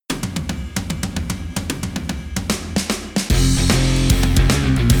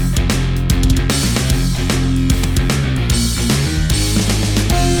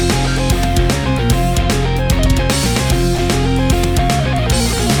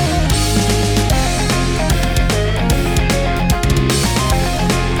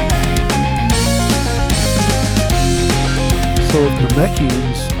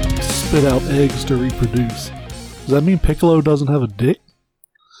Namekians spit out eggs to reproduce. Does that mean Piccolo doesn't have a dick?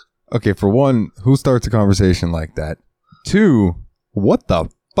 Okay, for one, who starts a conversation like that? Two, what the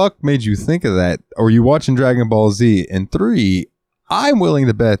fuck made you think of that? Are you watching Dragon Ball Z? And three, I'm willing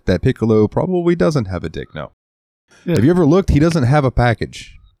to bet that Piccolo probably doesn't have a dick now. Yeah. Have you ever looked? He doesn't have a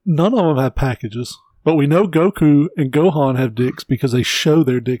package. None of them have packages. But we know Goku and Gohan have dicks because they show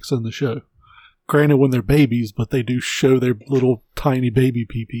their dicks in the show. Granted, when they're babies, but they do show their little tiny baby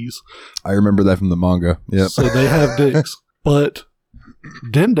peepees. I remember that from the manga. Yep. So they have dicks. But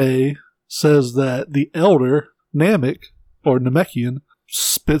Dende says that the elder, Namek, or Namekian,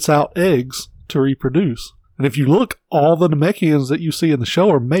 spits out eggs to reproduce. And if you look, all the Namekians that you see in the show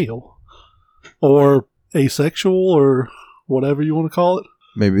are male. Or asexual, or whatever you want to call it.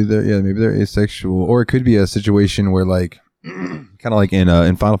 Maybe they're asexual. Or it could be a situation where, like, kind of like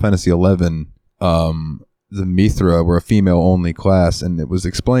in Final Fantasy XI, the Mithra were a female-only class, and it was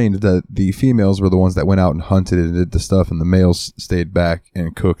explained that the females were the ones that went out and hunted and did the stuff, and the males stayed back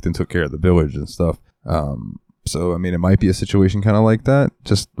and cooked and took care of the village and stuff. So, I mean, it might be a situation kind of like that,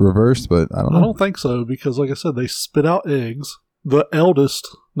 just reversed, but I don't know. I don't think so, because like I said, they spit out eggs. The eldest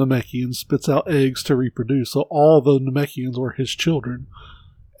Namekian spits out eggs to reproduce, so all the Namekians were his children.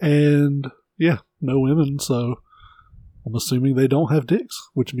 And, yeah, no women, so I'm assuming they don't have dicks,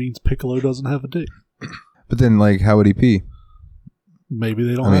 which means Piccolo doesn't have a dick. But then, like, how would he pee? Maybe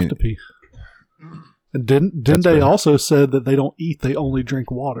they don't have to pee. And Dende also said that they don't eat, they only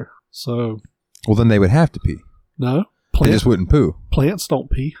drink water. So, well, then they would have to pee. No. They just wouldn't poo. Plants don't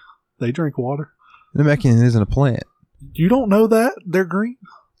pee. They drink water. The Namekian isn't a plant. You don't know that? They're green?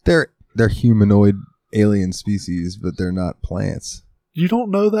 They're humanoid alien species, but they're not plants. You don't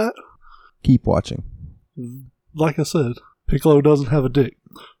know that? Keep watching. Like I said, Piccolo doesn't have a dick.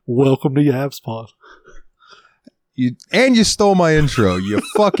 Welcome to Yab's Pod. You stole my intro, you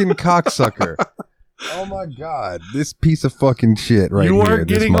fucking cocksucker. Oh my god. This piece of fucking shit right here. You weren't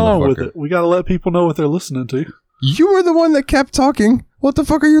getting on with it. We gotta let people know what they're listening to. You were the one that kept talking. What the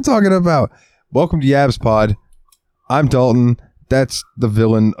fuck are you talking about? Welcome to Yab's Pod. I'm Dalton. That's the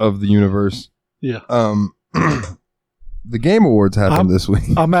villain of the universe. Yeah. The Game Awards happened this week.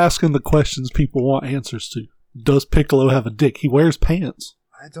 I'm asking the questions people want answers to. Does Piccolo have a dick? He wears pants.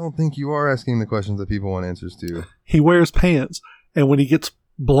 I don't think you are asking the questions that people want answers to. He wears pants, and when he gets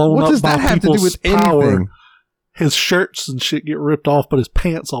blown what up does by that have people's to do with power, anything? His shirts and shit get ripped off, but his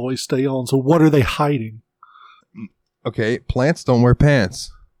pants always stay on. So what are they hiding? Okay, plants don't wear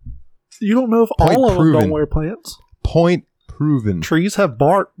pants. You don't know if all of them don't wear pants? Point proven. Trees have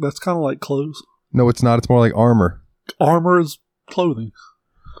bark. That's kind of like clothes. No, it's not. It's more like armor. Armor is clothing.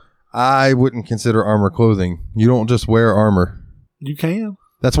 I wouldn't consider armor clothing. You don't just wear armor. You can.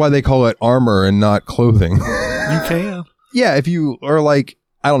 That's why they call it armor and not clothing. You can. Yeah, if you are like,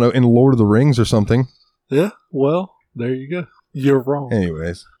 I don't know, in Lord of the Rings or something. Yeah, well, there you go. You're wrong.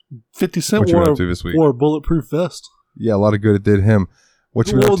 Anyways. 50 Cent wore a bulletproof vest. Yeah, a lot of good it did him. What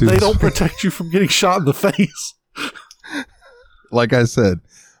you well, up to they don't protect you from getting shot in the face. Like I said,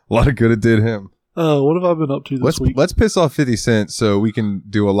 a lot of good it did him. What have I been up to this week? Let's piss off 50 Cent so we can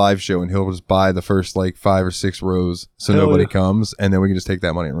do a live show and he'll just buy the first like 5 or 6 rows so nobody comes, and then we can just take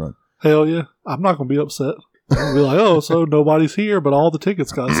that money and run. Hell yeah. I'm not going to be upset. I'm going to be like, oh, so nobody's here, but all the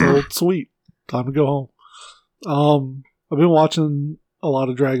tickets got sold. Sweet. Time to go home. I've been watching a lot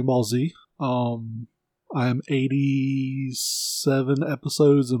of Dragon Ball Z. I am 87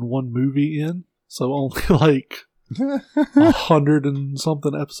 episodes and 1 movie in, so only like 100 and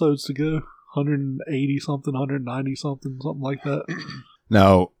something episodes to go. 180 something, 190 something like that.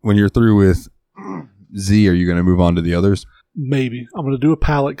 Now, when you're through with Z, are you going to move on to the others? Maybe. I'm going to do a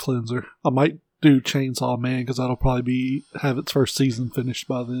palate cleanser. I might do Chainsaw Man because that'll probably have its first season finished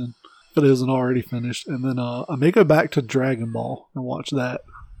by then. If it isn't already finished. And then I may go back to Dragon Ball and watch that.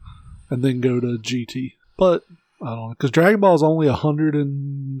 And then go to GT. But, I don't know. Because Dragon Ball is only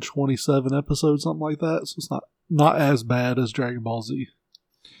 127 episodes, something like that. So it's not as bad as Dragon Ball Z.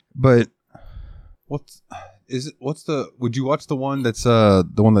 But, would you watch the one that's, the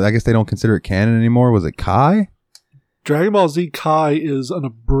one that I guess they don't consider it canon anymore? Was it Kai? Dragon Ball Z Kai is an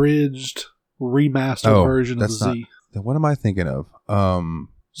abridged, remastered version of Z. Then what am I thinking of?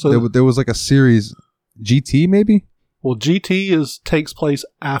 So there was like a series, GT maybe? Well, GT takes place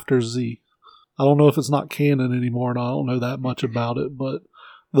after Z. I don't know if it's not canon anymore, and I don't know that much about it, but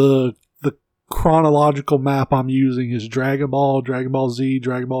the chronological map I'm using is Dragon Ball, Dragon Ball Z,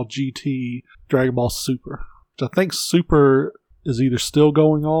 Dragon Ball GT, Dragon Ball Super. Which I think Super is either still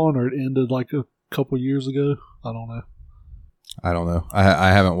going on or it ended like a couple years ago. I don't know. I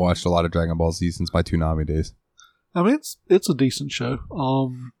haven't watched a lot of Dragon Ball Z since my Toonami days. I mean, it's a decent show.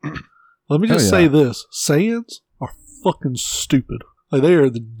 Let me just say this. Saiyans are fucking stupid. Like, they are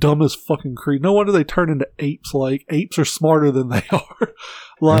the dumbest fucking creatures. No wonder they turn into apes. Like, apes are smarter than they are.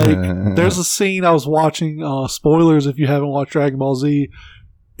 Like, there's a scene I was watching, spoilers if you haven't watched Dragon Ball Z.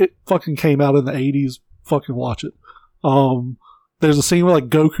 It fucking came out in the 80s. Fucking watch it. There's a scene where, like,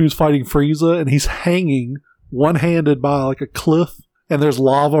 Goku's fighting Frieza, and he's hanging one-handed by, like, a cliff, and there's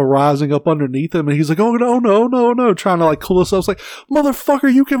lava rising up underneath him, and he's like, oh, no, trying to, like, cool himself. It's like,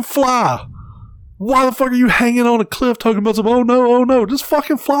 motherfucker, you can fly. Why the fuck are you hanging on a cliff talking about some, oh, no, just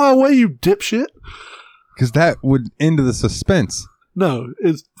fucking fly away, you dipshit. Because that would end the suspense. No,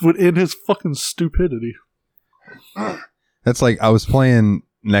 it would end his fucking stupidity. That's like, I was playing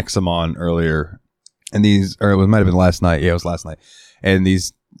Nexamon earlier, and it might have been last night. Yeah, it was last night. And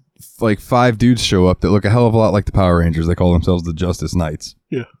these, like, 5 dudes show up that look a hell of a lot like the Power Rangers. They call themselves the Justice Knights.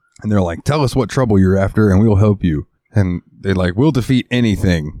 Yeah. And they're like, tell us what trouble you're after and we'll help you. And they're like, we'll defeat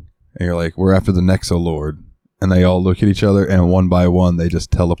anything. And you're like, we're after the Nexo Lord. And they all look at each other, and one by one, they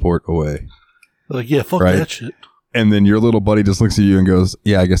just teleport away. They're like, yeah, fuck that shit. And then your little buddy just looks at you and goes,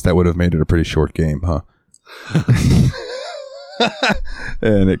 yeah, I guess that would have made it a pretty short game, huh?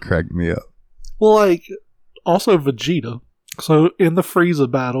 And it cracked me up. Well, like, also Vegeta. So, in the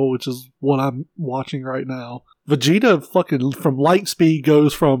Frieza battle, which is what I'm watching right now, Vegeta fucking, from light speed,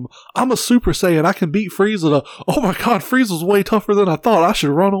 goes from, I'm a Super Saiyan, I can beat Frieza, to, oh my god, Frieza's way tougher than I thought, I should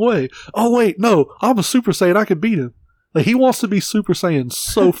run away. Oh wait, no, I'm a Super Saiyan, I can beat him. Like, he wants to be Super Saiyan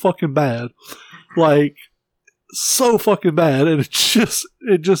so fucking bad. Like, so fucking bad, and it just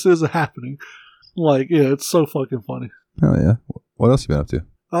isn't happening. Like, yeah, it's so fucking funny. Oh yeah. What else you been up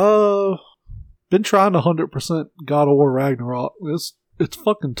to? Been trying to 100% God of War Ragnarok. It's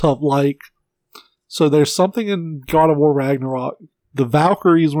fucking tough. Like, so there's something in God of War Ragnarok. The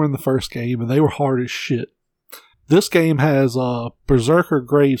Valkyries were in the first game, and they were hard as shit. This game has Berserker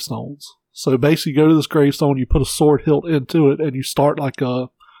gravestones. So basically, you go to this gravestone, you put a sword hilt into it, and you start like a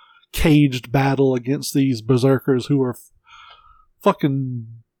caged battle against these Berserkers who are fucking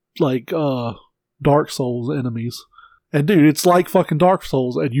like Dark Souls enemies. And dude, it's like fucking Dark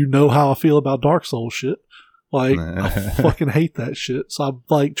Souls, and you know how I feel about Dark Souls shit. Like, I fucking hate that shit. So I'm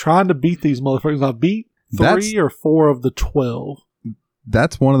like trying to beat these motherfuckers. I beat 3 or 4 of the 12.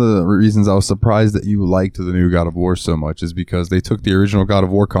 That's one of the reasons I was surprised that you liked the new God of War so much, is because they took the original God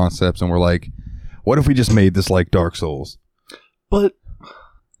of War concepts and were like, what if we just made this like Dark Souls? But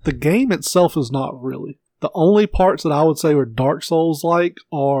the game itself is not really. The only parts that I would say were Dark Souls-like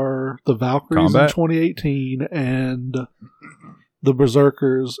are the Valkyries in 2018 and the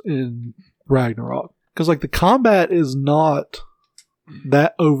Berserkers in Ragnarok. Because, like, the combat is not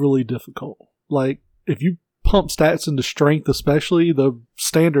that overly difficult. Like, if you pump stats into strength especially, the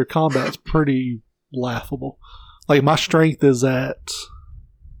standard combat's pretty laughable. Like, my strength is at,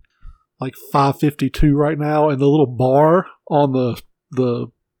 like, 552 right now, and the little bar on the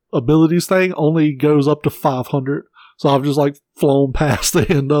abilities thing only goes up to 500. So I've just like flown past the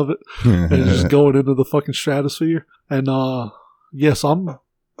end of it and just going into the fucking stratosphere. And yes, I'm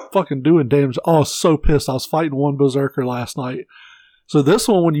fucking doing damage. Oh, I was so pissed. I was fighting one Berserker last night. So this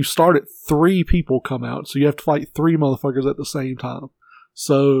one, when you start it, 3 people come out. So you have to fight 3 motherfuckers at the same time.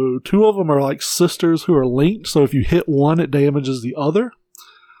 So 2 of them are like sisters who are linked. So if you hit one, it damages the other.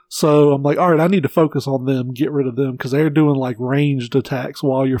 So I'm like, all right, I need to focus on them, get rid of them, because they're doing like ranged attacks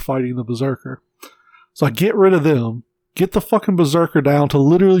while you're fighting the Berserker. So I get rid of them, get the fucking Berserker down to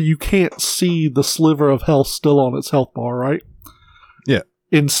literally you can't see the sliver of health still on its health bar, right? Yeah.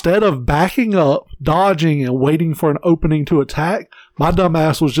 Instead of backing up, dodging, and waiting for an opening to attack, my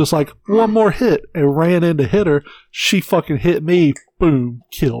dumbass was just like, one more hit, and ran in to hit her. She fucking hit me, boom,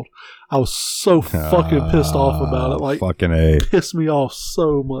 killed. I was so fucking pissed off about it. Like, fucking A. Pissed me off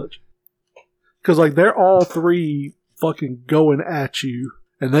so much. Because, like, they're all 3 fucking going at you,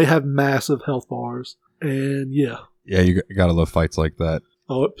 and they have massive health bars. And, yeah. Yeah, you gotta love fights like that.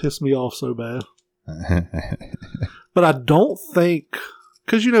 Oh, it pissed me off so bad. But I don't think...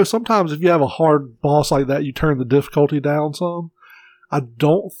 Because, you know, sometimes if you have a hard boss like that, you turn the difficulty down some. I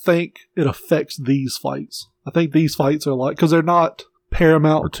don't think it affects these fights. I think these fights are like... Because they're not...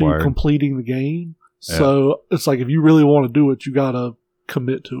 paramount required to completing the game. So it's like if you really want to do it, you gotta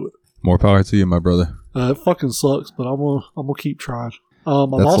commit to it. More power to you, my brother. It fucking sucks, but I'm gonna keep trying.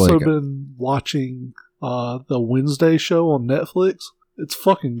 I've also been watching the Wednesday show on Netflix. It's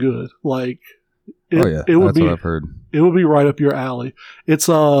fucking good. Like it would be. What I've heard. It would be right up your alley. It's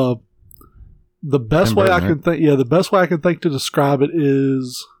the best way I can think. Yeah, the best way I can think to describe it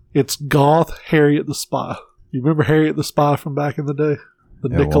is it's goth Harriet the Spy. You remember Harriet the Spy from back in the day? The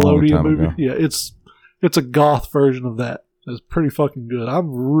Nickelodeon movie? Ago. Yeah, it's It's a goth version of that. It's pretty fucking good.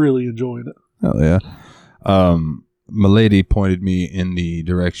 I'm really enjoying it. Hell yeah. Milady pointed me in the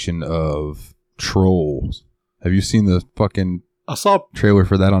direction of Trolls. Have you seen the fucking trailer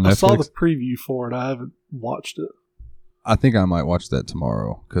for that on Netflix? I saw the preview for it. I haven't watched it. I think I might watch that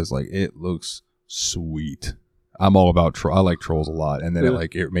tomorrow because like it looks sweet. I'm all about I like Trolls a lot, and then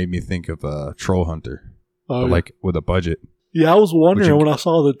it made me think of Troll Hunter, but like with a budget. Yeah, I was wondering when I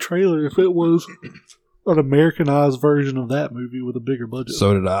saw the trailer if it was an Americanized version of that movie with a bigger budget.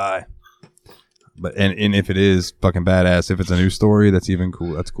 So did I. But and if it is fucking badass, if it's a new story, that's even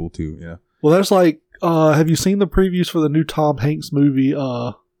cool. That's cool too. Yeah. Well, there's like, have you seen the previews for the new Tom Hanks movie,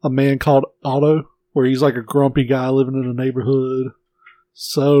 A Man Called Otto, where he's like a grumpy guy living in a neighborhood?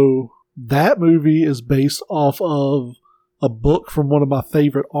 So that movie is based off of a book from one of my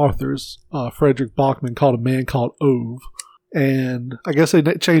favorite authors, Frederick Bachman, called A Man Called Ove. And I guess they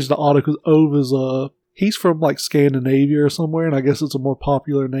changed the Otto because Ove is he's from like Scandinavia or somewhere, and I guess it's a more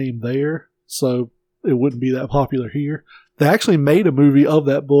popular name there. So it wouldn't be that popular here. They actually made a movie of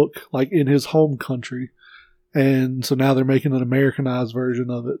that book, like in his home country. And so now they're making an Americanized version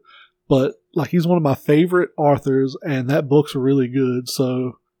of it. But like he's one of my favorite authors, and that book's really good.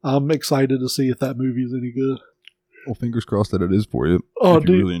 So I'm excited to see if that movie is any good. Well, fingers crossed that it is for you. Oh, if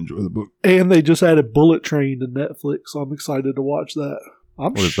you really enjoy the book. And they just added Bullet Train to Netflix, so I'm excited to watch that.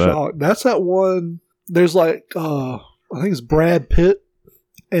 I'm shocked. That's that one. There's like, I think it's Brad Pitt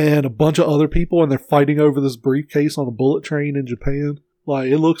and a bunch of other people, and they're fighting over this briefcase on a bullet train in Japan. Like,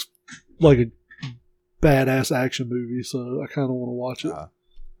 it looks like a badass action movie, so I kind of want to watch it.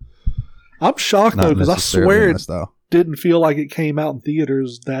 I'm shocked, though, because I swear it didn't feel like it came out in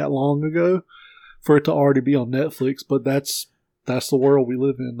theaters that long ago for it to already be on Netflix, but that's the world we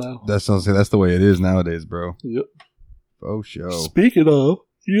live in now. That's the way it is nowadays, bro. Yep. Oh, show. Speaking of,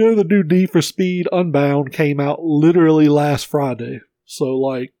 you know the new Need for Speed Unbound came out literally last Friday. So,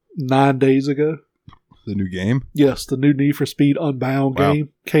 like, 9 days ago. The new game? Yes, the new Need for Speed Unbound game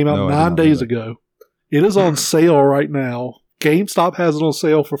came out 9 days ago. It is on sale right now. GameStop has it on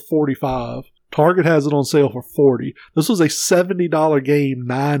sale for $45. Target has it on sale for $40. This was a $70 game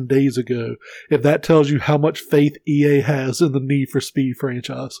 9 days ago. If that tells you how much faith EA has in the Need for Speed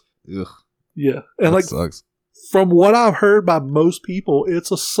franchise. Ugh. Yeah. And that sucks. From what I've heard by most people,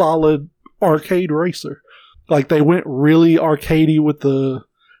 it's a solid arcade racer. Like, they went really arcadey with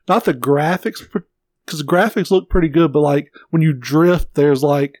not the graphics, because the graphics look pretty good, but like when you drift, there's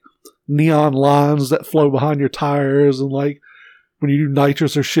like neon lines that flow behind your tires, and like when you do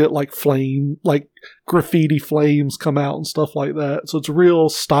nitrous or shit, like graffiti flames come out and stuff like that. So it's real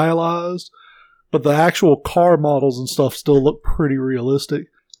stylized, but the actual car models and stuff still look pretty realistic.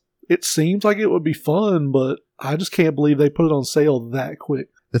 It seems like it would be fun, but I just can't believe they put it on sale that quick.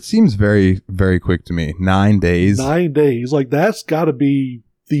 That seems very, very quick to me. 9 days. 9 days. Like, that's got to be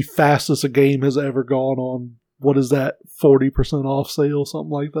the fastest a game has ever gone on. What is that? 40% off sale, something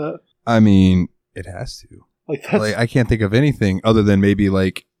like that? I mean, it has to. Like, I can't think of anything other than maybe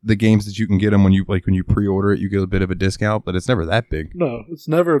like the games that you can get them when you pre-order it, you get a bit of a discount, but it's never that big. No, it's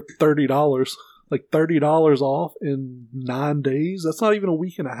never $30. Like $30 off in 9 days. That's not even a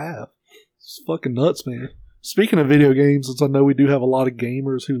week and a half. It's fucking nuts, man. Speaking of video games, since I know we do have a lot of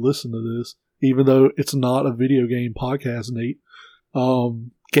gamers who listen to this, even though it's not a video game podcast, Nate,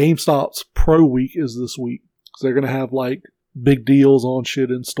 GameStop's Pro Week is this week. So they're going to have like big deals on shit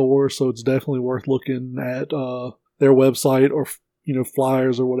in stores, so it's definitely worth looking at their website or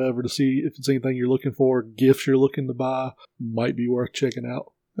flyers or whatever to see if it's anything you're looking for, gifts you're looking to buy. Might be worth checking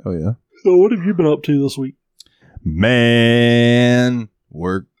out. Oh yeah. So what have you been up to this week? Man,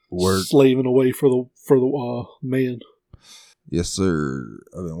 work. Slaving away for the man. Yes, sir.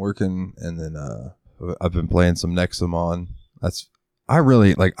 I've been working, and then I've been playing some Nexamon. I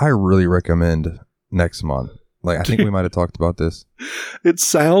really recommend Nexamon. Like, I think we might have talked about this. It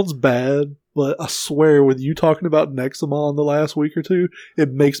sounds bad, but I swear, with you talking about Nexamon the last week or two,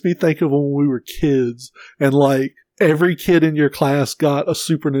 it makes me think of when we were kids, and like every kid in your class got a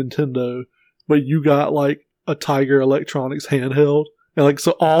Super Nintendo, but you got like a Tiger Electronics handheld. And like,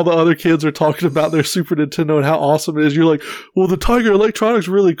 so all the other kids are talking about their Super Nintendo and how awesome it is. You're like, well, the Tiger Electronics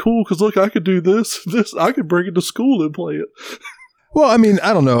really cool because look, I could do this. I could bring it to school and play it. Well, I mean,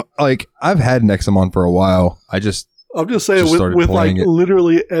 I don't know. Like, I've had Nexamon for a while. I'm just saying, with like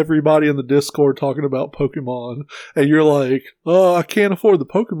literally everybody in the Discord talking about Pokemon, and you're like, oh, I can't afford the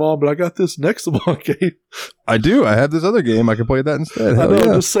Pokemon, but I got this Nexamon game. I do. I have this other game. I can play that instead. I know. Yeah.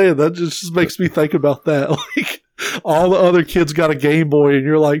 I'm just saying that just makes me think about that. Like, all the other kids got a Game Boy, and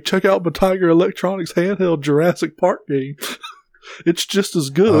you're like, check out my Tiger Electronics handheld Jurassic Park game. It's just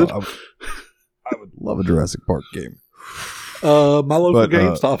as good. I would Love a Jurassic Park game. My local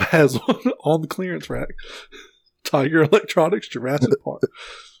GameStop has one on the clearance rack. Tiger Electronics Jurassic Park.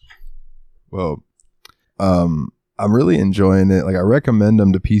 Well, I'm really enjoying it. Like, I recommend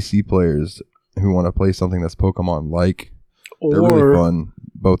them to PC players who want to play something that's Pokemon-like. They're really fun,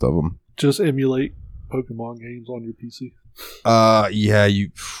 both of them. Just emulate Pokemon games on your PC. Yeah,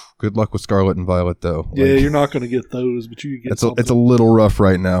 good luck with Scarlet and Violet, though. Yeah, you're not going to get those, but you can get something. It's a little rough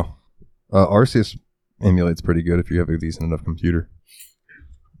right now. Arceus emulates pretty good if you have a decent enough computer.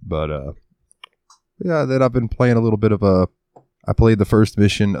 But, yeah, then I've been playing a little bit of I played the first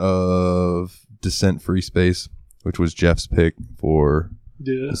mission of Descent Free Space, which was Jeff's pick for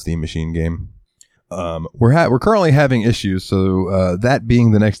the Steam Machine game. We're currently having issues, so that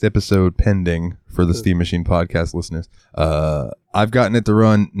being the next episode pending for the Steam Machine podcast listeners. I've gotten it to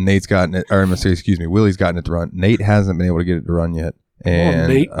run. Willie's gotten it to run. Nate hasn't been able to get it to run yet. And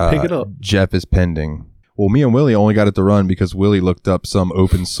Nate, pick it up. Jeff is pending. Well, me and Willie only got it to run because Willie looked up some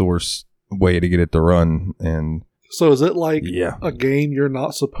open source way to get it to run. And so is it like a game you're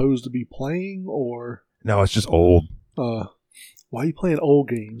not supposed to be playing, or? No, it's just old. Why are you playing old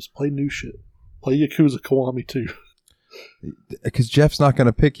games? Play new shit. Play Yakuza Kiwami 2. Because Jeff's not going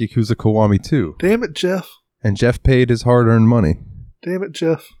to pick Yakuza Kiwami 2. Damn it, Jeff. And Jeff paid his hard-earned money. Damn it,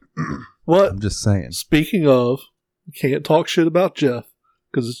 Jeff. What? I'm just saying. Speaking of, you can't talk shit about Jeff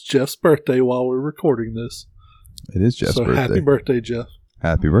because it's Jeff's birthday while we're recording this. It is Jeff's birthday. So happy birthday, Jeff.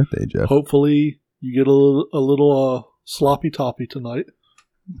 Happy birthday, Jeff. Hopefully you get a little sloppy toppy tonight.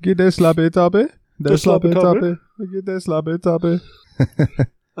 Get that sloppy toppy. That sloppy toppy. Get that sloppy toppy.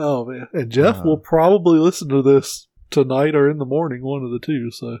 Oh, man. And Jeff will probably listen to this tonight or in the morning, one of the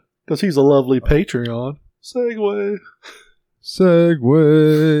two, so because he's a lovely Patreon. Segway.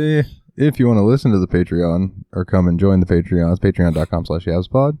 If you want to listen to the Patreon or come and join the Patreon, it's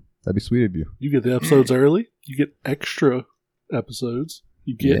patreon.com/yavspod. That'd be sweet of you. You get the episodes early. You get extra episodes.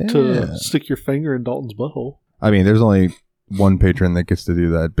 You get to stick your finger in Dalton's butthole. I mean, there's only one patron that gets to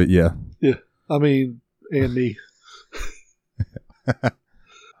do that, but yeah. Yeah. I mean, and me.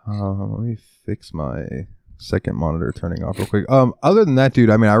 Let me fix my second monitor turning off real quick. Other than that, dude,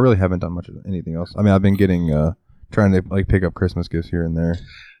 I mean, I really haven't done much of anything else. I mean, I've been getting trying to like pick up Christmas gifts here and there.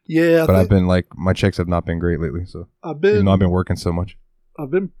 Yeah, but I've been like, my checks have not been great lately. So even though I've been working so much,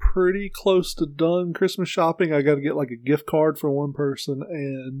 I've been pretty close to done Christmas shopping. I got to get like a gift card for one person,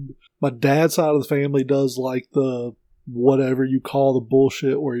 and my dad's side of the family does like the whatever you call the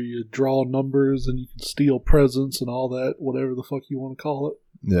bullshit where you draw numbers and you can steal presents and all that, whatever the fuck you want to call it.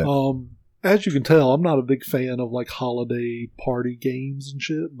 Yeah. As you can tell, I'm not a big fan of like holiday party games and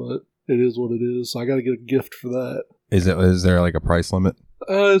shit, but it is what it is. So I got to get a gift for that. Is there like a price limit?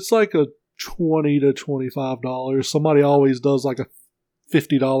 It's like a $20 to $25. Somebody always does like a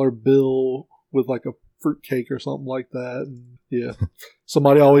 $50 bill with like a fruitcake or something like that. And yeah.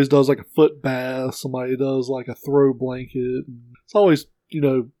 Somebody always does like a foot bath. Somebody does like a throw blanket. It's always,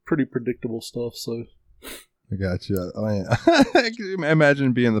 pretty predictable stuff. So I got you. I mean,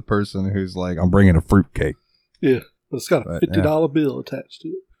 imagine being the person who's like, I'm bringing a fruitcake. Yeah. But it's got a $50 bill attached to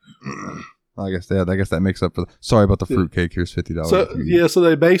it. I guess that makes up for sorry about the fruitcake. Here's $50. So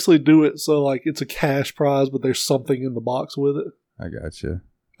they basically do it so like it's a cash prize, but there's something in the box with it. I got you.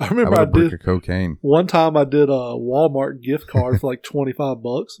 I remember I did a cocaine. One time I did a Walmart gift card for like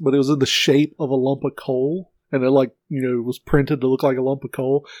 $25, but it was in the shape of a lump of coal, and it was printed to look like a lump of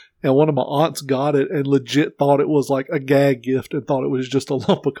coal. And one of my aunts got it and legit thought it was like a gag gift and thought it was just a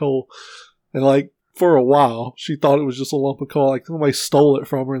lump of coal. And like for a while, she thought it was just a lump of coal. Like somebody stole it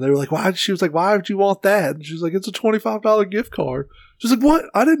from her, and they were like, "Why?" She was like, "Why would you want that?" And she was like, "It's a $25 gift card." She was like, "What?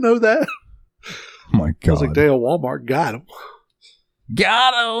 I didn't know that." Oh my God! I was like, "Damn, Walmart got him."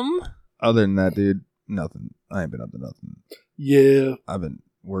 Got him. Other than that, dude, nothing. I ain't been up to nothing. Yeah, I've been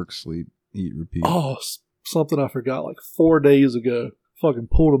work, sleep, eat, repeat. Oh, something I forgot. Like 4 days ago, fucking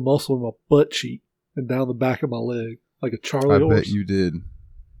pulled a muscle in my butt cheek and down the back of my leg, like a Charlie horse. I bet you did.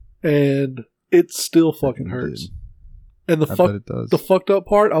 And it still fucking hurts. And the fucked up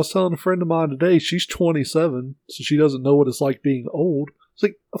part, I was telling a friend of mine today, she's 27, so she doesn't know what it's like being old. It's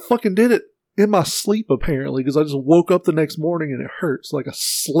like, I fucking did it in my sleep, apparently, because I just woke up the next morning and it hurts. Like I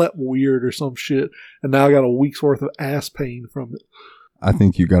slept weird or some shit, and now I got a week's worth of ass pain from it. I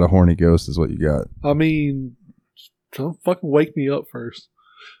think you got a horny ghost is what you got. I mean, don't fucking wake me up first.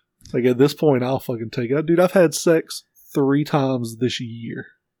 Like at this point, I'll fucking take it. Dude, I've had sex 3 times this year.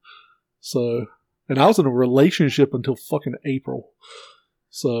 So, and I was in a relationship until fucking April.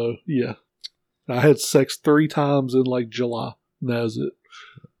 So, yeah. I had sex 3 times in like July. And that was it.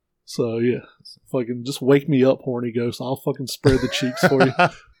 So, yeah. Fucking just wake me up, horny ghost. I'll fucking spread the cheeks for you.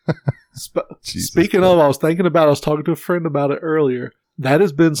 Speaking of, I was talking to a friend about it earlier. That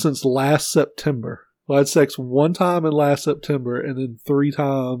has been since last September. I had sex one time in last September and then 3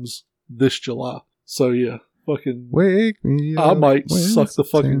 times this July. So yeah, fucking wake me up, I might suck the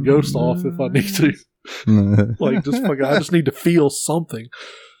fucking ghost off if I need to. Like, just fucking, I just need to feel something.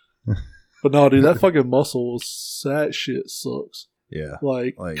 But no, dude, that fucking that shit sucks. Yeah.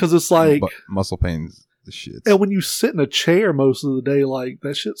 Like, because it's like muscle pain's the shit. And when you sit in a chair most of the day, like,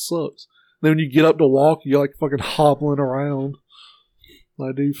 that shit sucks. Then when you get up to walk, you're like fucking hobbling around.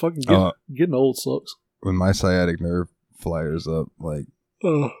 Like, dude, fucking getting old sucks. When my sciatic nerve flares up, like,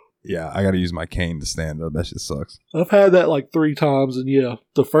 yeah, I gotta use my cane to stand up. That shit sucks. I've had that like 3 times, and yeah,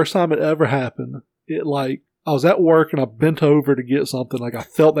 the first time it ever happened, it like, I was at work and I bent over to get something. Like, I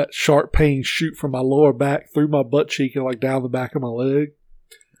felt that sharp pain shoot from my lower back through my butt cheek and like down the back of my leg.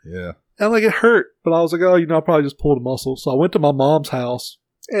 Yeah. And like, it hurt, but I was like, oh, I probably just pulled a muscle. So I went to my mom's house,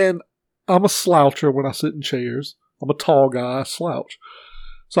 and I'm a sloucher when I sit in chairs. I'm a tall guy, I slouch.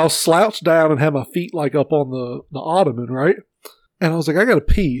 So I was slouched down and had my feet like up on the ottoman, right? And I was like, I gotta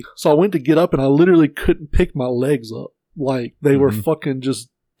pee. So I went to get up and I literally couldn't pick my legs up. Like, they were fucking just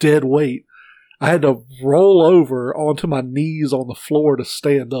dead weight. I had to roll over onto my knees on the floor to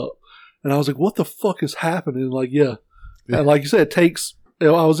stand up. And I was like, what the fuck is happening? Like, yeah. And like you said, it takes, I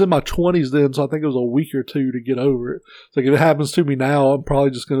was in my 20s then, so I think it was a week or 2 to get over it. It's like, if it happens to me now, I'm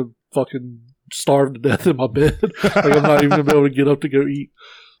probably just going to fucking starve to death in my bed. Like, I'm not even going to be able to get up to go eat.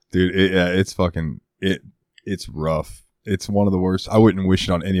 Dude, it's fucking, it's rough. It's one of the worst. I wouldn't wish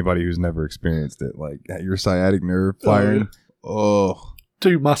it on anybody who's never experienced it. Like, your sciatic nerve firing. Oh.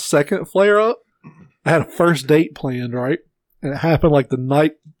 Dude, my second flare up, I had a first date planned, right? And it happened like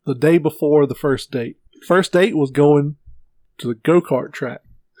the day before the first date. First date was going to the go-kart track.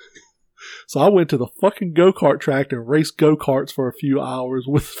 So I went to the fucking go-kart track and raced go-karts for a few hours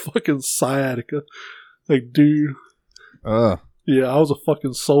with fucking sciatica. Like, dude. Yeah, I was a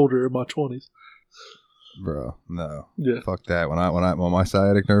fucking soldier in my 20s. Bro, no. Yeah. Fuck that. When my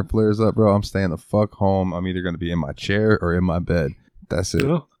sciatic nerve flares up, bro, I'm staying the fuck home. I'm either going to be in my chair or in my bed. That's it.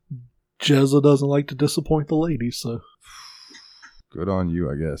 Yeah. Jezza doesn't like to disappoint the ladies, so. Good on you,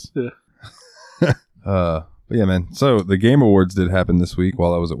 I guess. Yeah. But yeah, man. So the Game Awards did happen this week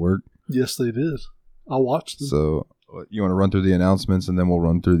while I was at work. Yes, they did. I watched them. So you want to run through the announcements and then we'll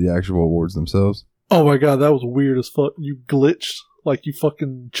run through the actual awards themselves? Oh my god, that was weird as fuck. You glitched, like you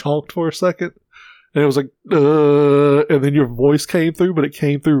fucking chonked for a second. And it was like, and then your voice came through, but it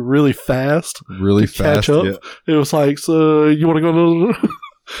came through really fast. Really fast, catch up. Yeah. It was like, so you want to go to...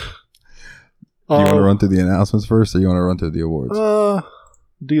 Do you want to run through the announcements first, or you want to run through the awards?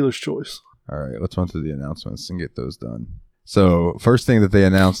 Dealer's choice. All right, let's run through the announcements and get those done. So, first thing that they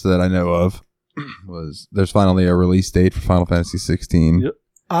announced that I know of was there's finally a release date for Final Fantasy 16. Yep.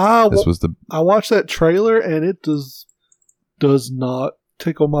 I watched that trailer, and it does not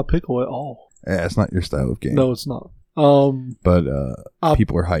tickle my pickle at all. Yeah, it's not your style of game. No, it's not. But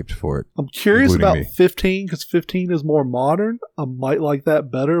people are hyped for it. I'm curious about 15 because 15 is more modern. I might like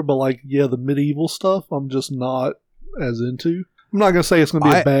that better, but like, yeah, the medieval stuff, I'm just not as into. I'm not gonna say it's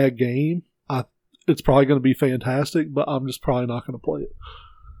gonna be a bad game. It's probably gonna be fantastic, but I'm just probably not gonna play it.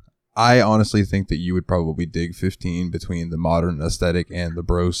 I honestly think that you would probably dig 15 between the modern aesthetic and the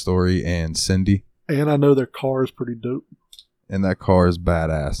bro story and Cindy. And I know their car is pretty dope. And that car is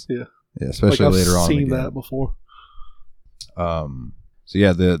badass. Yeah. Yeah, especially like later on. I've seen that before. So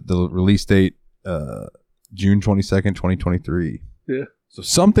yeah, the release date, June 22nd, 2023. Yeah. So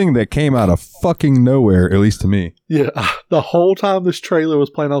something that came out of fucking nowhere, at least to me. Yeah. The whole time this trailer was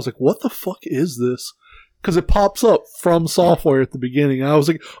playing, I was like, what the fuck is this? Because it pops up From Software at the beginning. I was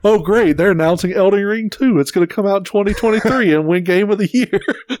like, oh great, they're announcing Elden Ring 2. It's going to come out in 2023 and win Game of the Year.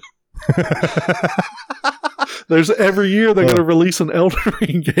 There's every year they're going to release an Elden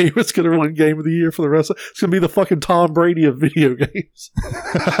Ring game. It's going to win Game of the Year for the rest of it. It's going to be the fucking Tom Brady of video games.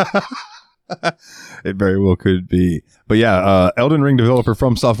 It very well could be. But yeah, Elden Ring developer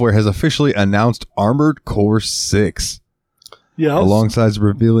From Software has officially announced Armored Core 6. Yeah. Alongside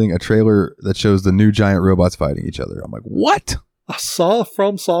revealing a trailer that shows the new giant robots fighting each other. I'm like, what? I saw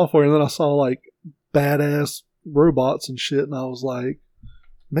From Software and then I saw like badass robots and shit, and I was like,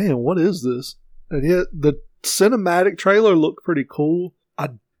 man, what is this? And yet the cinematic trailer looked pretty cool.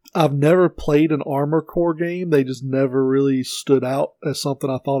 I've never played an Armored Core game. They just never really stood out as something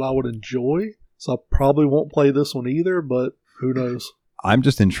I thought I would enjoy. So I probably won't play this one either, but who knows? I'm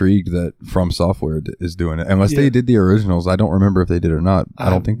just intrigued that From Software is doing it. Unless they did the originals. I don't remember if they did or not. I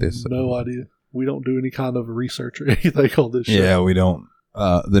don't think they said. No idea. We don't do any kind of research or anything on this shit. Yeah, we don't.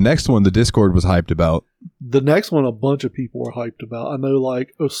 The next one, the Discord was hyped about. The next one, a bunch of people are hyped about. I know,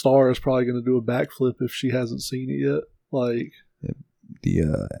 like, Ostara is probably going to do a backflip if she hasn't seen it yet. Like,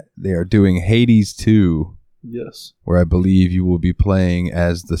 they are doing Hades 2. Yes. Where I believe you will be playing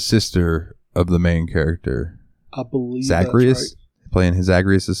as the sister of the main character. I believe Zagreus? That's right. Playing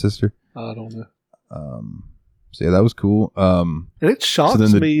Zagreus' sister? I don't know. So yeah, that was cool. And it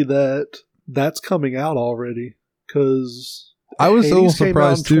shocks me that that's coming out already, because I was so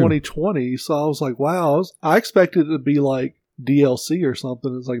surprised came out in too. 2020, so I was like, wow. I expected it to be like DLC or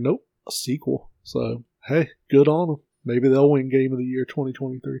something. It's like, nope, a sequel. So, hey, good on them. Maybe they'll win Game of the Year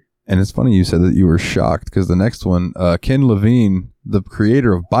 2023. And it's funny you said that you were shocked, because the next one, Ken Levine, the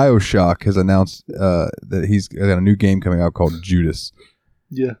creator of BioShock, has announced that he's got a new game coming out called Judas.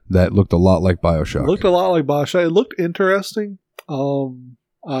 Yeah. That looked a lot like BioShock. It looked a lot like BioShock. It looked interesting. I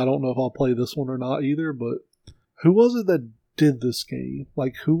don't know if I'll play this one or not either, but who was it that did this game?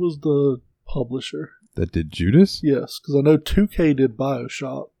 Like, who was the publisher? That did Judas? Yes, because I know 2K did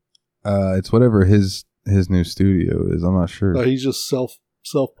BioShock. It's whatever his new studio is. I'm not sure. He's just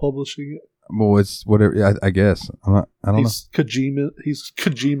self-publishing it. Well, it's whatever. I guess. I don't know. He's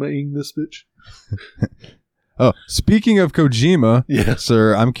Kojima-ing this bitch. Oh, speaking of Kojima, yes,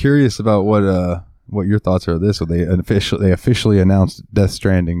 sir, I'm curious about what your thoughts are of this. So they officially announced Death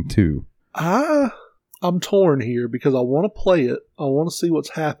Stranding 2. I'm torn here because I want to play it. I want to see what's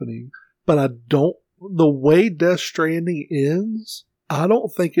happening, but I don't. The way Death Stranding ends, I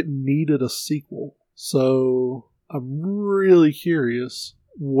don't think it needed a sequel. So I'm really curious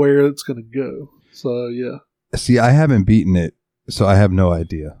where it's going to go. So yeah. See, I haven't beaten it, so I have no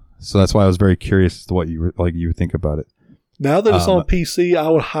idea. So that's why I was very curious as to what you would think about it. Now that it's on PC, I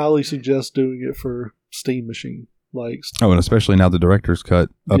would highly suggest doing it for Steam Machine. And especially now the Director's Cut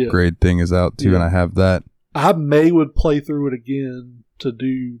upgrade thing is out too, and I have that. I would play through it again to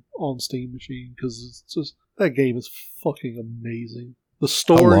do on Steam Machine, because it's just, that game is fucking amazing. The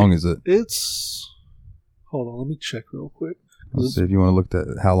story. How long is it? Hold on, let me check real quick. Let's see if you want to look at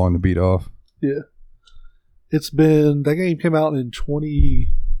how long to beat off. Yeah. That game came out in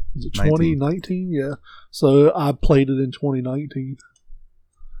 2019? Yeah. So I played it in 2019.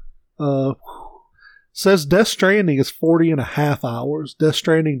 Says Death Stranding is 40 and a half hours. Death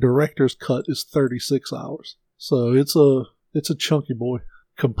Stranding Director's Cut is 36 hours. So it's a chunky boy.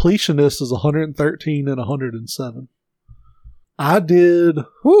 Completionist is 113 and 107. I did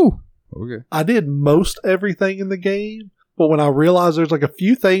most everything in the game, but when I realized there's like a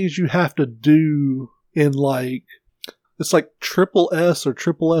few things you have to do in like, it's like triple S or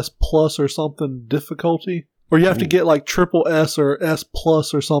triple S plus or something difficulty, or you have to get like triple S or S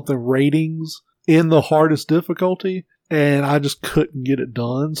plus or something ratings in the hardest difficulty, and I just couldn't get it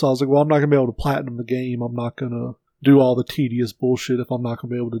done. So I was like, well, I'm not going to be able to platinum the game. I'm not going to do all the tedious bullshit if I'm not going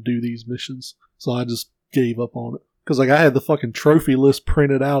to be able to do these missions. So I just gave up on it. Because like I had the fucking trophy list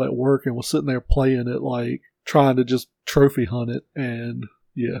printed out at work and was sitting there playing it, like trying to just trophy hunt it. And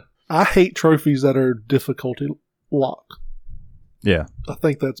yeah, I hate trophies that are difficulty locked. Yeah. I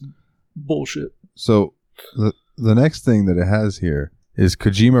think that's bullshit. So the next thing that it has here is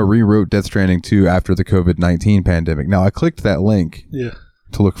Kojima rewrote Death Stranding 2 after the COVID-19 pandemic. Now, I clicked that link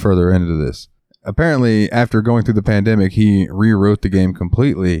to look further into this. Apparently, after going through the pandemic, he rewrote the game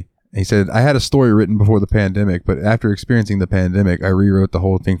completely. He said, I had a story written before the pandemic, but after experiencing the pandemic, I rewrote the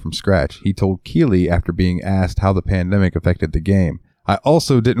whole thing from scratch. He told Keeley after being asked how the pandemic affected the game. I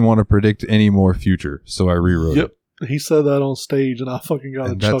also didn't want to predict any more future, so I rewrote it. He said that on stage, and I fucking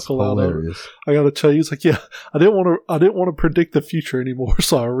got a chuckle out of it. I got to tell you, he's like, yeah, I didn't want to predict the future anymore,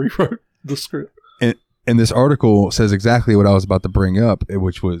 so I rewrote the script. And this article says exactly what I was about to bring up,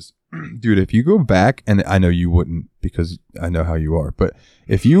 which was, dude, if you go back, and I know you wouldn't because I know how you are, but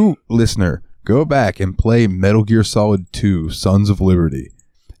if you, listener, go back and play Metal Gear Solid 2, Sons of Liberty,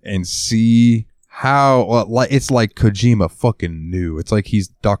 and see how, it's like Kojima fucking knew. It's like he's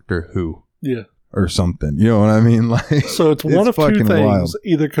Doctor Who. Yeah. Or something. You know what I mean? Like, so it's one of two things. Wild.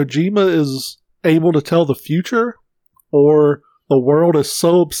 Either Kojima is able to tell the future, or the world is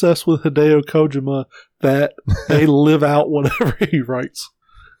so obsessed with Hideo Kojima that they live out whatever he writes.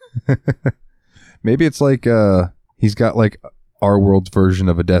 Maybe it's like he's got like our world's version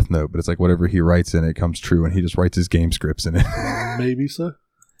of a Death Note, but it's like whatever he writes in it comes true, and he just writes his game scripts in it. Maybe so.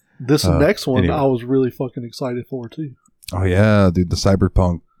 This next one anyway. I was really fucking excited for too. Oh yeah, dude, the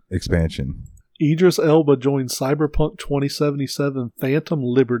Cyberpunk expansion. Idris Elba joins Cyberpunk 2077 Phantom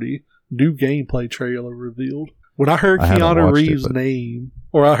Liberty. New gameplay trailer revealed. When I heard Keanu Reeves' name,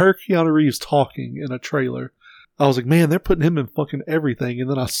 or I heard Keanu Reeves talking in a trailer, I was like, man, they're putting him in fucking everything. And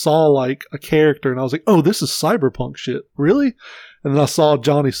then I saw like a character and I was like, oh, this is Cyberpunk shit. Really? And then I saw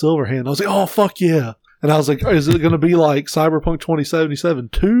Johnny Silverhand. I was like, oh, fuck yeah. And I was like, is it going to be like Cyberpunk 2077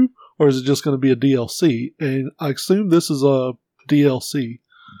 2, or is it just going to be a DLC? And I assume this is a DLC.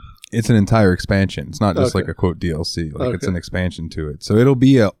 It's an entire expansion. It's not just like a quote DLC. Like it's an expansion to it. So it'll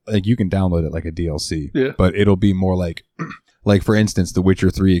be like you can download it like a DLC. Yeah. But it'll be more like for instance, the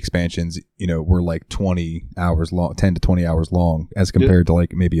Witcher 3 expansions, were like 20 hours long, 10 to 20 hours long as compared to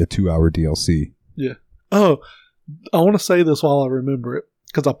like maybe a 2-hour DLC. Yeah. Oh, I want to say this while I remember it,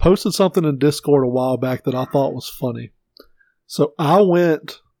 because I posted something in Discord a while back that I thought was funny. So I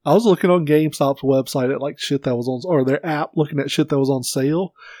was looking on GameStop's website at like shit that was on, or their app looking at shit that was on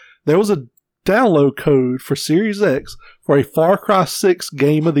sale. There was a download code for Series X for a Far Cry 6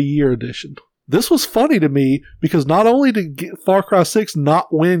 Game of the Year edition. This was funny to me because not only did Far Cry 6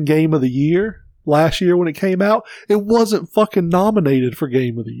 not win Game of the Year last year when it came out, it wasn't fucking nominated for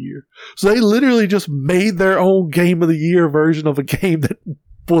Game of the Year. So they literally just made their own Game of the Year version of a game that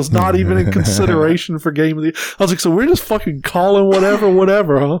was not even in consideration for Game of the Year. I was like, so we're just fucking calling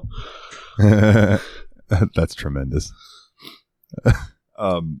whatever, huh? That's tremendous.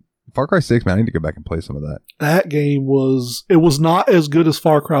 Far Cry 6, man, I need to go back and play some of that. That game was not as good as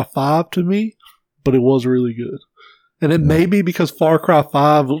Far Cry 5 to me, but it was really good. And it may be because Far Cry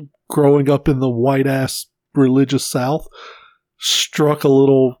 5, growing up in the white-ass religious South, struck a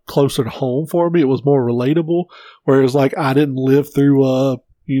little closer to home for me. It was more relatable, whereas like I didn't live through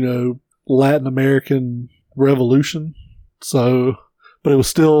Latin American Revolution. So, but it was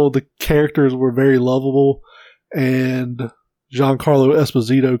still, the characters were very lovable, and Giancarlo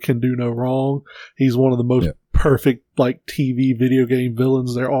Esposito can do no wrong. He's one of the most perfect like TV video game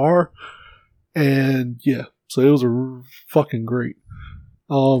villains there are. And yeah, so it was fucking great.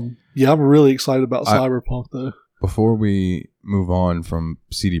 I'm really excited about Cyberpunk though. Before we move on from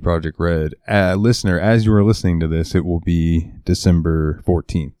CD Projekt Red, listener, as you are listening to this, it will be December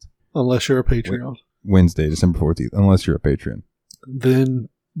 14th. Unless you're a Patreon. Wednesday, December 14th, unless you're a Patreon. Then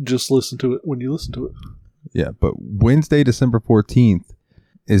just listen to it when you listen to it. Yeah, but Wednesday, December 14th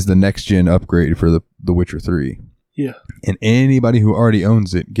is the next gen upgrade for the Witcher 3. Yeah. And anybody who already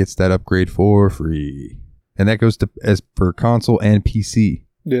owns it gets that upgrade for free. And that goes to as for console and PC.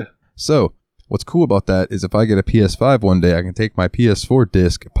 Yeah. So, what's cool about that is if I get a PS5 one day, I can take my PS4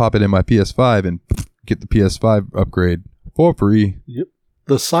 disc, pop it in my PS5, and get the PS5 upgrade for free. Yep.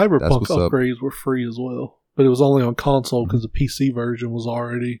 The Cyberpunk upgrades were free as well. But it was only on console because the PC version was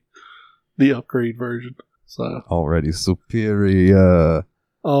already the upgrade version. So already superior.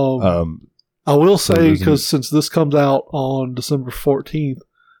 I will say, because since this comes out on December 14th,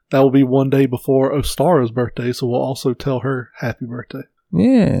 that will be one day before Ostara's birthday, so we'll also tell her happy birthday.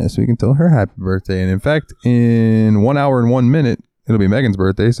 Yeah, so we can tell her happy birthday. And in fact, in 1 hour and 1 minute, it'll be Megan's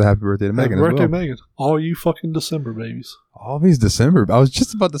birthday, so happy birthday to Megan as well. Happy birthday, Megan. All you fucking December babies. All these December. I was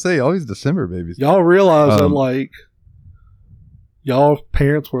just about to say, all these December babies. Y'all realize that, like, y'all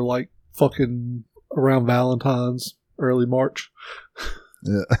parents were, like, fucking around Valentine's, early March.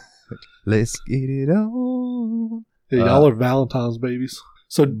 Yeah. Let's get it on. Yeah, y'all are Valentine's babies.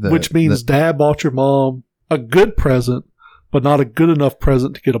 So, which means Dad bought your mom a good present, but not a good enough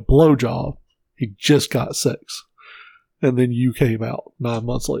present to get a blowjob. He just got sex. And then you came out 9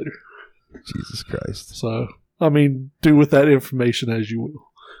 months later. Jesus Christ. So, I mean, do with that information as you will.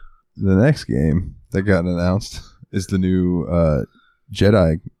 The next game that got announced is the new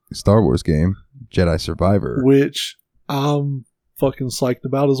Jedi Star Wars game, Jedi Survivor. Which I'm fucking psyched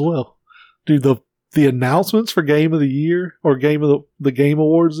about as well. Dude, the announcements for Game of the Year, or the Game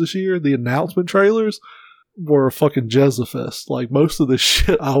Awards this year, the announcement trailers were a fucking Jezza-fest. Like, most of the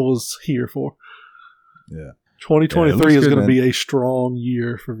shit I was here for. Yeah. 2023 is going to be a strong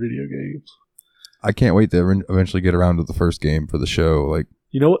year for video games. I can't wait to eventually get around to the first game for the show. Like,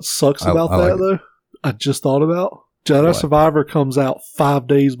 you know what sucks about that, though? I just thought about Jedi Survivor comes out 5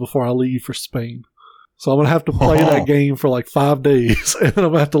 days before I leave for Spain. So I'm going to have to play that game for like 5 days, and then I'm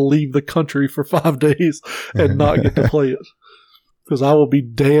going to have to leave the country for 5 days and not get to play it. Because I will be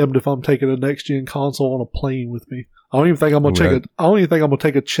damned if I'm taking a next-gen console on a plane with me. I don't even think I'm going to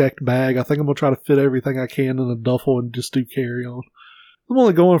take a checked bag. I think I'm going to try to fit everything I can in a duffel and just do carry-on. I'm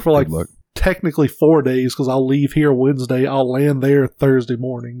only going for like technically 4 days because I'll leave here Wednesday. I'll land there Thursday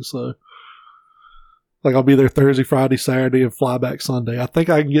morning. So like I'll be there Thursday, Friday, Saturday, and fly back Sunday. I think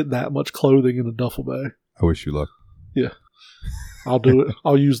I can get that much clothing in a duffel bag. I wish you luck. Yeah. I'll do it.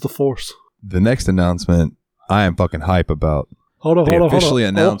 I'll use the Force. The next announcement I am fucking hype about. Hold on. Officially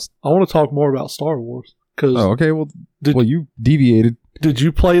announced. I want to talk more about Star Wars. Okay. Well, you deviated. Did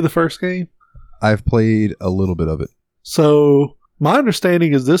you play the first game? I've played a little bit of it. So my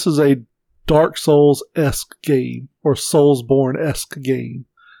understanding is this is a Dark Souls-esque game, or Soulsborne-esque game.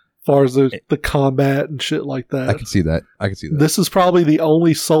 far as the combat and shit like that. I can see that. This is probably the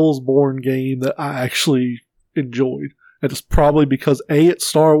only Soulsborne game that I actually enjoyed. And it's probably because A, it's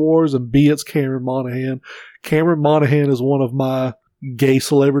Star Wars, and B, it's Cameron Monaghan. Cameron Monaghan is one of my gay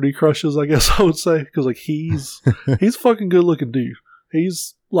celebrity crushes, I guess I would say. Because like he's a fucking good looking dude.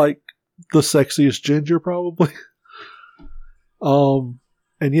 He's like the sexiest ginger probably. And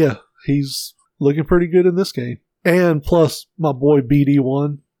yeah, he's looking pretty good in this game. And plus my boy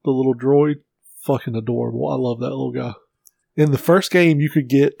BD1, the little droid, fucking adorable. I love that little guy. In the first game, you could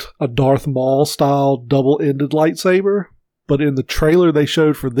get a Darth Maul style double-ended lightsaber, but in the trailer they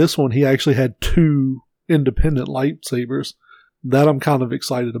showed for this one, he actually had 2 independent lightsabers. That I'm kind of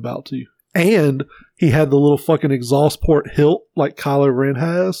excited about too. And he had the little fucking exhaust port hilt like Kylo Ren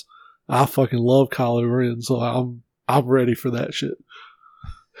has. I fucking love Kylo Ren, so I'm ready for that shit.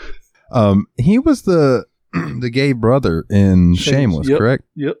 He was the gay brother in Shameless, yep, correct?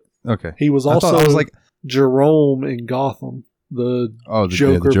 Yep. Okay. He was also I was like Jerome in Gotham, the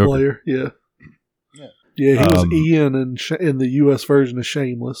Joker player. Yeah. Yeah, he was Ian in the U.S. version of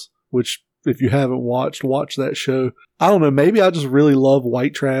Shameless, which if you haven't watch that show. I don't know, maybe I just really love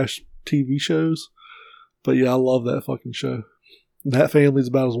white trash TV shows, but yeah, I love that fucking show. That family's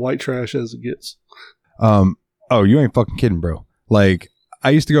about as white trash as it gets. Oh, you ain't fucking kidding, bro. Like, I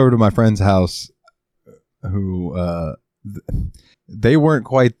used to go over to my friend's house who, they weren't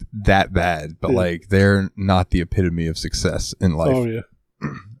quite that bad, but like, they're not the epitome of success in life. Oh, yeah.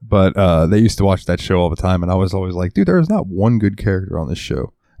 But they used to watch that show all the time, and I was always like, dude, there is not one good character on this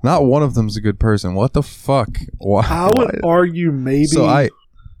show. Not one of them's a good person. What the fuck? Why? I would argue maybe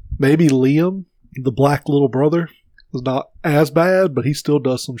Liam, the black little brother, is not as bad, but he still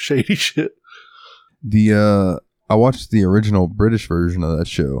does some shady shit. I watched the original British version of that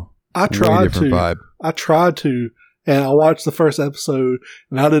show. I tried to, and I watched the first episode,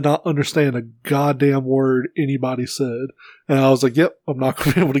 and I did not understand a goddamn word anybody said. And I was like, yep, I'm not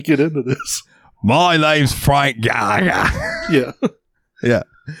going to be able to get into this. My name's Frank Gallagher. Yeah. Yeah.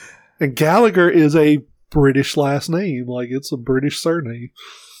 And Gallagher is a British last name. Like, it's a British surname.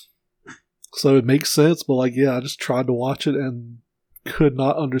 So it makes sense, but like, yeah, I just tried to watch it and could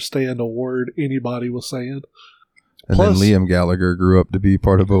not understand a word anybody was saying. And then Liam Gallagher grew up to be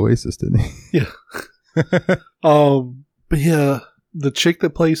part of Oasis, didn't he? Yeah. But yeah, the chick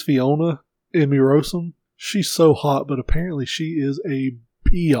that plays Fiona, Emmy Rossum, she's so hot, but apparently she is a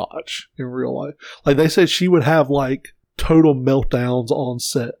biatch in real life. Like, they said she would have like total meltdowns on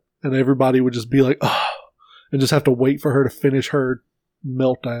set, and everybody would just be like, oh, and just have to wait for her to finish her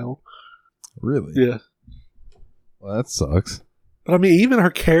meltdown. Really? Yeah. Well, that sucks. But I mean, even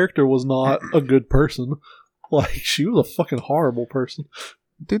her character was not a good person. Like, she was a fucking horrible person.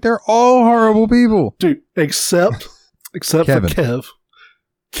 Dude, they're all horrible people. Dude, except Kevin. for Kev.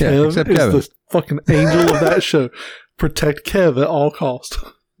 Kev is the fucking angel of that show. Protect Kev at all costs.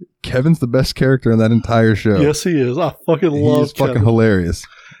 Kevin's the best character in that entire show. Yes, he is. I fucking love He's Kevin. Fucking hilarious.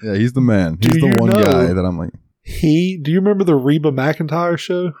 Yeah, he's the man. He's the one guy that I'm like... Do you remember the Reba McEntire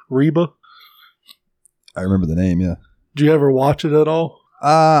show? Reba? I remember the name, yeah. Did you ever watch it at all?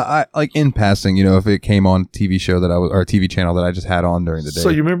 I like in passing, you know, if it came on TV show that I was, or TV channel that I just had on during the day. So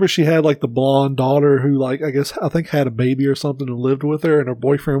you remember she had like the blonde daughter who like, I think had a baby or something and lived with her, and her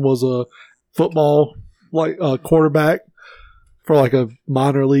boyfriend was a football like quarterback for like a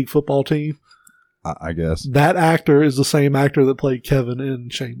minor league football team. I guess. That actor is the same actor that played Kevin in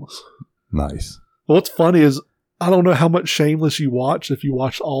Shameless. Nice. What's funny is I don't know how much Shameless you watched, if you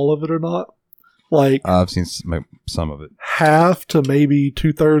watched all of it or not. Like, I've seen some of it. Half to maybe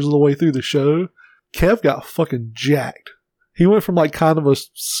 2/3 of the way through the show, Kev got fucking jacked. He went from like kind of a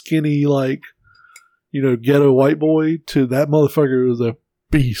skinny, like, you know, ghetto white boy to that motherfucker was a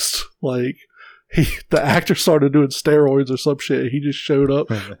beast. Like, the actor started doing steroids or some shit. He just showed up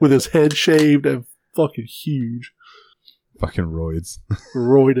with his head shaved and fucking huge. Fucking roids.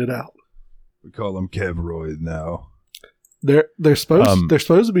 Roided out. We call him Kev Roid now. They're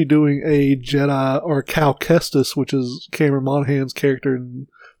supposed to be doing a Jedi or Cal Kestis, which is Cameron Monaghan's character in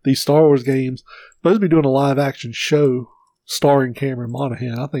these Star Wars games. Supposed to be doing a live action show starring Cameron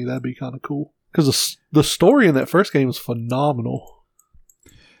Monaghan. I think that'd be kind of cool because the story in that first game is phenomenal.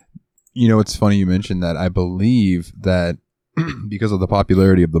 You know, it's funny you mentioned that. I believe that because of the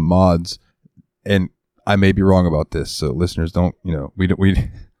popularity of the mods, and I may be wrong about this, so listeners don't, you know, we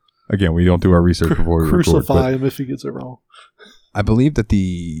don't do our research before we crucify him if he gets it wrong. I believe that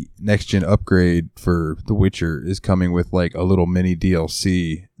the next gen upgrade for The Witcher is coming with like a little mini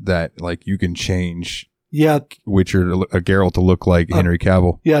DLC that like you can change. Yeah, Witcher Geralt to look like Henry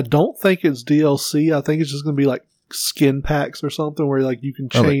Cavill. Yeah, I don't think it's DLC. I think it's just going to be like skin packs or something where like you can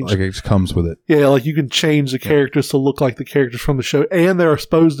change. Like it just comes with it. Yeah, like you can change the characters to look like the characters from the show, and there are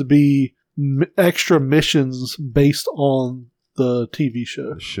supposed to be extra missions based on the TV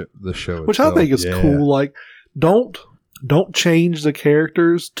show. The show which itself. I think is cool. Like, don't change the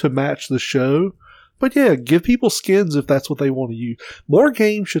characters to match the show, but yeah, give people skins if that's what they want to use. More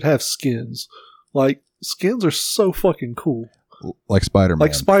games should have skins. Like, skins are so fucking cool. Like Spider-Man.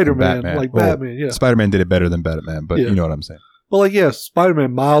 Like Spider-Man. Batman. Like Batman, yeah. Spider-Man did it better than Batman, but you know what I'm saying. Well, like, yeah,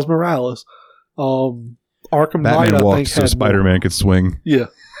 Spider-Man, Miles Morales. Arkham Batman Knight, I walked think, so had Spider-Man more. could swing. Yeah.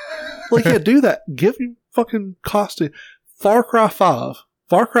 Like, yeah, do that. Give you fucking costume. Far Cry 5.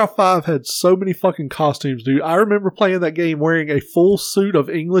 Far Cry 5 had so many fucking costumes, dude. I remember playing that game wearing a full suit of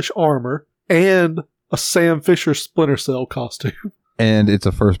English armor and a Sam Fisher Splinter Cell costume. And it's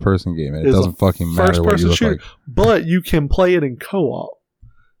a first-person game, and it doesn't fucking matter what you look like. But you can play it in co-op.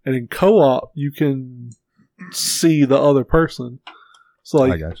 And in co-op, you can see the other person. So,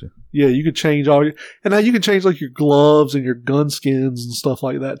 like, I got you. Yeah, you can change all your... And now you can change, like, your gloves and your gun skins and stuff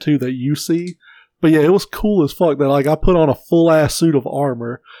like that, too, that you see. But, yeah, it was cool as fuck that, like, I put on a full-ass suit of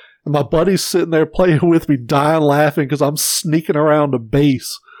armor, and my buddy's sitting there playing with me, dying laughing because I'm sneaking around a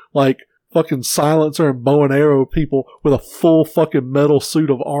base, like... fucking silencer and bow and arrow people with a full fucking metal suit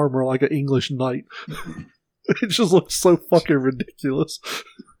of armor like an English knight. It just looks so fucking ridiculous.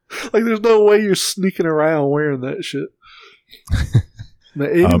 Like, there's no way you're sneaking around wearing that shit. Now,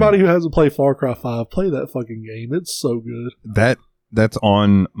 anybody who hasn't played Far Cry 5, play that fucking game. It's so good. That's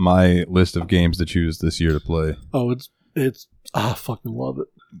on my list of games to choose this year to play. Oh, it's I fucking love it.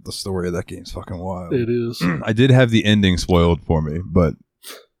 The story of that game's fucking wild. It is. I did have the ending spoiled for me, but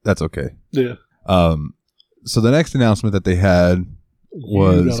that's okay. Yeah. So the next announcement that they had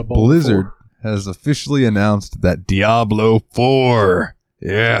was Blizzard has officially announced that Diablo 4,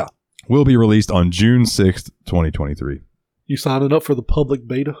 will be released on June 6th, 2023. You signing up for the public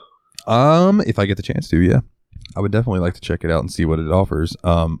beta? If I get the chance to, yeah. I would definitely like to check it out and see what it offers.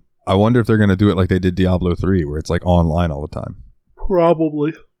 I wonder if they're going to do it like they did Diablo 3, where it's like online all the time.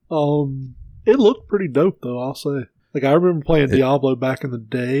 Probably. It looked pretty dope, though, I'll say. Like, I remember playing Diablo back in the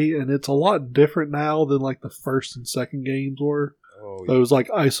day, and it's a lot different now than, like, the first and second games were. Oh, yeah. Those, like,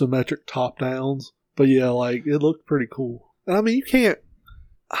 isometric top-downs. But, yeah, like, it looked pretty cool. And, I mean, you can't...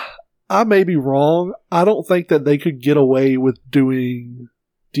 I may be wrong. I don't think that they could get away with doing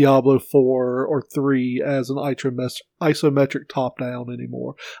Diablo 4 or 3 as an isometric top-down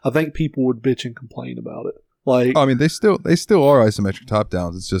anymore. I think people would bitch and complain about it. Like, I mean, they still are isometric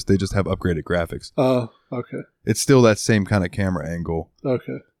top-downs. It's just they just have upgraded graphics. Okay. It's still that same kind of camera angle.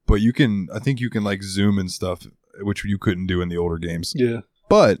 Okay. But I think you can like zoom and stuff, which you couldn't do in the older games. Yeah.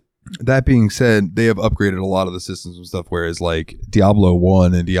 But that being said, they have upgraded a lot of the systems and stuff, whereas like Diablo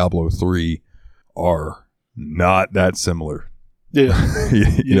 1 and Diablo 3 are not that similar. Yeah.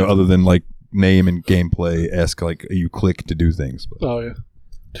 you know, other than like name and gameplay-esque, like you click to do things. But, oh, yeah.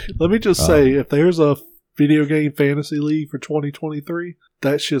 Let me just say, if there's a video game fantasy league for 2023,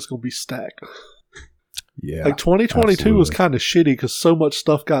 that shit's gonna be stacked. Yeah, like 2022 absolutely. was kind of shitty because so much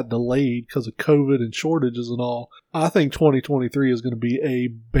stuff got delayed because of COVID and shortages and all. I think 2023 is going to be a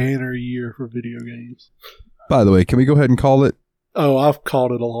banner year for video games. By the way, can we go ahead and call it? Oh, I've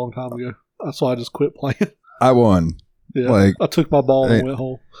called it a long time ago. That's why I just quit playing. I won. Yeah, like, I took my ball and went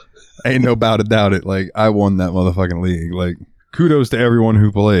home. Ain't no doubt it. Like, I won that motherfucking league. Like, kudos to everyone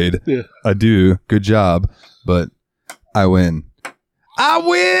who played. Yeah, I do. Good job. But I win. I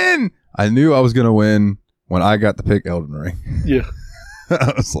win! I knew I was going to win when I got to pick Elden Ring. Yeah.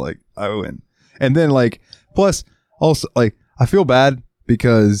 I was like, I win. And then, like, plus, also, like, I feel bad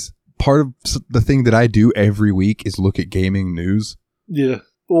because part of the thing that I do every week is look at gaming news. Yeah.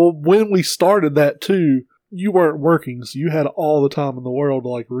 Well, when we started that, too, you weren't working, so you had all the time in the world to,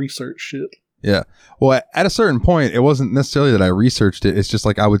 like, research shit. Yeah. Well, at a certain point, it wasn't necessarily that I researched it. It's just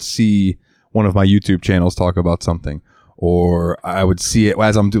like I would see one of my YouTube channels talk about something. Or I would see it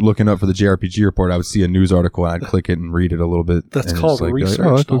as I'm looking up for the JRPG report. I would see a news article and I'd click it and read it a little bit. That's called like, research.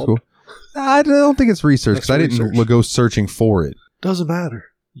 Oh, that's cool. I don't think it's research because I didn't go searching for it. Doesn't matter.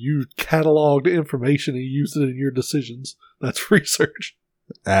 You cataloged information and used it in your decisions. That's research.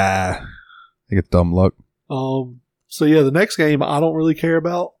 I think it's dumb luck. So yeah, the next game I don't really care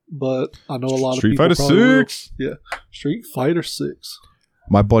about, but I know a lot of people. Street Fighter 6. Yeah, Street Fighter 6.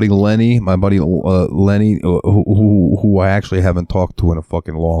 My buddy Lenny, who I actually haven't talked to in a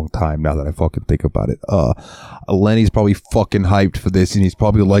fucking long time now that I fucking think about it. Lenny's probably fucking hyped for this, and he's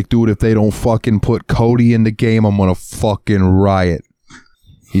probably like, dude, if they don't fucking put Cody in the game, I'm gonna fucking riot.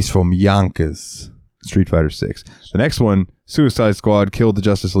 He's from Yonkers. Street Fighter 6. The next one, Suicide Squad Killed the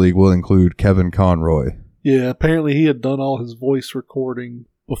Justice League, will include Kevin Conroy. Yeah, apparently he had done all his voice recording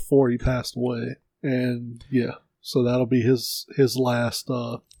before he passed away. And yeah, so that'll be his last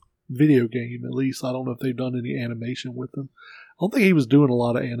video game, at least. I don't know if they've done any animation with him. I don't think he was doing a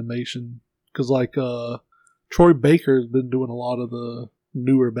lot of animation, because like Troy Baker has been doing a lot of the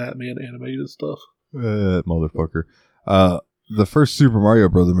newer Batman animated stuff. Motherfucker. The first Super Mario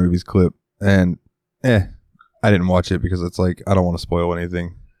Brothers movies clip, and I didn't watch it because it's like, I don't want to spoil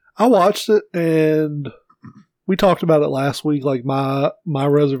anything. I watched it, and we talked about it last week, like my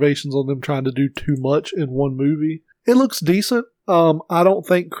reservations on them trying to do too much in one movie. It looks decent. I don't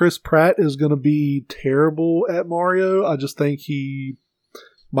think Chris Pratt is going to be terrible at Mario. I just think he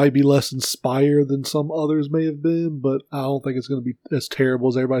might be less inspired than some others may have been, but I don't think it's going to be as terrible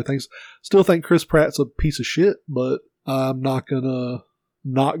as everybody thinks. Still think Chris Pratt's a piece of shit, but I'm not going to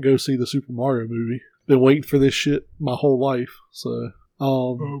not go see the Super Mario movie. Been waiting for this shit my whole life, so...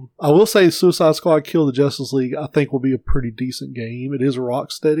 I will say Suicide Squad Kill the Justice League I think will be a pretty decent game. It is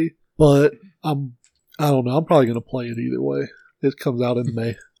Rocksteady, but I don't know. I'm probably going to play it either way. It comes out in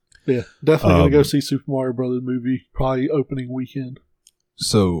May. Yeah, definitely going to go see Super Mario Brothers movie, probably opening weekend.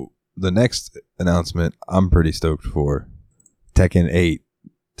 So the next announcement I'm pretty stoked for. Tekken 8.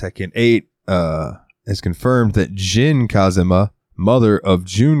 Tekken 8 has confirmed that Jin Kazuma's mother,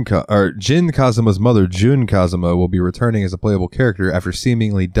 Jun Kazuma, will be returning as a playable character after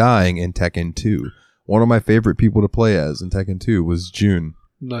seemingly dying in Tekken 2. One of my favorite people to play as in Tekken 2 was Jun.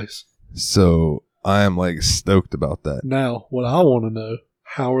 Nice. So I am like stoked about that. Now, what I want to know,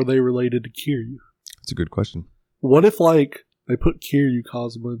 how are they related to Kiryu? That's a good question. What if like they put Kiryu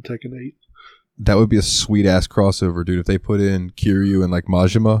Kazuma in Tekken 8? That would be a sweet ass crossover, dude. If they put in Kiryu and like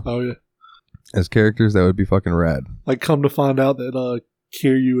Majima. Oh yeah. As characters, that would be fucking rad. Like, come to find out that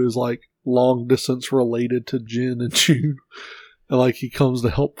Kiryu is like long distance related to Jin and Jun, and like he comes to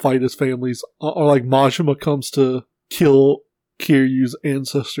help fight his families, or like Majima comes to kill Kiryu's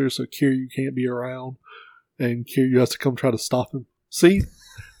ancestors, so Kiryu can't be around, and Kiryu has to come try to stop him. See,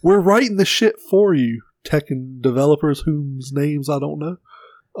 we're writing the shit for you, Tekken developers whose names I don't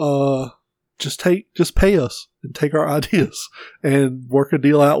know. Just pay us and take our ideas and work a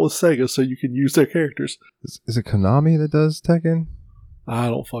deal out with Sega so you can use their characters. Is it Konami that does Tekken? I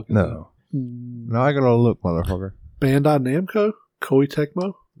don't fucking know. Now I gotta look, motherfucker. Bandai Namco? Koei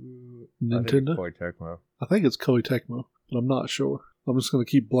Tecmo? Nintendo? Koei Tecmo. I think it's Koei Tecmo, but I'm not sure. I'm just gonna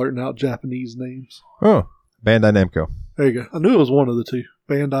keep blurting out Japanese names. Oh, Bandai Namco. There you go. I knew it was one of the two.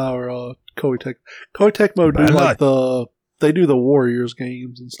 Bandai or Koei Tecmo. Koei Tecmo do like they do the Warriors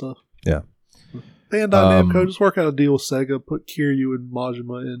games and stuff. Yeah. Bandai Namco, just work out a deal with Sega, put Kiryu and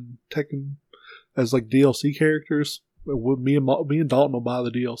Majima and Tekken as like DLC characters. Me and Dalton will buy the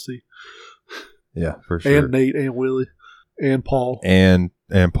DLC. Yeah, for sure. And Nate and Willie and Paul. And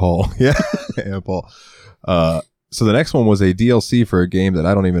Paul. Yeah. And Paul. So the next one was a DLC for a game that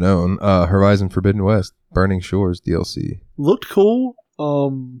I don't even own. Horizon Forbidden West, Burning Shores DLC. Looked cool.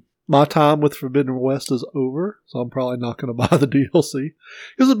 My time with Forbidden West is over, so I'm probably not going to buy the DLC.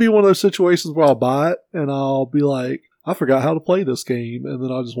 Because it'll be one of those situations where I'll buy it, and I'll be like, I forgot how to play this game, and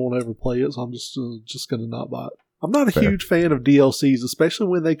then I just won't ever play it, so I'm just going to not buy it. I'm not a huge fan of DLCs, especially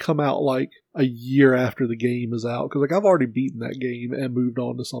when they come out like a year after the game is out, because like I've already beaten that game and moved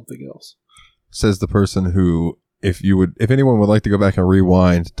on to something else. Says the person who, if anyone would like to go back and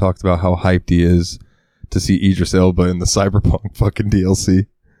rewind, talked about how hyped he is to see Idris Elba in the Cyberpunk fucking DLC.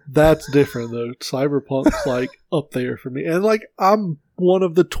 That's different though. Cyberpunk's like up there for me. And like I'm one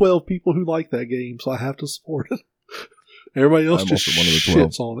of the 12 people who like that game, so I have to support it. Everybody else just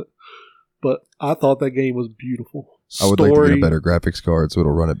shits on it. But I thought that game was beautiful. I would like to get a better graphics card so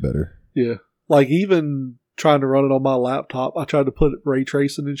it'll run it better. Yeah. Like even trying to run it on my laptop, I tried to put ray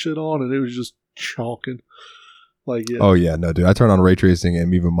tracing and shit on and it was just chonking. Like yeah. Oh yeah, no dude. I turn on ray tracing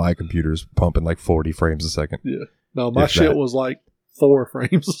and even my computer's pumping like 40 frames a second. Yeah. No, my shit was like 4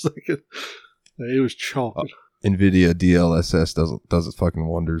 frames a second. It was chonking. NVIDIA DLSS does its fucking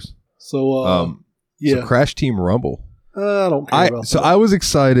wonders. So yeah. So Crash Team Rumble. I don't care about that. I was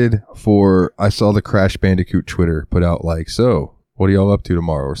excited I saw the Crash Bandicoot Twitter put out like, so what are y'all up to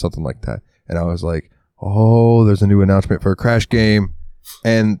tomorrow or something like that. And I was like, oh, there's a new announcement for a Crash game.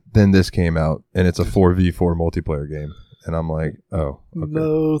 And then this came out and it's a 4v4 multiplayer game. And I'm like, oh, okay.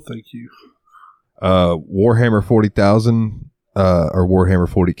 No, thank you. Warhammer 40,000 or Warhammer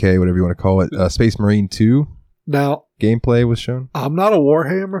 40K, whatever you want to call it. Space Marine 2 now gameplay was shown. I'm not a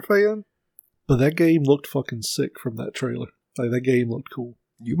Warhammer fan, but that game looked fucking sick from that trailer. Like that game looked cool.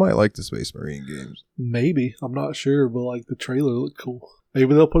 You might like the Space Marine games. Maybe. I'm not sure, but like the trailer looked cool.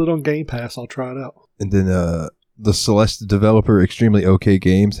 Maybe they'll put it on Game Pass. I'll try it out. And then the Celeste developer Extremely OK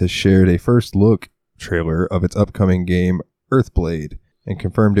Games has shared a first look trailer of its upcoming game, Earthblade, and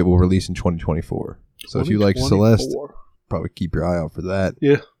confirmed it will release in 2024. So if you like Celeste, probably keep your eye out for that.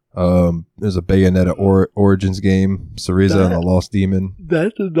 Yeah. There's a Bayonetta Origins game, Syriza and the Lost Demon.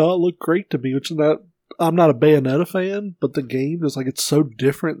 That did not look great to me, which is not... I'm not a Bayonetta fan, but the game is like, it's so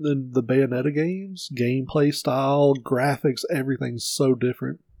different than the Bayonetta games. Gameplay style, graphics, everything's so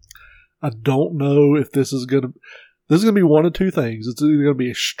different. I don't know if this is going to be one of two things. It's either going to be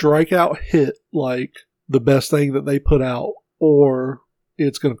a strikeout hit, like the best thing that they put out, or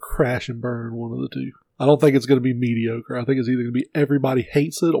it's going to crash and burn, one of the two. I don't think it's going to be mediocre. I think it's either going to be everybody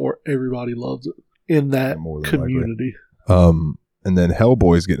hates it or everybody loves it in that community. And then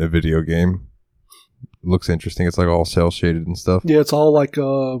Hellboy's getting a video game. Looks interesting. It's like all cell shaded and stuff. Yeah, it's all like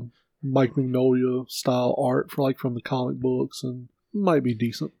Mike Mignola style art for like from the comic books, and might be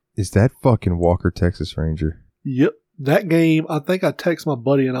decent. Is that fucking Walker Texas Ranger? Yep. That game, I think I texted my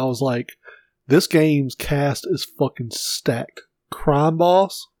buddy and I was like, this game's cast is fucking stacked. Crime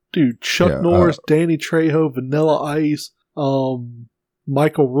Boss, dude, Chuck Norris, Danny Trejo, Vanilla Ice,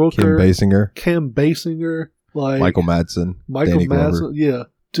 Michael Rooker, Kim Basinger, like Michael Madsen, Danny Glover. Yeah,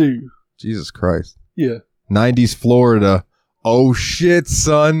 dude. Jesus Christ. Yeah. 90s Florida. Oh shit,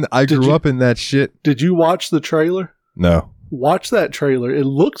 son. I grew up in that shit. Did you watch the trailer? No. Watch that trailer. It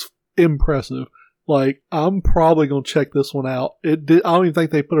looks impressive. Like, I'm probably going to check this one out. I don't even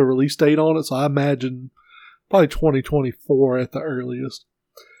think they put a release date on it, so I imagine probably 2024 at the earliest.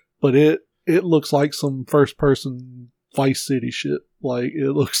 But it looks like some first-person Vice City shit. Like,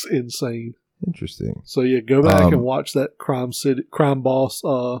 it looks insane. Interesting. So yeah, go back and watch that Crime Boss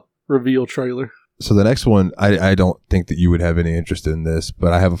reveal trailer. So the next one, I don't think that you would have any interest in this,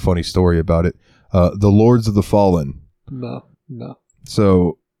 but I have a funny story about it. The Lords of the Fallen. No.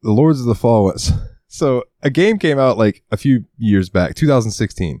 So the Lords of the Fallen. So a game came out like a few years back,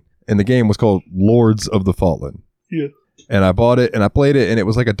 2016, and the game was called Lords of the Fallen. Yeah. And I bought it and I played it, and it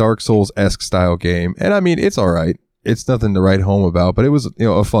was like a Dark Souls-esque style game. And I mean, it's all right. It's nothing to write home about, but it was,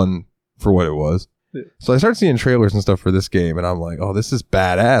 a fun for what it was. Yeah. So I started seeing trailers and stuff for this game, and I'm like, oh, this is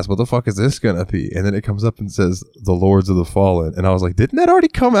badass. What the fuck is this going to be? And then it comes up and says The Lords of the Fallen. And I was like, didn't that already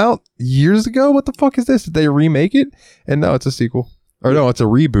come out years ago? What the fuck is this? Did they remake it? And no, it's a sequel. Or no, it's a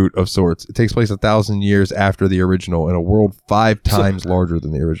reboot of sorts. It takes place 1,000 years after the original in a world 5 times larger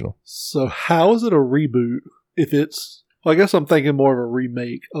than the original. So how is it a reboot if it's... Well, I guess I'm thinking more of a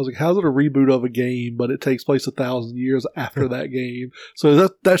remake. I was like, how's it a reboot of a game, but it takes place 1,000 years after that game? So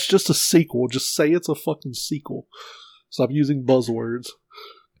that's just a sequel. Just say it's a fucking sequel. Stop using buzzwords.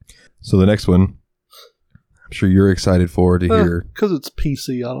 So the next one, I'm sure you're excited for to hear. Because it's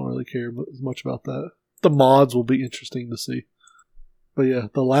PC, I don't really care as much about that. The mods will be interesting to see. But yeah,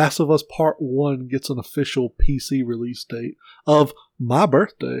 The Last of Us Part 1 gets an official PC release date of my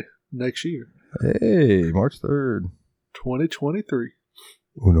birthday next year. Hey, March 3rd. 2023.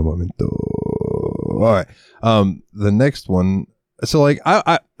 Uno momento. All right. The next one. So like,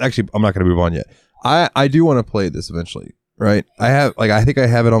 I actually, I'm not going to move on yet. I do want to play this eventually, right? I think I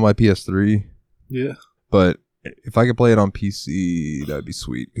have it on my PS3. Yeah. But if I could play it on PC, that'd be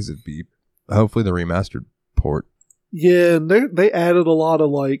sweet because it'd be hopefully the remastered port. Yeah, and they added a lot of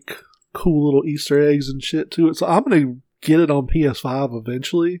like cool little Easter eggs and shit to it. So I'm going to get it on PS5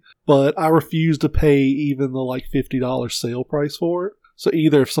 eventually, but I refuse to pay even the like $50 sale price for it. So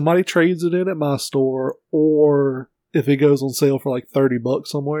either if somebody trades it in at my store, or if it goes on sale for like $30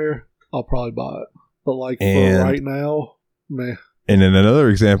 somewhere, I'll probably buy it. But like for right now, meh. And in another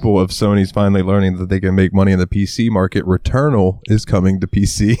example of Sony's finally learning that they can make money in the PC market, Returnal is coming to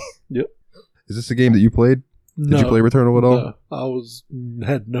PC. Yep. Is this a game that you played? No. Did you play Returnal at all? No, I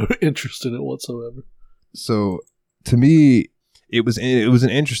had no interest in it whatsoever. So to me, it was an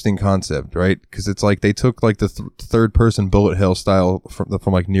interesting concept, right? Because it's like they took like the third person bullet hell style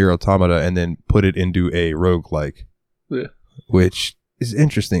from like Nier Automata and then put it into a roguelike. Yeah. Which is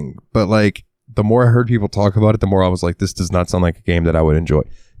interesting. But like the more I heard people talk about it, the more I was like, this does not sound like a game that I would enjoy.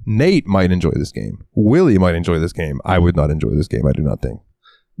 Nate might enjoy this game. Willie might enjoy this game. I would not enjoy this game, I do not think.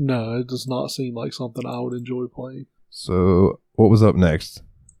 No, it does not seem like something I would enjoy playing. So what was up next?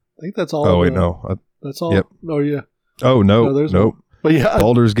 I think that's all. Oh, wait, no. That's all? Yep. Oh, yeah. Oh, no. Nope. But yeah,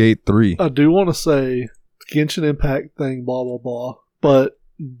 Baldur's Gate 3. I do want to say Genshin Impact thing, blah, blah, blah. But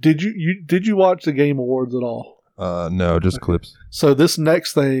did you watch the Game Awards at all? No, just clips. So this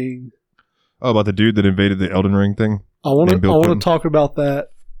next thing. Oh, about the dude that invaded the Elden Ring thing? I want to talk about that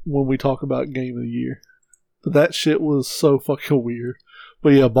when we talk about Game of the Year. But that shit was so fucking weird.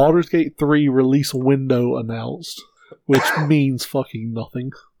 But yeah, Baldur's Gate 3 release window announced, which means fucking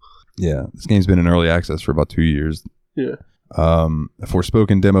nothing. Yeah, this game's been in early access for about 2 years. Yeah.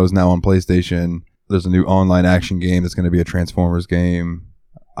 Forspoken demos now on PlayStation. There's a new online action game that's going to be a Transformers game.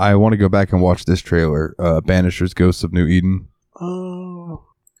 I want to go back and watch this trailer, Banisher's Ghosts of New Eden.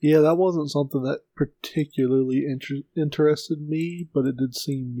 Yeah, that wasn't something that particularly interested me, but it did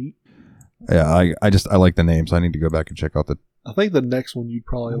seem neat. Yeah, I like the name, so I need to go back and check out the... I think the next one you'd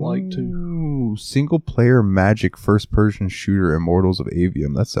probably like too. Single-player magic first-person shooter Immortals of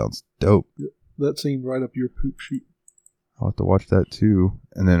Avium. That sounds dope. Yeah, that seemed right up your poop sheet. I'll have to watch that too.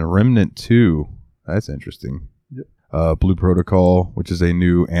 And then Remnant 2. That's interesting. Yep. Blue Protocol, which is a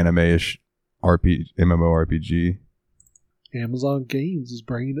new anime-ish MMORPG. Amazon Games is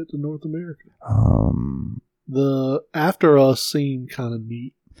bringing it to North America. The After Us seemed kind of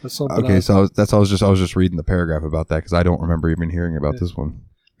neat. That's something. Okay, I was just reading the paragraph about that because I don't remember even hearing about this one.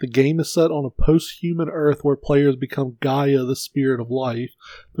 The game is set on a post-human Earth where players become Gaia, the spirit of life.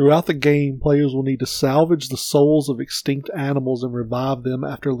 Throughout the game, players will need to salvage the souls of extinct animals and revive them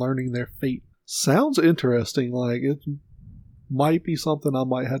after learning their fate. Sounds interesting. Like, it might be something I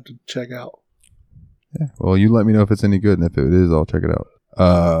might have to check out. Yeah. Well, you let me know if it's any good, and if it is, I'll check it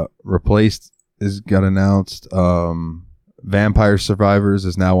out. Replaced got announced. Vampire Survivors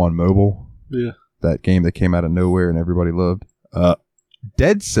is now on mobile. Yeah. That game that came out of nowhere and everybody loved.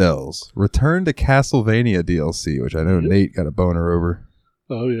 Dead Cells Return to Castlevania DLC, which I know Nate got a boner over.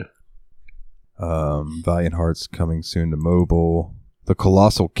 Oh, yeah. Valiant Hearts coming soon to mobile. The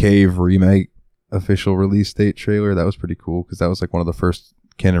Colossal Cave remake official release date trailer. That was pretty cool because that was like one of the first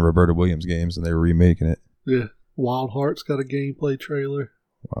Ken and Roberta Williams games and they were remaking it. Yeah. Wild Hearts got a gameplay trailer.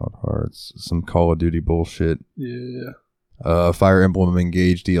 Wild Hearts. Some Call of Duty bullshit. Yeah. Fire Emblem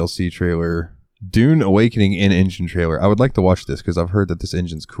Engage DLC trailer. Dune Awakening in-engine trailer. I would like to watch this because I've heard that this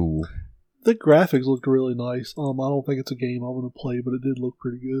engine's cool. The graphics looked really nice. I don't think it's a game I'm going to play, but it did look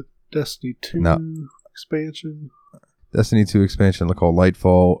pretty good. Destiny 2 expansion. Destiny 2 expansion called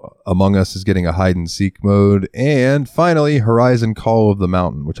Lightfall. Among Us is getting a hide-and-seek mode. And finally, Horizon Call of the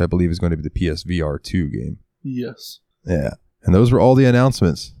Mountain, which I believe is going to be the PSVR 2 game. Yes. Yeah. And those were all the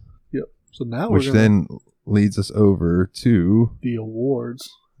announcements. Yep. So now which then leads us over to... the awards.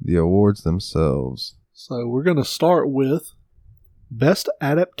 The awards themselves. So we're going to start with Best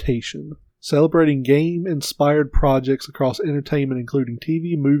Adaptation, celebrating game-inspired projects across entertainment, including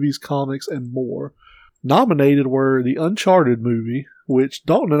TV, movies, comics, and more. Nominated were the Uncharted movie, which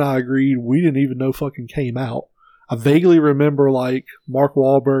Dalton and I agreed we didn't even know fucking came out. I vaguely remember like Mark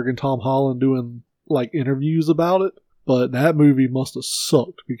Wahlberg and Tom Holland doing like interviews about it, but that movie must have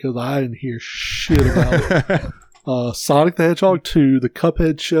sucked because I didn't hear shit about it. Sonic the Hedgehog 2, The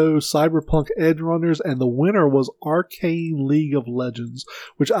Cuphead Show, Cyberpunk Edgerunners, and the winner was Arcane League of Legends,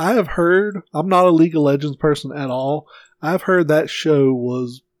 which I have heard, I'm not a League of Legends person at all, I've heard that show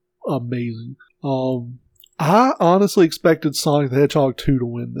was amazing. I honestly expected Sonic the Hedgehog 2 to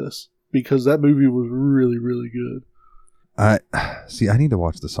win this, because that movie was really, really good. I need to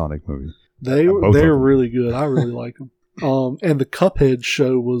watch the Sonic movie. They're really good. I really like them. And the Cuphead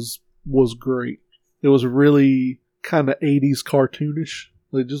Show was great. It was really kind of 80s cartoonish.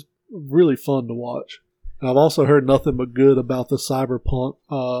 Like just really fun to watch. And I've also heard nothing but good about the Cyberpunk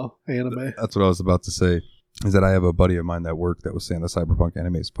anime. That's what I was about to say. Is that I have a buddy of mine that worked that was saying the Cyberpunk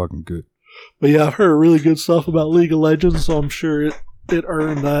anime is fucking good. But yeah, I've heard really good stuff about League of Legends, so I'm sure it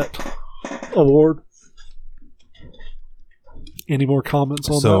earned that award. Any more comments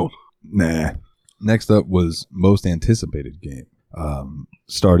on that? Nah. Next up was most anticipated game.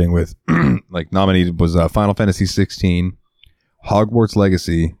 Starting with like nominated was Final Fantasy 16, Hogwarts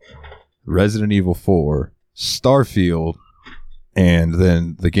Legacy, Resident Evil 4, Starfield, and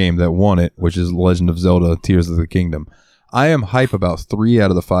then the game that won it, which is Legend of Zelda Tears of the Kingdom. I am hype about 3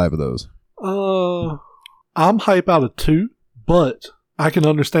 out of the 5 of those. I'm hype out of 2, but I can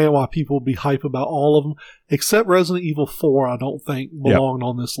understand why people would be hype about all of them, except Resident Evil 4 I don't think belonged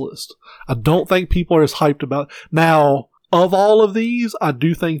on this list. I don't think people are as hyped about... Now, of all of these, I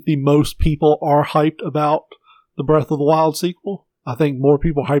do think the most people are hyped about the Breath of the Wild sequel. I think more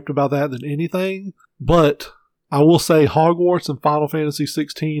people are hyped about that than anything, but I will say Hogwarts and Final Fantasy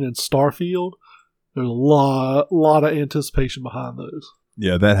 16 and Starfield, there's a lot of anticipation behind those.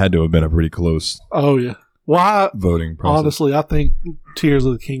 Yeah, that had to have been a pretty close voting process. Honestly, I think Tears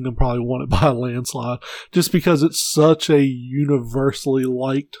of the Kingdom probably won it by a landslide, just because it's such a universally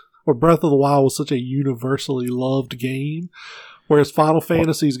liked, or Breath of the Wild was such a universally loved game, whereas Final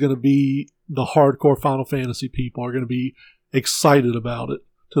Fantasy is going to be, the hardcore Final Fantasy people are going to be excited about it,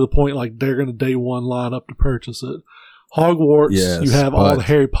 to the point like they're going to day one line up to purchase it. Hogwarts, you have all the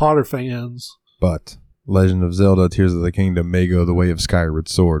Harry Potter fans. But Legend of Zelda Tears of the Kingdom may go the way of Skyward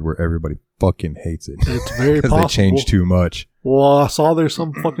Sword, where everybody fucking hates it. It's very possible. Because they changed too much. Well, I saw there's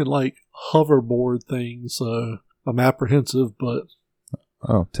some fucking like hoverboard thing, so I'm apprehensive, but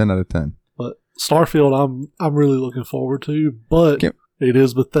 10 out of 10. But Starfield, I'm really looking forward to, but it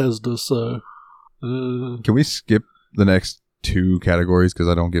is Bethesda, so. Can we skip the next 2 categories because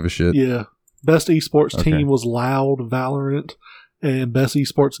I don't give a shit? Yeah. Best esports team was Loud Valorant, and best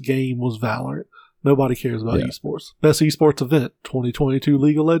esports game was Valorant. Nobody cares about esports. Best esports event, 2022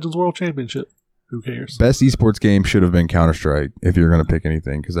 League of Legends World Championship. Who cares? Best esports game should have been Counter-Strike if you're going to pick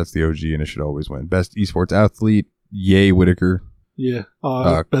anything, because that's the OG and it should always win. Best esports athlete, yay Whitaker. Yeah.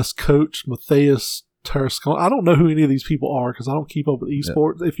 Best coach, Matthias Terskon. I don't know who any of these people are because I don't keep up with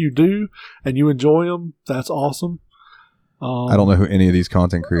esports. Yeah. If you do and you enjoy them, that's awesome. I don't know who any of these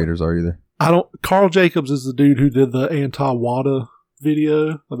content creators are either. Carl Jacobs is the dude who did the anti-WADA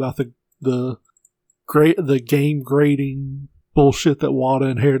video about the game grading bullshit that WADA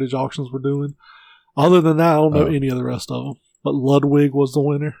and Heritage Auctions were doing. Other than that, I don't know any of the rest of them. But Ludwig was the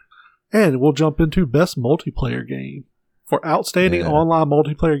winner. And we'll jump into best multiplayer game. For outstanding online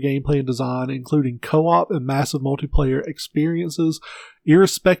multiplayer gameplay and design, including co-op and massive multiplayer experiences,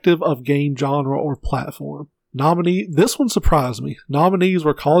 irrespective of game genre or platform. This one surprised me. Nominees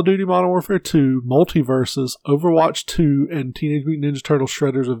were Call of Duty Modern Warfare 2, Multiverses, Overwatch 2, and Teenage Mutant Ninja Turtles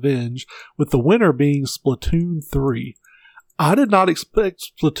Shredder's Revenge, with the winner being Splatoon 3. I did not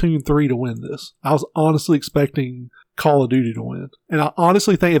expect Splatoon 3 to win this. I was honestly expecting Call of Duty to win. And I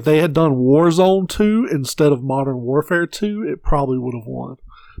honestly think if they had done Warzone 2 instead of Modern Warfare 2, it probably would have won.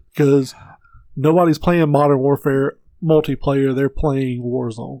 Because nobody's playing Modern Warfare multiplayer, they're playing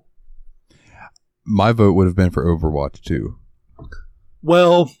Warzone. My vote would have been for Overwatch 2.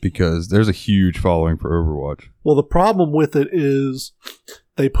 Well, because there's a huge following for Overwatch. Well, the problem with it is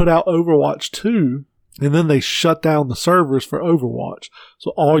they put out Overwatch 2 and then they shut down the servers for Overwatch.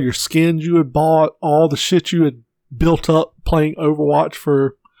 So all your skins you had bought, all the shit you had built up playing Overwatch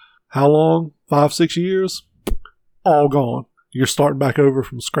for how long? 5-6 years? All gone. You're starting back over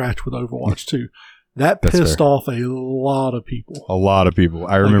from scratch with Overwatch 2. That pissed off a lot of people. A lot of people.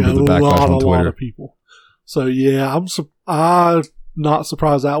 I remember the backlash on Twitter. A lot of people. So yeah, I'm not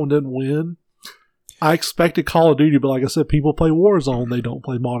surprised that one didn't win. I expected Call of Duty, but like I said, people play Warzone. They don't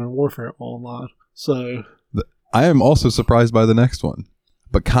play Modern Warfare online. So I am also surprised by the next one,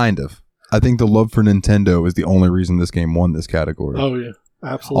 but kind of. I think the love for Nintendo is the only reason this game won this category. Oh yeah,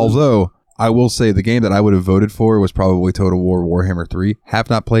 absolutely. Although I will say the game that I would have voted for was probably Total War Warhammer 3. Have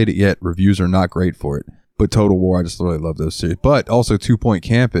not played it yet. Reviews are not great for it. But Total War, I just really love those series. But also 2 Point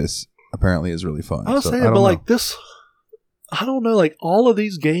Campus apparently is really fun. I was saying, but like this, I don't know, like all of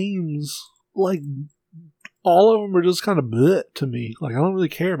these games, like all of them are just kind of bleh to me. Like I don't really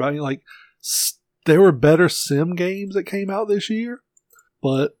care about it. Like there were better sim games that came out this year,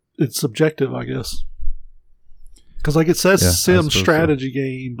 but it's subjective, I guess. Because like it says sim strategy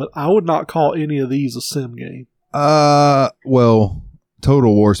game, but I would not call any of these a sim game. Well,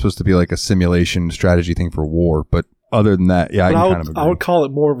 Total War is supposed to be like a simulation strategy thing for war, but other than that, yeah, I would call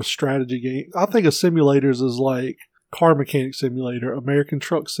it more of a strategy game. I think of simulators as like car mechanic simulator, American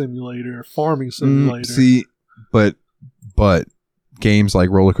truck simulator, farming simulator. See, but games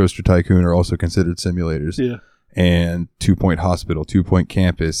like Roller Coaster Tycoon are also considered simulators. Yeah. And 2 Point Hospital, 2 Point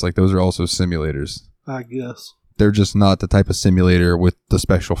Campus, like those are also simulators. I guess. They're just not the type of simulator with the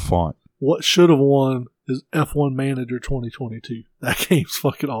special font. What should have won is F1 Manager 2022. That game's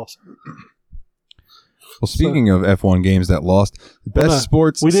fucking awesome. Well, speaking of F1 games that lost, the best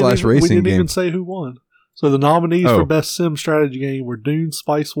sports / racing game. We didn't even say who won. So the nominees for Best Sim Strategy Game were Dune,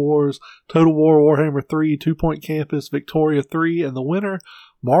 Spice Wars, Total War, Warhammer 3, 2 Point Campus, Victoria 3, and the winner,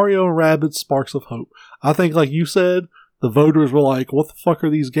 Mario and Rabbids Sparks of Hope. I think, like you said, the voters were like, what the fuck are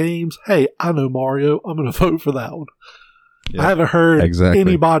these games? Hey, I know Mario. I'm going to vote for that one. Yep, I haven't heard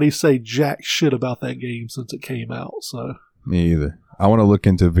anybody say jack shit about that game since it came out. So me either. I want to look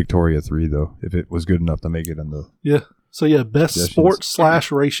into Victoria 3, though, if it was good enough to make it in the... Yeah. So, yeah, best sports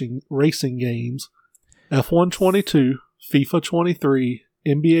 / racing games. F1 22, FIFA 23,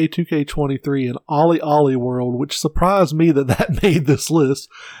 NBA 2K23, and Ollie Ollie World, which surprised me that made this list.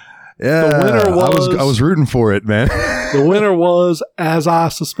 Yeah, the winner I was rooting for it, man. The winner was, as I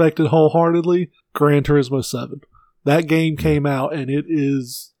suspected wholeheartedly, Gran Turismo 7. That game came out, and it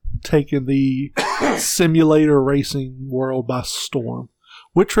is taking the simulator racing world by storm.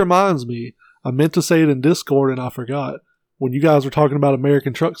 Which reminds me, I meant to say it in Discord, and I forgot. When you guys were talking about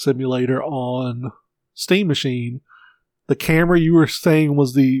American Truck Simulator on Steam Machine, the camera you were saying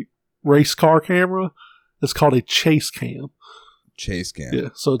was the race car camera. It's called a chase cam. Chase cam. Yeah,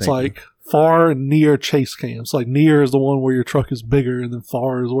 so it's like far and near chase cams. Like near is the one where your truck is bigger, and then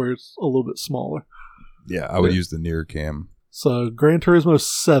far is where it's a little bit smaller. Yeah, I would use the near cam. So Gran Turismo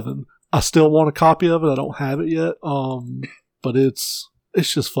 7. I still want a copy of it. I don't have it yet. But it's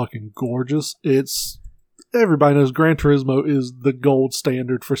just fucking gorgeous. Everybody knows Gran Turismo is the gold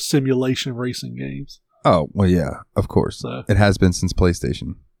standard for simulation racing games. Oh, well, yeah, of course. So, it has been since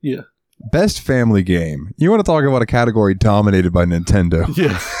PlayStation. Yeah. Best family game. You want to talk about a category dominated by Nintendo?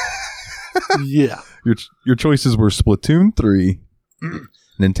 Yeah. Yeah. Your choices were Splatoon 3,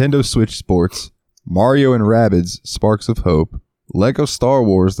 Nintendo Switch Sports, Mario and Rabbids Sparks of Hope, Lego Star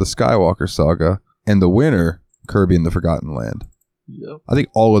Wars The Skywalker Saga, and the winner, Kirby and the Forgotten Land. Yep. I think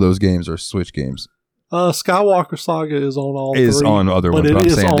all of those games are Switch games. Skywalker Saga is on all three. Is on other ones, but it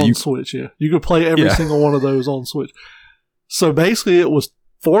is on you, Switch, yeah. You could play every single one of those on Switch. So basically it was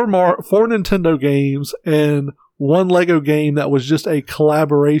four Nintendo games and one Lego game that was just a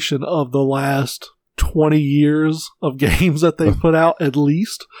collaboration of the last 20 years of games that they put out at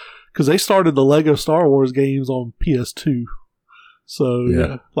least. Because they started the Lego Star Wars games on PS2. So,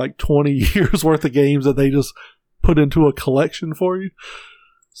 yeah, like 20 years worth of games that they just put into a collection for you.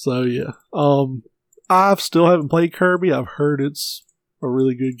 So, yeah. I still haven't played Kirby. I've heard it's a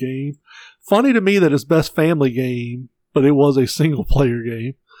really good game. Funny to me that it's best family game, but it was a single-player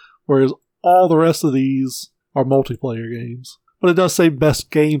game. Whereas all the rest of these are multiplayer games. But it does say best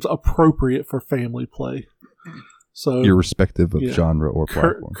games appropriate for family play. So, irrespective of genre or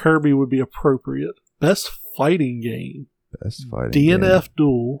platform. Kirby would be appropriate. Best fighting game. DNF game.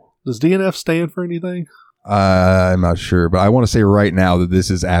 Duel. Does DNF stand for anything? I'm not sure, but I want to say right now that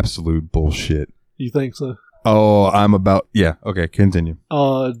this is absolute bullshit. You think so? Oh, okay, continue.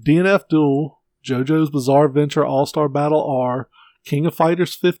 DNF Duel, JoJo's Bizarre Adventure All-Star Battle R, King of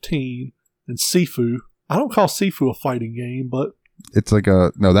Fighters 15, and Sifu. I don't call Sifu a fighting game, but it's like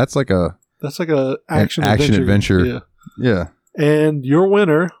that's like a action adventure. Yeah. And your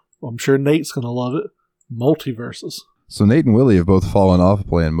winner, I'm sure Nate's going to love it, Multiverses. So Nate and Willie have both fallen off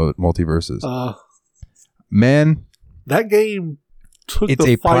playing Multiverses. Man, that game it's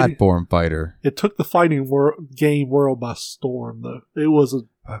a platform fighter. It took the fighting game world by storm, though. It was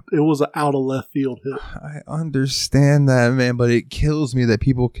an out of left field hit. I understand that, man, but it kills me that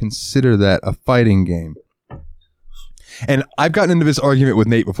people consider that a fighting game. And I've gotten into this argument with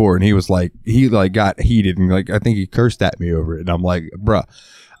Nate before, and he got heated, and I think he cursed at me over it. And I'm like, bruh,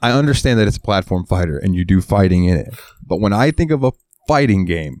 I understand that it's a platform fighter, and you do fighting in it. But when I think of a fighting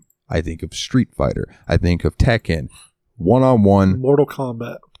game, I think of Street Fighter. I think of Tekken, one-on-one, Mortal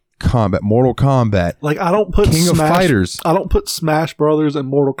Kombat. Mortal Kombat. Like, I don't put King of Fighters. I don't put Smash Brothers and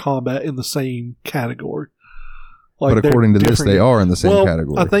Mortal Kombat in the same category. Like, but according to this, they are in the same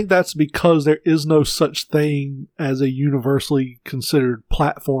category. I think that's because there is no such thing as a universally considered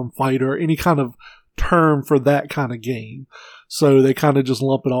platform fighter or any kind of term for that kind of game. So they kind of just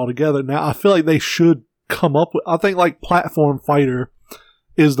lump it all together. Now, I feel like they should come up with... I think, like, platform fighter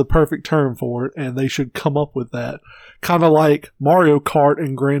is the perfect term for it, and they should come up with that. Kind of like Mario Kart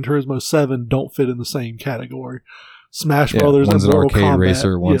and Gran Turismo 7 don't fit in the same category. Smash Brothers and Mortal Kombat. One's an arcade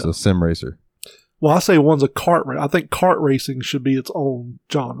racer, one's a sim racer. Well, I say one's a kart race. I think kart racing should be its own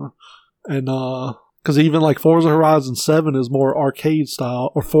genre. And, because even like Forza Horizon 7 is more arcade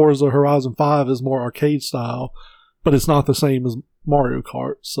style, or Forza Horizon 5 is more arcade style, but it's not the same as Mario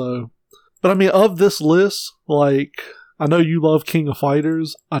Kart. So, but I mean, of this list, like, I know you love King of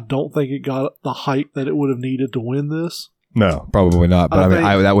Fighters. I don't think it got the hype that it would have needed to win this. No, probably not. But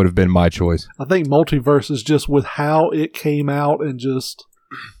that would have been my choice. I think Multiverses, just with how it came out and just...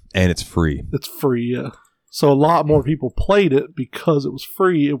 And it's free. It's free, yeah. So a lot more people played it because it was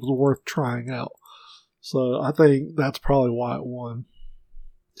free. It was worth trying out. So I think that's probably why it won.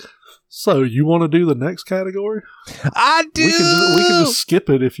 So you want to do the next category? I do. We can just skip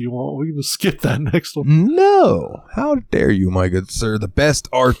it if you want. We can just skip that next one. No. How dare you, my good sir? The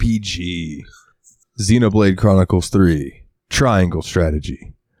best RPG. Xenoblade Chronicles 3. Triangle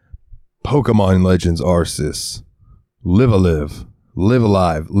Strategy. Pokemon Legends Arceus. Live Alive. Live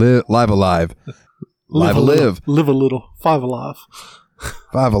Alive. Live Alive. Live Alive. Live a little. Five Alive.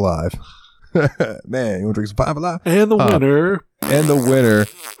 Five Alive. Man, you want to drink some Five Alive? And the winner. And the winner.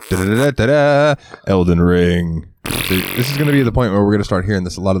 Da-da-da-da-da, Elden Ring. This is going to be the point where we're going to start hearing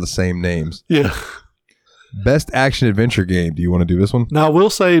a lot of the same names. Yeah. Best action adventure game. Do you want to do this one? Now, I will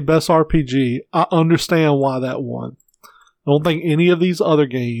say best RPG. I understand why that won. I don't think any of these other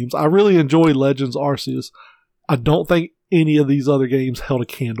games. I really enjoy Legends Arceus. I don't think any of these other games held a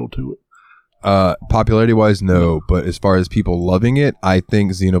candle to it. Popularity wise, no. But as far as people loving it, I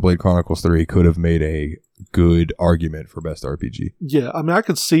think Xenoblade Chronicles 3 could have made a good argument for best RPG. Yeah, I mean, I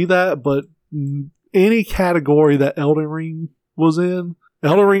could see that, but any category that Elden Ring was in,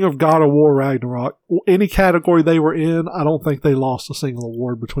 Elden Ring of God of War Ragnarok, any category they were in, I don't think they lost a single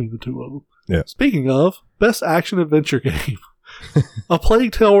award between the two of them. Yeah. Speaking of, best action adventure game, A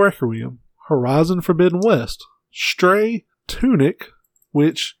Plague Tale Requiem, Horizon Forbidden West, Stray, Tunic,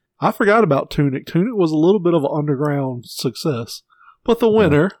 which I forgot about Tunic. Tunic was a little bit of an underground success. But the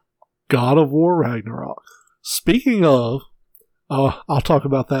winner, God of War Ragnarok. Speaking of, I'll talk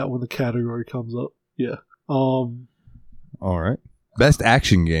about that when the category comes up. Yeah. All right. Best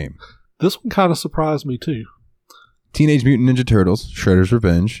action game. This one kind of surprised me too. Teenage Mutant Ninja Turtles, Shredder's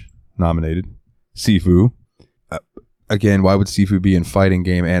Revenge, nominated. Sifu. Again, why would Sifu be in fighting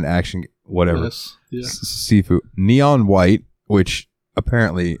game and action? Whatever. Yes. Yeah. Sifu. Neon White, which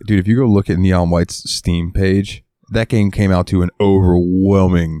apparently, dude, if you go look at Neon White's Steam page, that game came out to an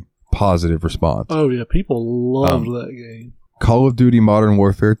overwhelming positive response. Oh, yeah. People loved that game. Call of Duty Modern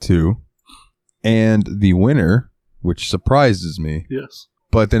Warfare 2. And the winner, which surprises me. Yes.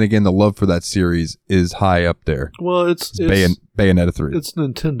 But then again, the love for that series is high up there. Well, it's Bayonetta 3. It's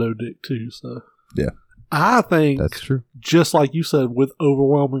Nintendo dick too, so. Yeah. I think that's true. Just like you said, with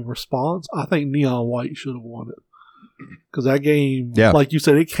overwhelming response, I think Neon White should have won it. Because that game, like you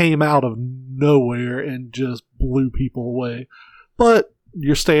said, it came out of nowhere and just blew people away. But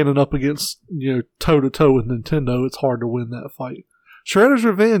you're standing up against, toe to toe with Nintendo. It's hard to win that fight. Shredder's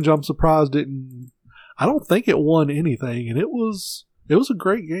Revenge, I'm surprised didn't. I don't think it won anything, and it was a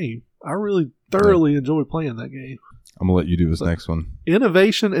great game. I really thoroughly enjoyed playing that game. I'm gonna let you do this next one.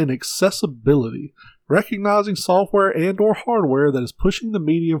 Innovation and accessibility. Recognizing software and or hardware that is pushing the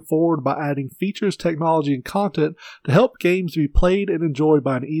medium forward by adding features, technology, and content to help games be played and enjoyed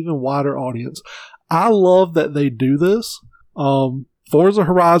by an even wider audience. I love that they do this. Forza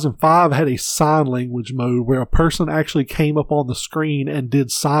Horizon 5 had a sign language mode where a person actually came up on the screen and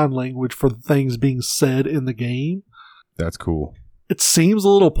did sign language for the things being said in the game. That's cool. It seems a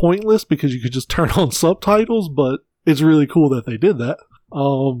little pointless because you could just turn on subtitles, but it's really cool that they did that.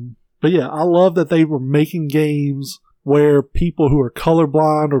 But yeah, I love that they were making games where people who are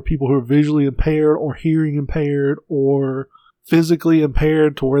colorblind or people who are visually impaired or hearing impaired or physically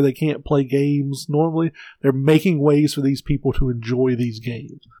impaired to where they can't play games normally, they're making ways for these people to enjoy these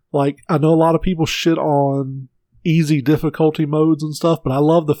games. Like, I know a lot of people shit on easy difficulty modes and stuff, but I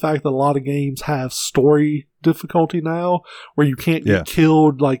love the fact that a lot of games have story difficulty now where you can't get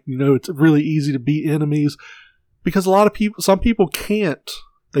killed. Like, it's really easy to beat enemies because some people can't.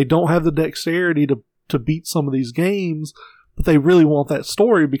 They don't have the dexterity to beat some of these games, but they really want that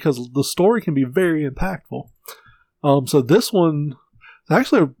story because the story can be very impactful. So this one is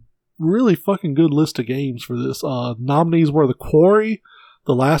actually a really fucking good list of games for this. Nominees were The Quarry,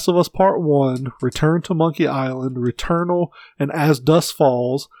 The Last of Us Part 1, Return to Monkey Island, Returnal, and As Dusk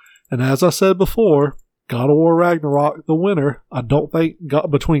Falls. And as I said before, God of War Ragnarok, the winner. I don't think,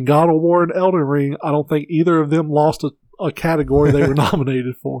 between God of War and Elden Ring, I don't think either of them lost a category they were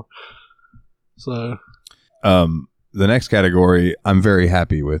nominated for. So, the next category, I'm very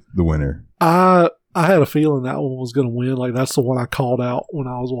happy with the winner. I had a feeling that one was going to win. Like, that's the one I called out when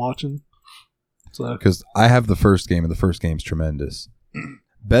I was watching. So, because I have the first game, and the first game's tremendous.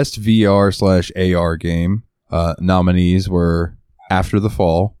 Best VR/AR game nominees were After the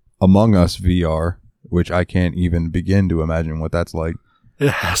Fall, Among Us VR, which I can't even begin to imagine what that's like. It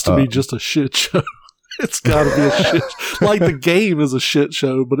has to be just a shit show. It's got to be a shit like the game is a shit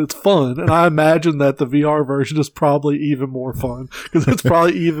show, but it's fun. And I imagine that the VR version is probably even more fun because it's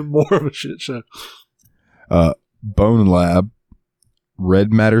probably even more of a shit show. Bone Lab,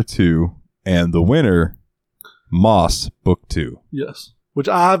 Red Matter 2, and the winner, Moss Book 2. Yes. Which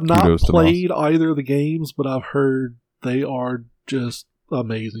I've not played either of the games, but I've heard they are just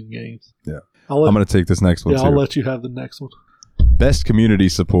amazing games. Yeah. I'm going to take this next one too. I'll let you have the next one. Best community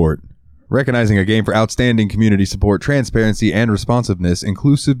support. Recognizing a game for outstanding community support, transparency, and responsiveness,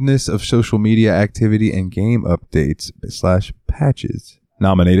 inclusiveness of social media activity, and game updates / patches.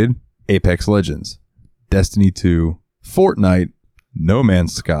 Nominated, Apex Legends, Destiny 2, Fortnite, No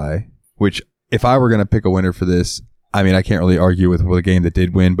Man's Sky, which if I were going to pick a winner for this, I mean, I can't really argue with a game that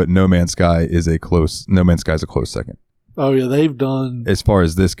did win, but No Man's Sky is a close second. Oh yeah, they've done, as far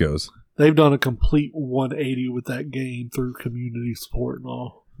as this goes, they've done a complete 180 with that game through community support and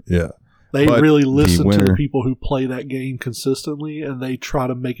all. Yeah. They really listen to the people who play that game consistently, and they try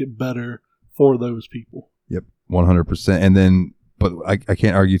to make it better for those people. Yep, 100%. And then, but I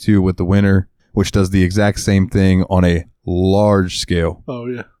can't argue too with the winner, which does the exact same thing on a large scale. Oh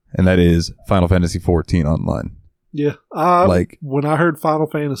yeah, and that is Final Fantasy 14 Online. Yeah. When I heard Final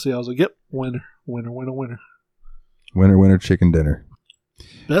Fantasy, I was like, yep, winner. Winner, chicken dinner.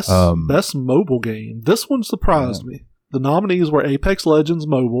 Best mobile game. This one surprised me. The nominees were Apex Legends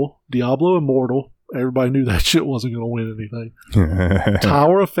Mobile, Diablo Immortal. Everybody knew that shit wasn't going to win anything.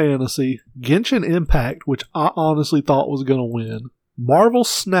 Tower of Fantasy, Genshin Impact, which I honestly thought was going to win. Marvel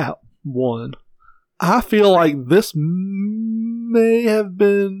Snap won. I feel like this may have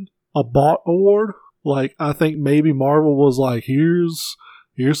been a bought award. Like, I think maybe Marvel was like, here's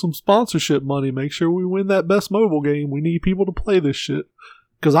some sponsorship money. Make sure we win that best mobile game. We need people to play this shit.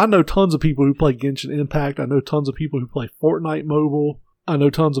 Because I know tons of people who play Genshin Impact. I know tons of people who play Fortnite Mobile. I know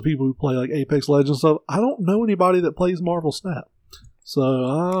tons of people who play like Apex Legends stuff. I don't know anybody that plays Marvel Snap.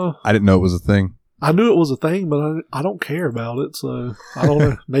 So, I didn't know it was a thing. I knew it was a thing, but I don't care about it. So, I don't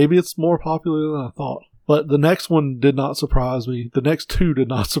know. Maybe it's more popular than I thought. But the next one did not surprise me. The next two did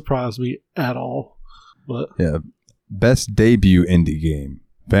not surprise me at all. But yeah. Best debut indie game.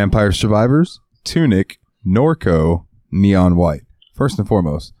 Vampire Survivors, Tunic, Norco, Neon White. First and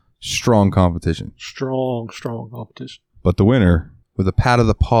foremost, strong competition. Strong competition. But the winner, with a pat of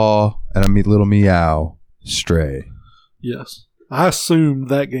the paw and a little meow, Stray. Yes. I assumed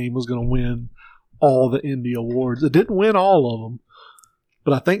that game was going to win all the indie awards. It didn't win all of them.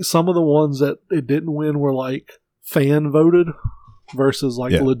 But I think some of the ones that it didn't win were like fan voted versus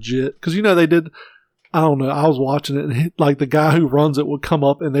like legit. Because, they did... I don't know. I was watching it, and like the guy who runs it would come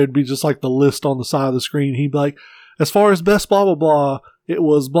up, and there'd be just like the list on the side of the screen. He'd be like, as far as best blah, blah, blah, it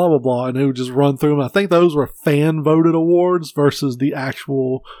was blah, blah, blah. And they would just run through them. I think those were fan voted awards versus the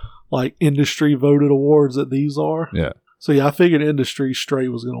actual like industry voted awards that these are. Yeah. So yeah, I figured industry Stray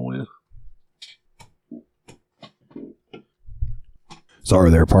was going to win. Sorry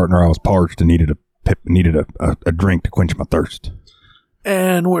there, partner. I was parched and needed a drink to quench my thirst.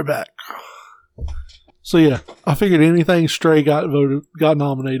 And we're back. So yeah, I figured anything Stray got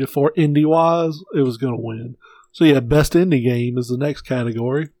nominated for indie wise, it was going to win. So yeah, best indie game is the next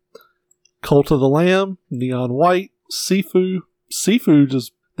category. Cult of the Lamb, Neon White, Sifu. Sifu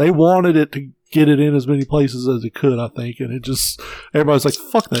just, they wanted it to get it in as many places as it could, I think, and it just, everybody's like,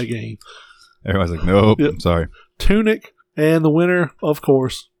 fuck that game. Everybody's like, nope, yep. Sorry. Tunic, and the winner, of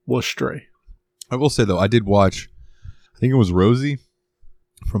course, was Stray. I will say though, I did watch, I think it was Rosie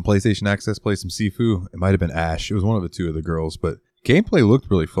from PlayStation Access play some Sifu. It might have been Ash. It was one of the two of the girls, but gameplay looked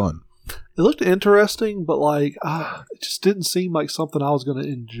really fun. It looked interesting, but like it just didn't seem like something I was going to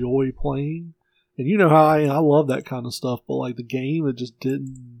enjoy playing. And you know how I love that kind of stuff, but like the game, it just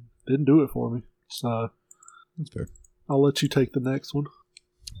didn't do it for me. So that's fair. I'll let you take the next one.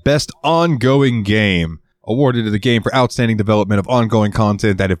 Best ongoing game, awarded to the game for outstanding development of ongoing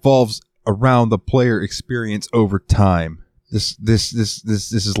content that evolves around the player experience over time. This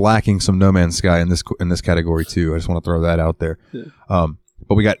is lacking some No Man's Sky in this category too. I just want to throw that out there. Yeah.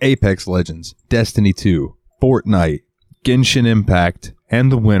 But we got Apex Legends, Destiny 2, Fortnite, Genshin Impact,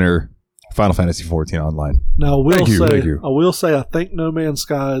 and the winner, Final Fantasy 14 Online. Now I will say I think No Man's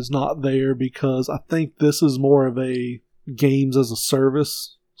Sky is not there because I think this is more of a games as a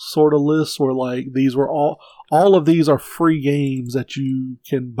service sort of list where like these were all of these are free games that you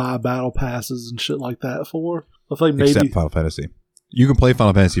can buy battle passes and shit like that for. I think maybe except Final Fantasy. You can play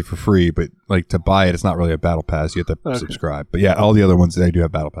Final Fantasy for free, but like to buy it, it's not really a battle pass. You have to subscribe. But yeah, all the other ones, they do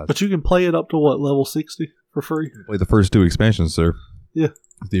have battle passes. But you can play it up to what, level 60 for free? Play the first two expansions, sir. Yeah.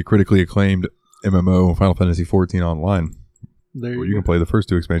 The critically acclaimed MMO Final Fantasy 14 Online. There you can play the first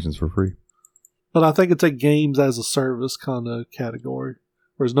two expansions for free. But I think it's a games as a service kind of category.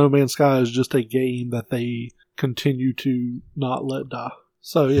 Whereas No Man's Sky is just a game that they continue to not let die.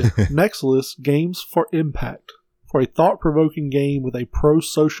 So yeah, next list, games for impact. For a thought-provoking game with a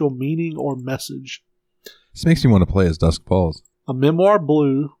pro-social meaning or message. This makes me want to play as Dusk Falls. A Memoir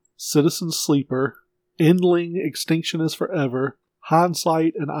Blue, Citizen Sleeper, Endling, Extinction is Forever,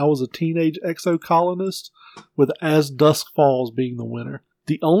 Hindsight, and I Was a Teenage Exocolonist, with As Dusk Falls being the winner.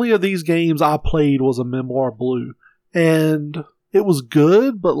 The only of these games I played was a Memoir Blue. And it was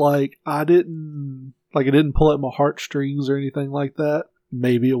good, but it didn't pull at my heartstrings or anything like that.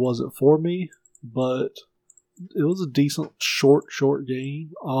 Maybe it wasn't for me, but it was a decent short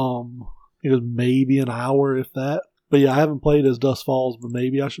game. It was maybe an hour, if that. But yeah, I haven't played as Dusk Falls, but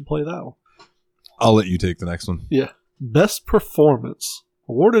maybe I should play that one. I'll let you take the next one. Yeah. Best Performance.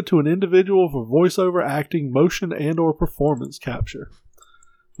 Awarded to an individual for voiceover acting, motion, and or performance capture.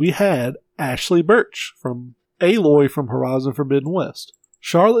 We had Ashley Birch from Aloy from Horizon Forbidden West.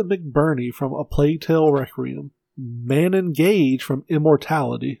 Charlotte McBurney from A Plague Tale Requiem. Manon Gage from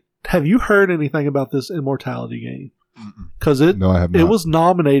Immortality. Have you heard anything about this Immortality game? Because No, I have not. It was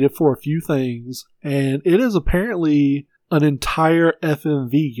nominated for a few things, and it is apparently an entire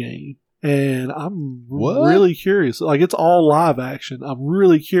FMV game. And I'm really curious. Like, it's all live action. I'm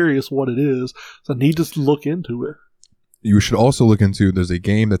really curious what it is. So I need to look into it. You should also look into, there's a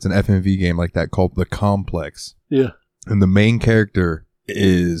game that's an FMV game like that called The Complex. Yeah. And the main character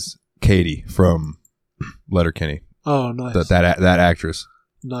is Katie from Letterkenny. Oh, nice. That actress.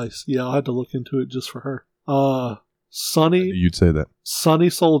 Nice. Yeah, I'll have to look into it just for her. Sonny. You'd say that. Sonny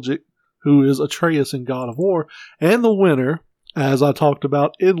Soljic, who is Atreus in God of War, and the winner, as I talked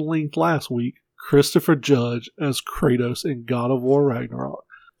about in length last week, Christopher Judge as Kratos in God of War Ragnarok.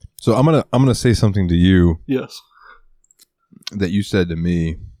 So I'm gonna say something to you. Yes. That you said to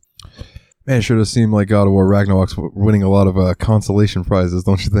me. Man, it sure does seem like God of War Ragnarok's winning a lot of consolation prizes,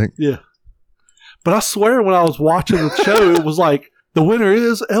 don't you think? Yeah. But I swear when I was watching the show, it was like, the winner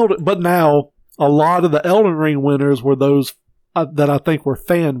is Elden. But now, a lot of the Elden Ring winners were those that I think were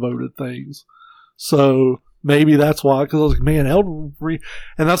fan-voted things. So maybe that's why, because I was like, man, Elden Ring.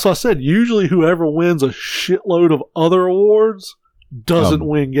 And that's what I said. Usually whoever wins a shitload of other awards doesn't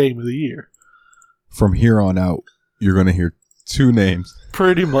win Game of the Year. From here on out, you're going to hear two names.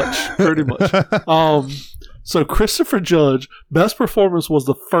 Pretty much. So Christopher Judge, best performance was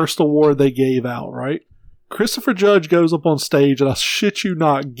the first award they gave out, right? Christopher Judge goes up on stage and I shit you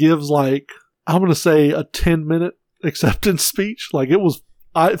not, gives like, I'm going to say a 10-minute acceptance speech. Like it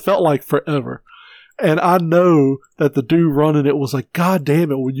felt like forever. And I know that the dude running it was like, God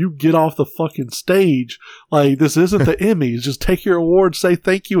damn it, when you get off the fucking stage, like this isn't the Emmys, just take your award, say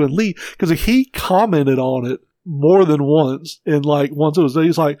thank you and leave. Because he commented on it more than once. And like once it was,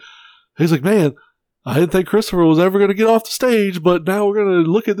 he's like, man, I didn't think Christopher was ever going to get off the stage, but now we're going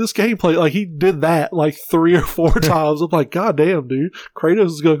to look at this gameplay. Like, he did that like 3 or 4 times. I'm like, God damn, dude. Kratos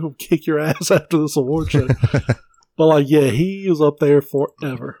is going to come kick your ass after this award show. But, like, yeah, he is up there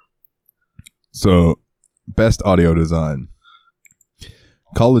forever. So, best audio design.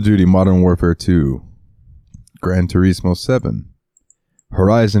 Call of Duty Modern Warfare 2. Gran Turismo 7.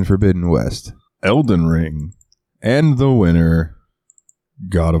 Horizon Forbidden West. Elden Ring. And the winner,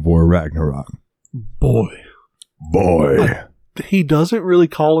 God of War Ragnarok. Boy. He doesn't really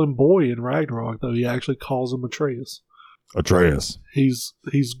call him boy in Ragnarok, though. He actually calls him Atreus. He's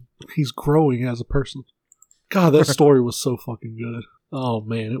growing as a person. God, that story was so fucking good. Oh,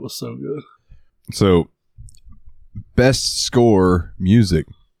 man, it was so good. So, best score music.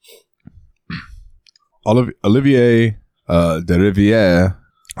 Olivier Derivière.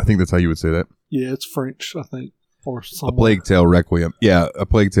 I think that's how you would say that. Yeah, it's French, I think. Or A Plague Tale Requiem. Yeah, A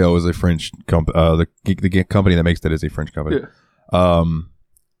Plague Tale is a French company. The company that makes that is a French company. Yeah.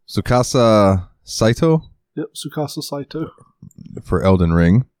 Tsukasa Saito. Yep, Tsukasa Saito. For Elden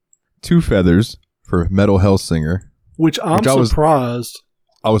Ring. Two Feathers for Metal Hellsinger. Which I'm surprised.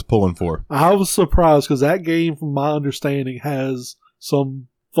 I was pulling for. I was surprised because that game, from my understanding, has some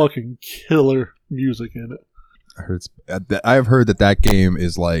fucking killer music in it. I've heard that game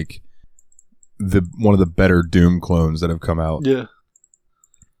is like one of the better Doom clones that have come out. Yeah.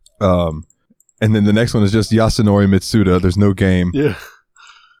 And then the next one is just Yasunori Mitsuda. There's no game. Yeah.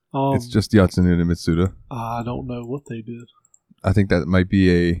 It's just Yasunori Mitsuda. I don't know what they did. I think that might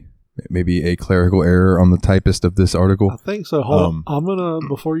be maybe a clerical error on the typist of this article. I think so. Hold on. I'm gonna,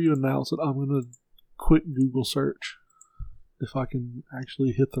 before you announce it, I'm gonna quick Google search if I can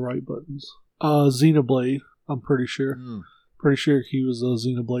actually hit the right buttons. Xenoblade. I'm pretty sure. Pretty sure he was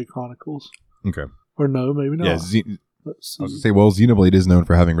Xenoblade Chronicles. Okay. Or no, maybe not. Yeah, Let's see. I was going to say, well, Xenoblade is known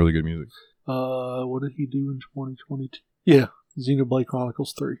for having really good music. What did he do in 2022? Yeah, Xenoblade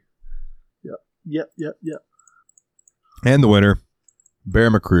Chronicles 3. Yep. And the winner, Bear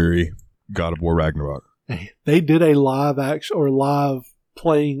McCreary, God of War Ragnarok. They did a live action or live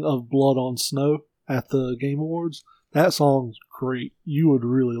playing of Blood on Snow at the Game Awards. That song's great. You would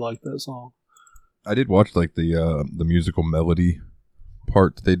really like that song. I did watch like the musical melody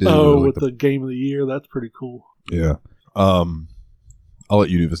part that they did. Oh, with the Game of the Year. That's pretty cool. Yeah. I'll let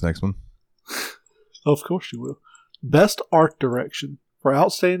you do this next one. Of course you will. Best art direction for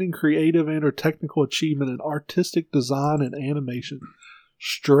outstanding creative and or technical achievement in artistic design and animation.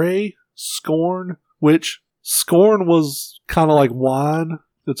 Stray, Scorn, which Scorn was kind of like wine.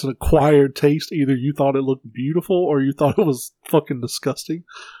 It's an acquired taste. Either you thought it looked beautiful or you thought it was fucking disgusting.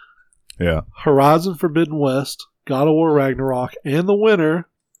 Yeah. Horizon Forbidden West, God of War Ragnarok, and the winner,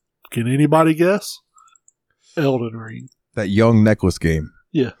 can anybody guess? Elden Ring. That young necklace game.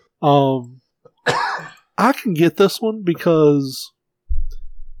 Yeah. I can get this one because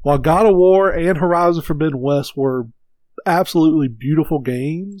while God of War and Horizon Forbidden West were absolutely beautiful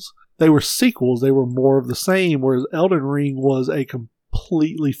games, they were sequels. They were more of the same, whereas Elden Ring was a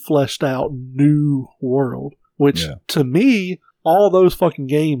completely fleshed out new world, which to me, all those fucking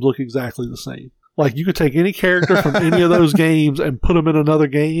games look exactly the same. Like, you could take any character from any of those games and put them in another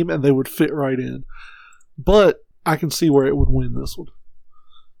game and they would fit right in. But I can see where it would win this one.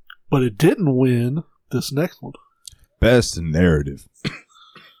 But it didn't win this next one. Best narrative.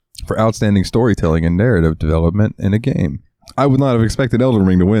 For outstanding storytelling and narrative development in a game. I would not have expected Elden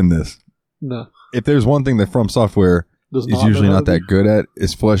Ring to win this. No. If there's one thing that From Software is usually not that good at,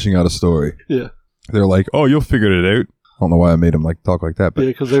 is fleshing out a story. Yeah. They're like, oh, you'll figure it out. I don't know why I made them like talk like that. But, yeah,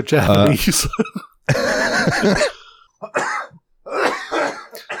 because they're Japanese.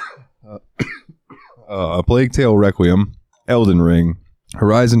 A Plague Tale Requiem, Elden Ring,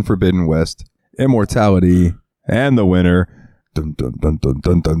 Horizon Forbidden West, Immortality, and the winner, dun dun dun dun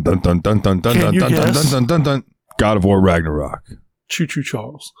dun dun dun dun dun dun dun dun dun dun dun dun, God of War Ragnarok. Choo Choo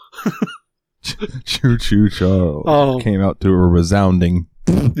Charles. Choo Choo Charles came out to a resounding.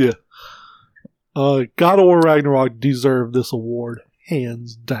 Yeah. God of War Ragnarok deserved this award,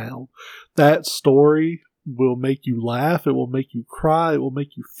 hands down. That story will make you laugh. It will make you cry. It will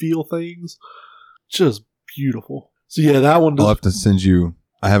make you feel things. Just beautiful. So yeah, that one. I'll have to send you.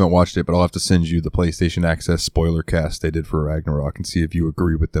 I haven't watched it, but I'll have to send you the PlayStation Access spoiler cast they did for Ragnarok and see if you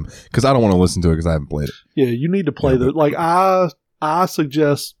agree with them. Because I don't want to listen to it because I haven't played it. Yeah, you need to play like I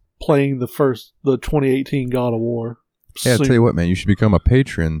suggest playing the 2018 God of War. Yeah, I'll tell you what, man, you should become a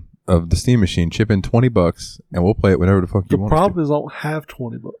patron of the Steam Machine. Chip in $20 and we'll play it whenever the fuck you want. The problem is I don't have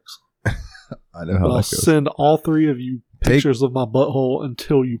 $20. I know how that I'll goes. send all three of you pictures of my butthole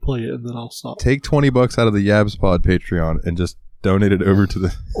until you play it, and then I'll stop. Take $20 out of the Yabs Pod Patreon and just donate it over to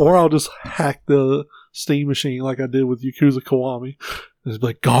the. Or I'll just hack the Steam Machine like I did with Yakuza Kiwami. It's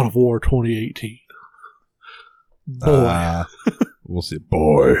like God of War 2018. Boy, we'll see.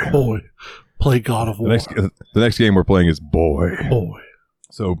 Boy, play God of War. The next game we're playing is Boy.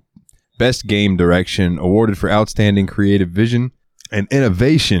 So, best game direction awarded for outstanding creative vision and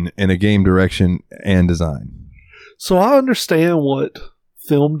innovation in a game direction and design. So I understand what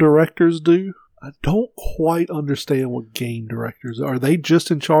film directors do. I don't quite understand what game directors are. Are they just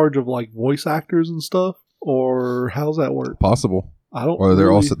in charge of like voice actors and stuff, or how's that work? Possible. I don't. Or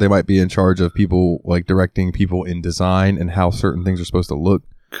they're also they might be in charge of people like directing people in design and how certain things are supposed to look.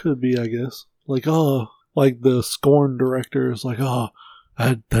 Could be, I guess. Like like the Scorn director is like,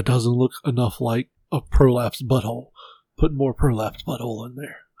 that doesn't look enough like a prolapsed butthole. Put more prolapsed butthole in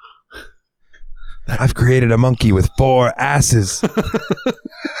there. I've created a monkey with 4 asses.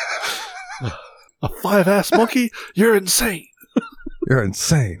 A 5-ass monkey? You're insane. You're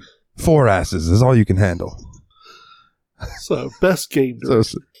insane. 4 asses is all you can handle. So, best game direction.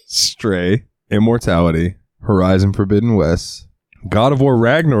 So, Stray, Immortality, Horizon Forbidden West, God of War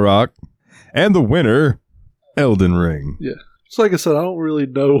Ragnarok, and the winner, Elden Ring. Yeah. So, like I said, I don't really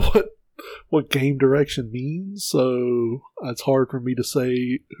know what game direction means, so it's hard for me to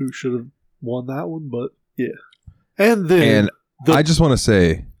say who should have won that one, but yeah. And then... I just want to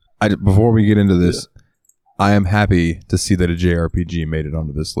say, before we get into this, I am happy to see that a JRPG made it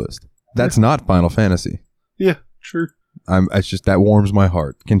onto this list. That's not Final Fantasy. Yeah, true. It's just, that warms my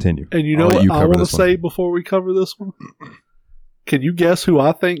heart. Continue. And you know what I want to say before we cover this one? Can you guess who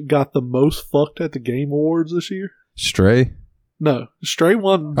I think got the most fucked at the Game Awards this year? Stray? No. Stray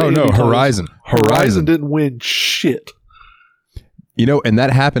won. Oh, no. Horizon. Horizon didn't win shit. You know, and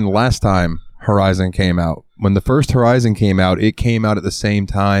that happened last time Horizon came out. When the first Horizon came out, it came out at the same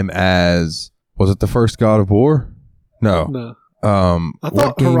time as... Was it the first God of War? No. I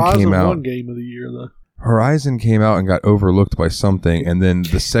thought Horizon won Game of the Year, though. Horizon came out and got overlooked by something, and then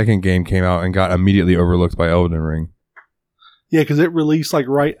the second game came out and got immediately overlooked by Elden Ring. Yeah, because it released like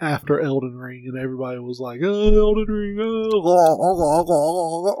right after Elden Ring, and everybody was like, "Oh, Elden Ring!"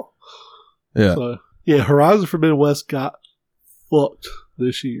 Yeah. So, yeah, Horizon Forbidden West got fucked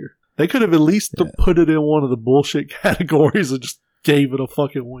this year. They could have at least put it in one of the bullshit categories and just gave it a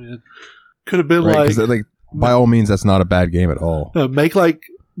fucking win. Could have been like, by all means, that's not a bad game at all. Make like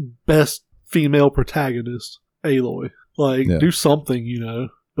best female protagonist, Aloy. Like, do something, you know.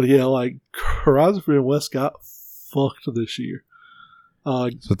 But yeah, like Horizon Forbidden West got fucked this year.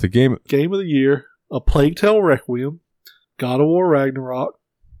 So the game of the Year, A Plague Tale Requiem, God of War Ragnarok,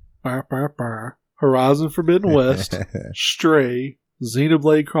 Horizon Forbidden West, Stray,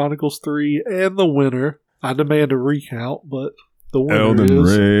 Xenoblade Chronicles 3, and the winner. I demand a recount, but the winner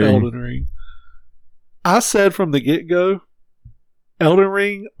is Elden Ring. I said from the get-go, Elden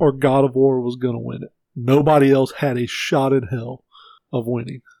Ring or God of War was going to win it. Nobody else had a shot in hell of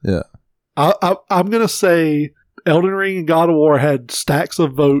winning. Yeah. I'm going to say Elden Ring and God of War had stacks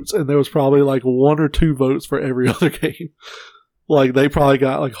of votes, and there was probably like 1 or 2 votes for every other game. Like, they probably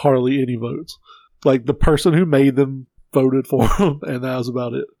got like hardly any votes. Like, the person who made them voted for them, and that was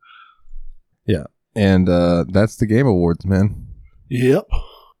about it. Yeah. And that's the Game Awards, man. Yep.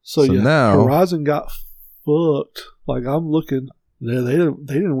 So yeah, now Horizon got fucked. Like, I'm looking, they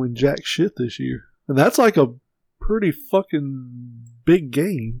didn't win jack shit this year, and that's like a pretty fucking big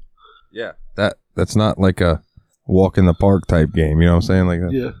game. Yeah, that's not like a walk in the park type game. You know what I'm saying? Like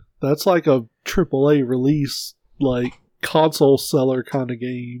yeah, that's like a AAA release, like console seller kind of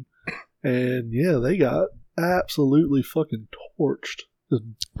game, and yeah, they got absolutely fucking torched, just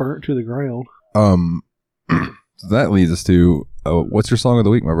burnt to the ground. So that leads us to what's your song of the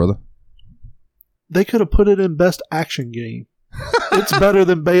week, my brother? They could have put it in best action game. It's better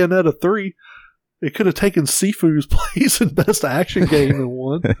than Bayonetta 3. It could have taken Sifu's place in best action game and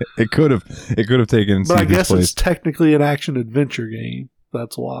won. It could have taken. But Sifu's I guess place. it's technically an action adventure game.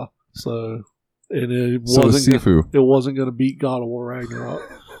 That's why. So, and it So is Sifu. It wasn't going to beat God of War Ragnarok.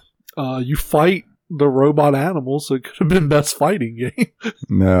 You fight the robot animals, so it could have been best fighting game.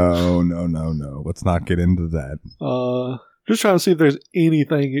 No. Let's not get into that. Just trying to see if there's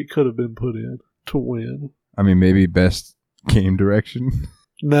anything it could have been put in to win. I mean, maybe best game direction.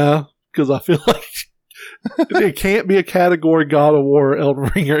 Nah, because I feel like it can't be a category God of War or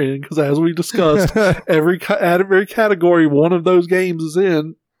Elden Ring are in, because as we discussed, every category one of those games is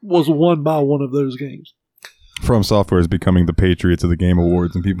in was won by one of those games. From Software is becoming the Patriots of the Game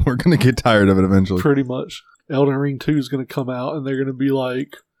Awards, and people are going to get tired of it eventually. Pretty much. Elden Ring 2 is going to come out, and they're going to be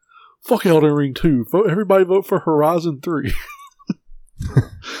like, fuck Elden Ring 2. Everybody vote for Horizon 3.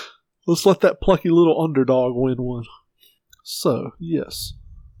 Let's let that plucky little underdog win one. So, yes.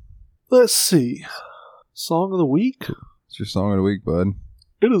 Let's see. Song of the week? It's your song of the week, bud.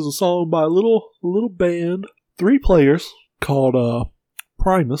 It is a song by a little band, 3 players, called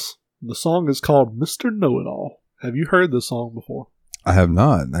Primus. The song is called Mr. Know-It-All. Have you heard this song before? I have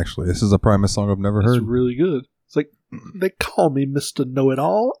not, actually. This is a Primus song I've never heard. It's really good. It's like, they call me Mr.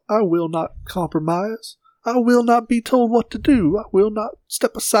 Know-It-All. I will not compromise. I will not be told what to do. I will not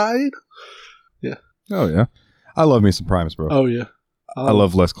step aside. Yeah. Oh, yeah. I love me some Primus, bro. Oh, yeah. I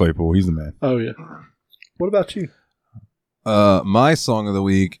love Les Claypool. He's the man. Oh, yeah. What about you? My song of the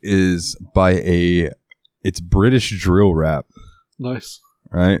week is by it's British drill rap. Nice.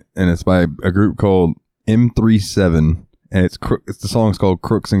 Right? And it's by a group called M37, and the song's called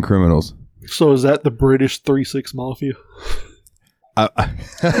Crooks and Criminals. So is that the British 3-6 Mafia?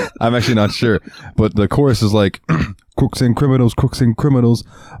 I'm actually not sure, but the chorus is like, crooks and criminals,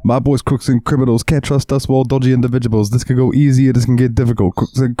 my boys crooks and criminals, can't trust us, we're all dodgy individuals, this can go easier, this can get difficult,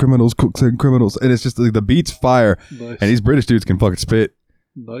 crooks and criminals, and it's just like the beat's fire. Nice. And these British dudes can fucking spit.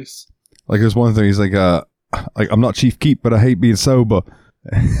 Nice. Like there's one thing, he's like I'm not Chief Keep, but I hate being sober.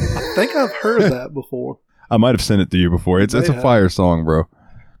 I think I've heard that before. I might have sent it to you before. It's a fire song, bro.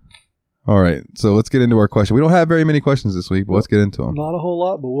 All right, so let's get into our question. We don't have very many questions this week, but let's get into them. Not a whole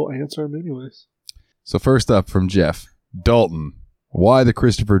lot, but we'll answer them anyways. So first up from Jeff. Dalton, why the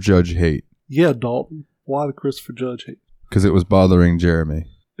Christopher Judge hate? Yeah, Dalton, why the Christopher Judge hate? Because it was bothering Jeremy.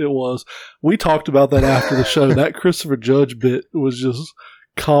 It was. We talked about that after the show. That Christopher Judge bit was just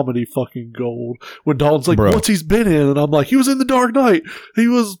comedy fucking gold. When Dalton's like, what's he's been in? And I'm like, he was in The Dark Knight. He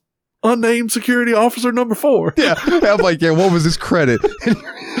was unnamed security officer number 4. Yeah. I'm like, yeah, what was his credit?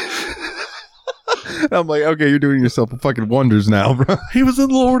 I'm like, okay, you're doing yourself fucking wonders now, bro. He was in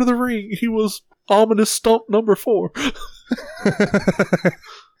Lord of the Ring. He was ominous stump number 4.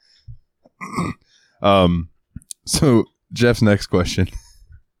 So Jeff's next question.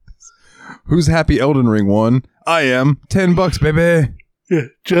 Who's happy Elden Ring won? I am. $10, baby. Yeah,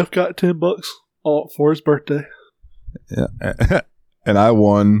 Jeff got $10 for his birthday. Yeah. And I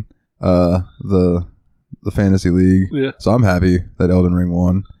won the Fantasy League. Yeah. So I'm happy that Elden Ring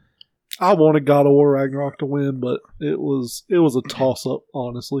won. I wanted God of War Ragnarok to win, but it was a toss up,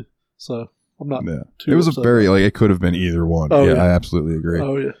 honestly. So I'm not too. It was upset. it could have been either one. Oh, yeah, I absolutely agree.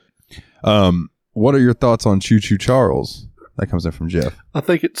 Oh yeah. What are your thoughts on Choo Choo Charles? That comes in from Jeff. I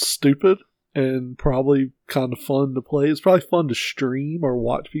think it's stupid and probably kind of fun to play. It's probably fun to stream or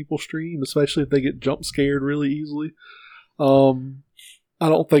watch people stream, especially if they get jump scared really easily. I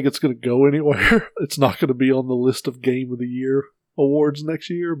don't think it's going to go anywhere. It's not going to be on the list of Game of the Year awards next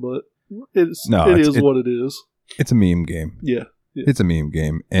year, but it is what it is. It's a meme game. Yeah. It's a meme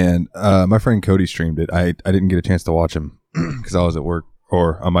game. And my friend Cody streamed it. I didn't get a chance to watch him because I was at work,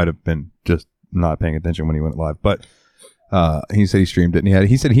 or I might have been just not paying attention when he went live. But he said he streamed it, and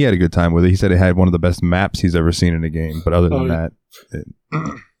he said he had a good time with it. He said it had one of the best maps he's ever seen in a game. But other than that,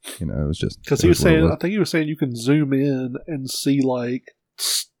 It was just because he was saying, I think he was saying you can zoom in and see like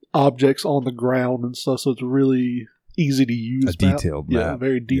objects on the ground and stuff, so it's really easy to use. A detailed map. Yeah,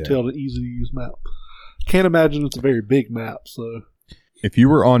 very detailed and easy to use map. Can't imagine it's a very big map. So, if you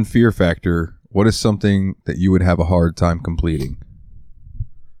were on Fear Factor, what is something that you would have a hard time completing?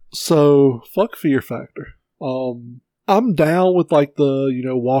 So fuck Fear Factor. I'm down with like the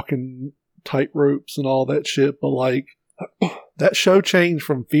walking tight ropes and all that shit, but like that show changed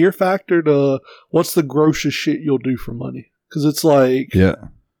from Fear Factor to what's the grossest shit you'll do for money? Because it's like,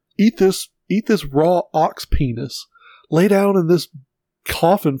 eat this raw ox penis, lay down in this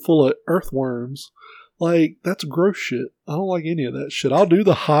coffin full of earthworms. Like, that's gross shit. I don't like any of that shit. I'll do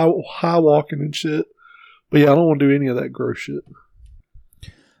the high walking and shit, but yeah, I don't want to do any of that gross shit.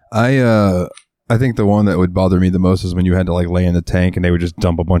 I think the one that would bother me the most is when you had to like lay in the tank and they would just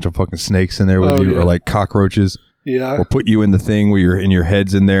dump a bunch of fucking snakes in there with you, or like cockroaches. Yeah. Or put you in the thing where your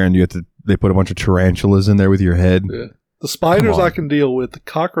head's in there and they put a bunch of tarantulas in there with your head. Yeah. The spiders I can deal with. The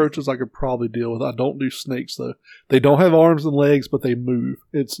cockroaches I could probably deal with. I don't do snakes though. They don't have arms and legs, but they move.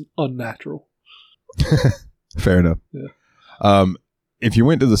 It's unnatural. Fair enough. Yeah. If you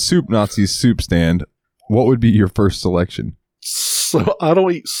went to the Soup Nazis soup stand, what would be your first selection? So I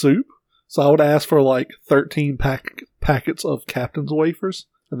don't eat soup. So I would ask for like 13 packets of Captain's wafers,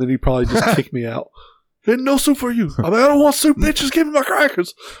 and then he'd probably just kick me out. No soup for you. I don't want soup, bitches. Give me my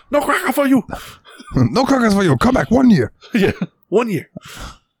crackers. No cracker for you. No crackers for you. Come back 1 year. Yeah, 1 year.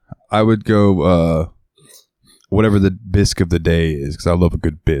 I would go whatever the bisque of the day is, because I love a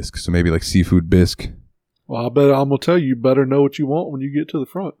good bisque. So maybe like seafood bisque. Well, I bet I'm going to tell you, you better know what you want when you get to the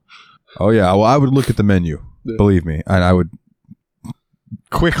front. Oh, yeah. Well, I would look at the menu. Yeah. Believe me. And I would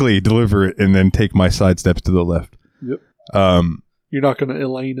quickly deliver it and then take my side steps to the left. Yep. You're not going to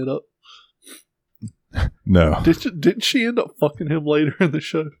Elaine it up. No. Didn't she end up fucking him later in the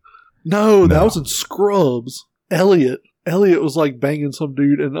show? No, that was in Scrubs. Elliot was like banging some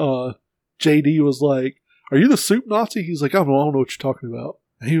dude, and JD was like, "Are you the soup Nazi?" He's like, I don't know what you're talking about.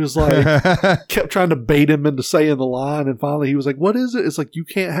 And he was like, kept trying to bait him into saying the line, and finally he was like, "What is it?" It's like, "You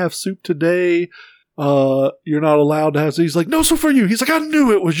can't have soup today. You're not allowed to have." So he's like, "No soup for you." He's like, "I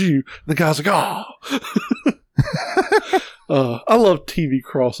knew it was you." And the guy's like, "Oh." I love TV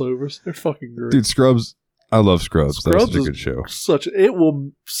crossovers. They're fucking great. Dude, Scrubs. I love Scrubs. That's such a good show.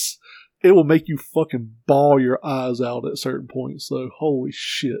 It will make you fucking bawl your eyes out at certain points. So holy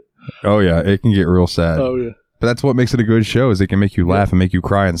shit. Oh yeah, it can get real sad. Oh yeah. But that's what makes it a good show, is it can make you laugh and make you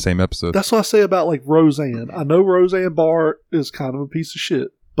cry in the same episode. That's what I say about like Roseanne. I know Roseanne Barr is kind of a piece of shit,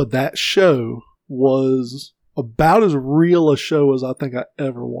 but that show was about as real a show as I think I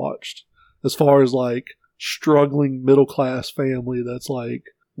ever watched. As far as like struggling middle class family that's like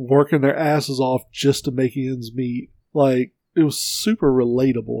working their asses off just to make ends meet. Like, it was super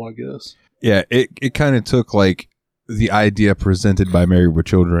relatable, I guess. Yeah, it kind of took like the idea presented by Married with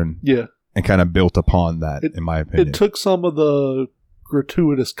Children, and kind of built upon that, in my opinion. It took some of the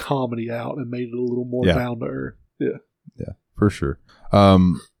gratuitous comedy out and made it a little more down to earth. Yeah, for sure.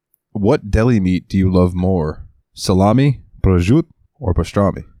 What deli meat do you love more? Salami, prosciutto, or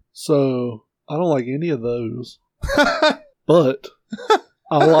pastrami? So I don't like any of those, but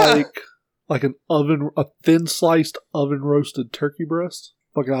I like a thin sliced oven roasted turkey breast.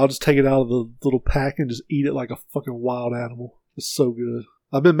 Fucking, I'll just take it out of the little pack and just eat it like a fucking wild animal. It's so good.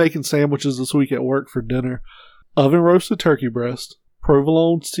 I've been making sandwiches this week at work for dinner. Oven roasted turkey breast,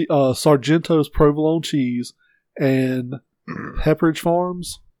 provolone, Sargento's provolone cheese, and Pepperidge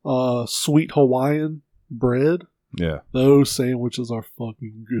Farms sweet Hawaiian bread. Yeah, those sandwiches are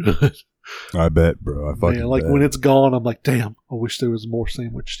fucking good. I bet, bro. Bet. When it's gone, I'm like, damn, I wish there was more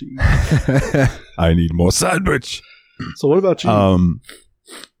sandwich to eat. I need more sandwich. So what about you?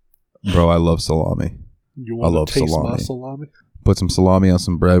 Bro, I love salami. You want to taste my salami? Put some salami on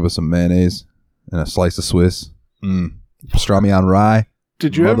some bread with some mayonnaise and a slice of Swiss. Pastrami on rye.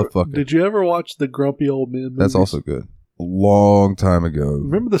 Did you ever watch the Grumpy Old Men movies? That's also good. A long time ago.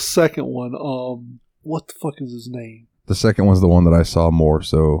 Remember the second one? What the fuck is his name? The second one's the one that I saw more,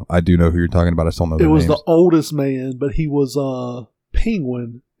 so I do know who you're talking about. I still know their names. It was the oldest man, but he was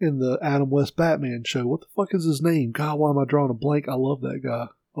Penguin in the Adam West Batman show. What the fuck is his name? God, why am I drawing a blank? I love that guy.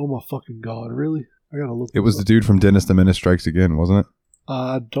 Oh my fucking God, really? I gotta look. It was the dude from Dennis the Menace Strikes Again, wasn't it?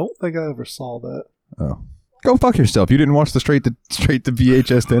 I don't think I ever saw that. Oh. Go fuck yourself. You didn't watch the straight to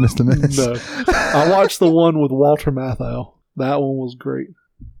VHS Dennis the Menace? No. I watched the one with Walter Matthau. That one was great.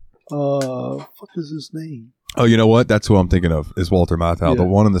 Fuck is his name? Oh, you know what? That's who I'm thinking of, is Walter Matthau. Yeah. The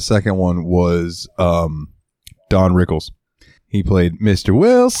one in the second one was Don Rickles. He played Mr.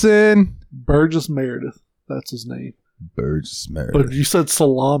 Wilson. Burgess Meredith. That's his name. Birds smell. But you said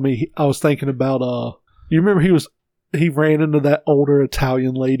salami. I was thinking about you remember he ran into that older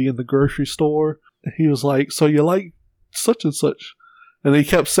Italian lady in the grocery store. And he was like, "So you like such and such?" And he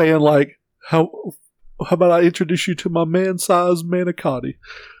kept saying like, "How about I introduce you to my man-sized manicotti?"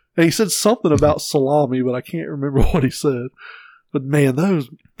 And he said something about salami, but I can't remember what he said. But man,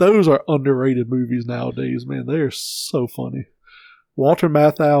 those are underrated movies nowadays. Man, they are so funny. Walter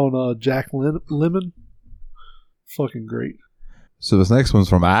Matthau and Jack Lemmon, fucking great. So this next one's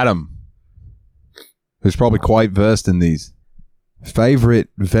from Adam, who's probably quite versed in these. Favorite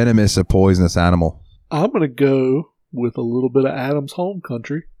venomous or poisonous animal? I'm gonna go with a little bit of Adam's home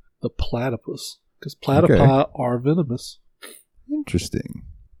country, the platypus, because platypi are venomous. Interesting.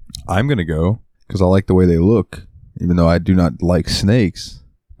 I'm gonna go because I like the way they look, even though I do not like snakes.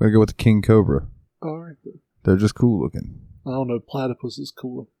 I'm gonna go with the king cobra. All right, they're just cool looking. I don't know. Platypus is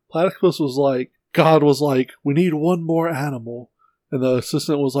cooler. Platypus was like, God was like, we need one more animal. And the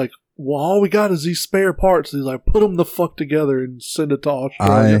assistant was like, well, all we got is these spare parts. He's like, put them the fuck together and send it to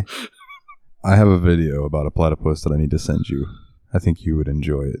Australia. I have a video about a platypus that I need to send you. I think you would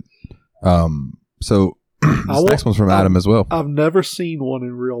enjoy it. So this next one's from Adam as well. I've never seen one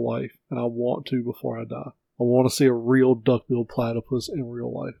in real life, and I want to before I die. I want to see a real duck-billed platypus in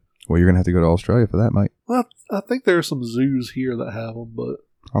real life. Well, you're going to have to go to Australia for that, Mike. Well, I think there are some zoos here that have them, but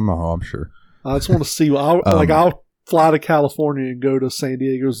I'm sure. I just want to see. I'll fly to California and go to San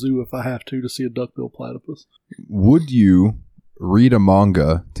Diego Zoo if I have to see a duck-billed platypus. Would you read a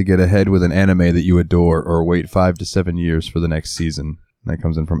manga to get ahead with an anime that you adore, or wait 5 to 7 years for the next season? That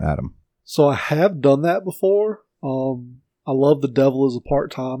comes in from Adam. So I have done that before. I love The Devil is a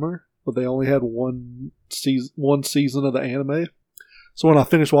Part-Timer, but they only had one season of the anime. So when I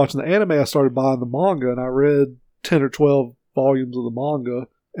finished watching the anime, I started buying the manga, and I read 10 or 12 volumes of the manga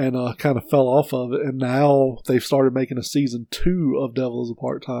and kind of fell off of it. And now they've started making a season 2 of Devil is a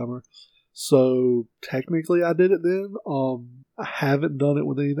Part-Timer. So technically I did it then. I haven't done it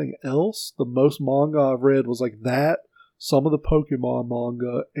with anything else. The most manga I've read was like that, some of the Pokemon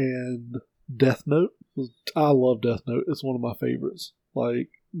manga, and Death Note. I love Death Note. It's one of my favorites. Like,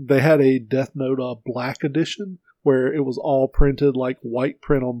 they had a Death Note black edition where it was all printed like white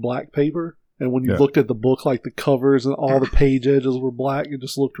print on black paper. And when you looked at the book, like the covers and all the page edges were black. It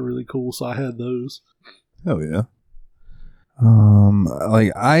just looked really cool. So I had those. Hell yeah.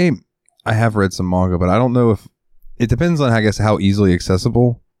 Like I have read some manga, but I don't know if it depends on, I guess, how easily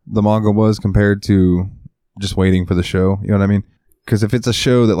accessible the manga was compared to just waiting for the show. You know what I mean? Because if it's a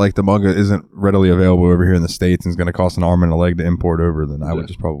show that like the manga isn't readily available over here in the States and is going to cost an arm and a leg to import over, then I would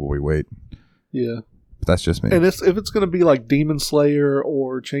just probably wait. Yeah. But that's just me. And if it's going to be like Demon Slayer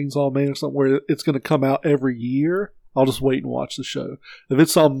or Chainsaw Man or something where it's going to come out every year, I'll just wait and watch the show. If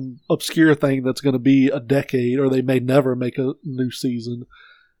it's some obscure thing that's going to be a decade, or they may never make a new season,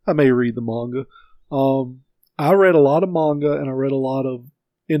 I may read the manga. I read a lot of manga and I read a lot of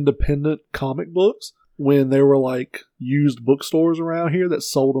independent comic books when there were like used bookstores around here that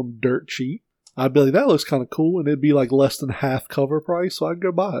sold them dirt cheap. I'd be like, that looks kind of cool, and it'd be like less than half cover price, so I'd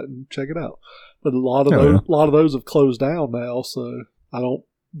go buy it and check it out. But a lot of those have closed down now, so I don't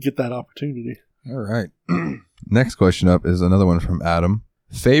get that opportunity. All right. Next question up is another one from Adam.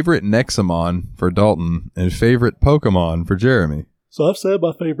 Favorite Nexamon for Dalton and favorite Pokemon for Jeremy. So I've said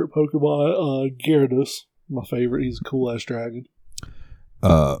my favorite Pokemon, Gyarados. My favorite. He's a cool-ass dragon.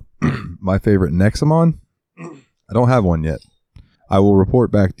 My favorite Nexamon? I don't have one yet. I will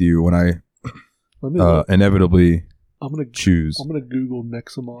report back to you when I inevitably choose. I'm going to Google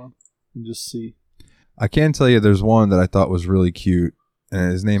Nexamon and just see. I can tell you there's one that I thought was really cute,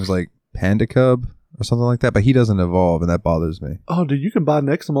 and his name's like Panda Cub or something like that, but he doesn't evolve, and that bothers me. Oh, dude, you can buy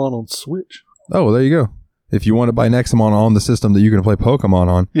Nexamon on Switch. Oh, well, there you go. If you want to buy Nexamon on the system that you can play Pokemon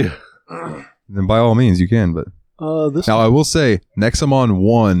on, then by all means you can, but now, I will say, Nexamon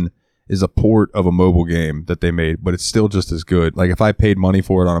 1 is a port of a mobile game that they made, but it's still just as good. Like, if I paid money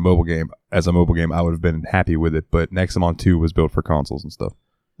for it on a mobile game, I would have been happy with it, but Nexamon 2 was built for consoles and stuff.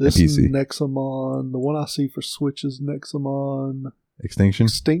 This is Nexamon. The one I see for Switch is Nexamon...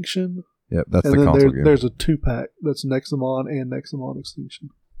 Extinction? Yep, that's the console game. There's a 2-pack that's Nexamon and Nexamon Extinction.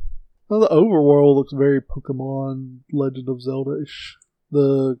 Well, the overworld looks very Pokemon Legend of Zelda-ish.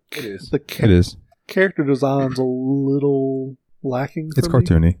 It is. Character design's a little lacking. It's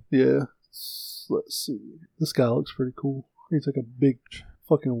cartoony. Yeah. Let's see. This guy looks pretty cool. He's like a big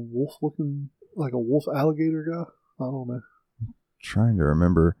fucking wolf looking, like a wolf alligator guy. I don't know. Trying to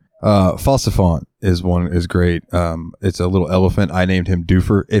remember. Fossifont is great. It's a little elephant. I named him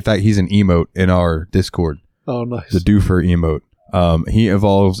Doofer. In fact, he's an emote in our Discord. Oh, nice. The Doofer emote. He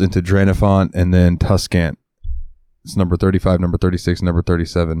evolves into Draenifont and then Tuscant. It's number 35, number 36, number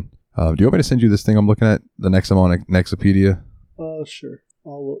 37. Do you want me to send you this thing I'm looking at? The Nexamon Nexopedia? Sure.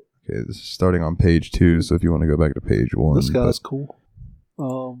 I'll look. Okay, this is starting on page 2, so if you want to go back to page 1. This guy's cool.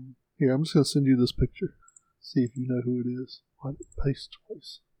 Here, I'm just going to send you this picture. See if you know who it is. Why did it paste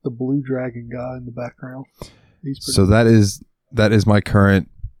twice? The blue dragon guy in the background. So that is my current,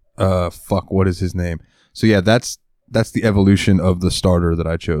 what is his name? So yeah, that's the evolution of the starter that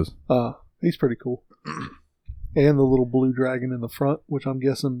I chose. He's pretty cool. And the little blue dragon in the front, which I'm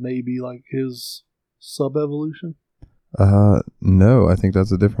guessing may be like his sub-evolution. No, I think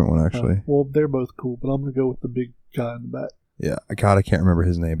that's a different one, actually. Well, they're both cool, but I'm going to go with the big guy in the back. Yeah, God, I can't remember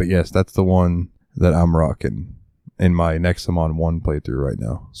his name, but yes, that's the one that I'm rocking in my Nexamon 1 playthrough right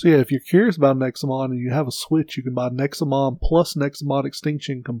now. So yeah, if you're curious about Nexamon and you have a Switch, you can buy Nexamon plus Nexamon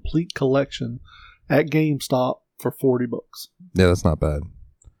Extinction Complete Collection at GameStop for $40. Yeah, that's not bad,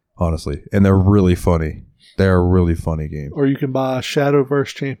 honestly. And they're really funny. They're a really funny game. Or you can buy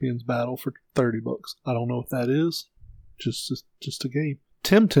Shadowverse Champions Battle for $30. I don't know what that is. Just a game.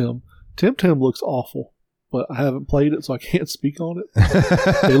 Temtem looks awful, but I haven't played it, so I can't speak on it.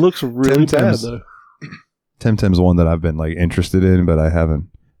 It looks really bad, though. Temtem's one that I've been like interested in, but I haven't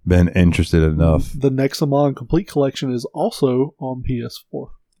been interested enough. The Nexamon Complete Collection is also on PS4.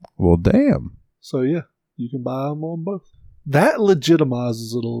 Well, damn. So yeah, you can buy them on both. That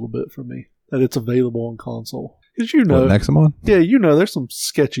legitimizes it a little bit for me, that it's available on console. Because you know, what, Nexamon? Yeah, you know, there's some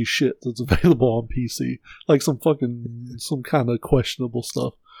sketchy shit that's available on PC, like some kind of questionable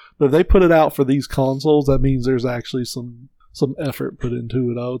stuff. But if they put it out for these consoles, that means there's actually some effort put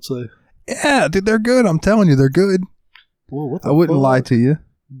into it, I would say. Yeah, dude, they're good. I'm telling you, they're good. Whoa, I wouldn't lie to you.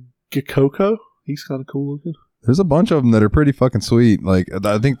 Gekoko, he's kind of cool looking. There's a bunch of them that are pretty fucking sweet. Like,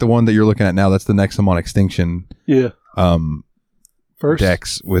 I think the one that you're looking at now, that's the Nexamon Extinction. Yeah.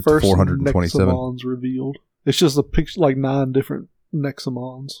 Decks with 427. Nexamon's revealed. It's just a picture, like 9 different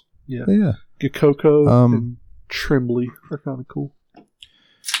Nexamons. Yeah. Yeah. Gekoko and Trembly are kind of cool.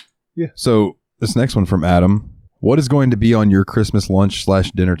 Yeah. So this next one from Adam. What is going to be on your Christmas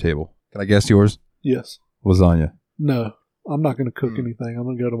lunch/dinner table? Can I guess yours? Yes. Lasagna. No, I'm not going to cook anything. I'm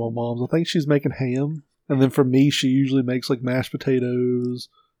going to go to my mom's. I think she's making ham. And then for me, she usually makes like mashed potatoes,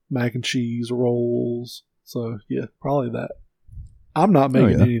 mac and cheese, rolls. So yeah, probably that. I'm not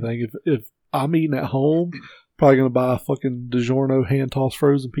making anything. If I'm eating at home, probably going to buy a fucking DiGiorno hand-tossed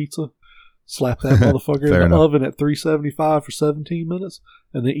frozen pizza, slap that motherfucker in the oven at 375 for 17 minutes,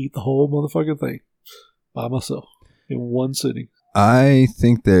 and then eat the whole motherfucking thing by myself in one sitting. I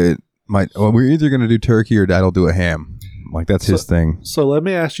think that we're either going to do turkey or Dad'll do a ham. Like, that's his thing. So let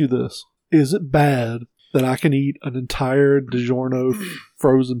me ask you this. Is it bad that I can eat an entire DiGiorno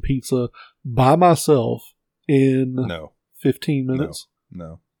frozen pizza by myself in 15 minutes?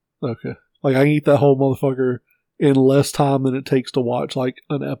 No. Okay. Like, I can eat that whole motherfucker in less time than it takes to watch, like,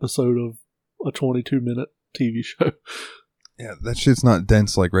 an episode of a 22-minute TV show. Yeah, that shit's not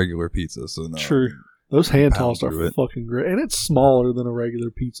dense like regular pizza, so no. True. Those hand-tossed are fucking great. And it's smaller than a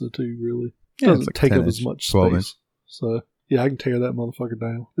regular pizza, too, really. It doesn't like take up as much space. So, yeah, I can tear that motherfucker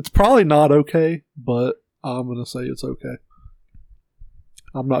down. It's probably not okay, but I'm going to say it's okay.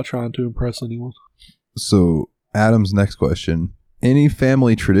 I'm not trying to impress anyone. So, Adam's next question. Any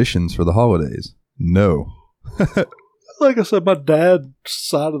family traditions for the holidays? No. Like I said, my dad's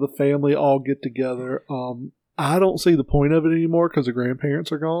side of the family all get together. I don't see the point of it anymore because the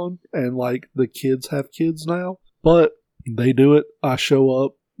grandparents are gone and like the kids have kids now. But they do it. I show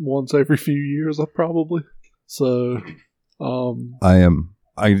up once every few years, probably. So, my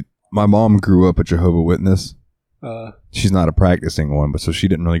mom grew up a Jehovah's Witness. She's not a practicing one, but so she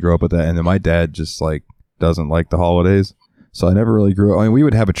didn't really grow up with that. And then my dad just like doesn't like the holidays. So I never really grew up. I mean, we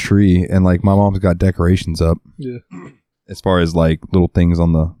would have a tree and like my mom's got decorations up. Yeah. As far as like little things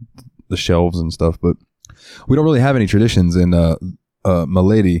on the shelves and stuff, but we don't really have any traditions. And my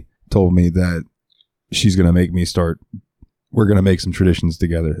lady told me that she's going to make me we're going to make some traditions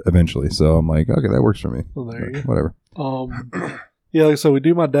together eventually. So I'm like, okay, that works for me. Well, there you go. Whatever. Yeah, like, so we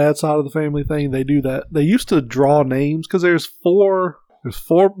do my dad's side of the family thing. They do that. They used to draw names because there's four.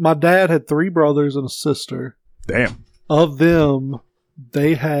 My dad had 3 brothers and a sister. Damn. Of them,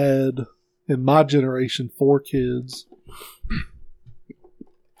 they had, in my generation, 4 kids.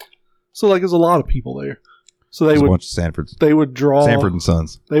 So, like, there's a lot of people there. So there's a bunch of Sanfords. They would draw Sanford and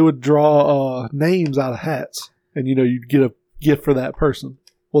Sons. They would draw names out of hats, and you'd get a gift for that person.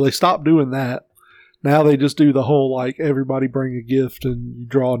 Well, they stopped doing that. Now they just do the whole like everybody bring a gift and you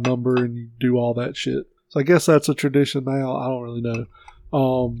draw a number and you do all that shit. So I guess that's a tradition now. I don't really know.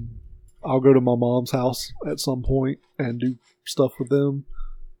 I'll go to my mom's house at some point and do stuff with them.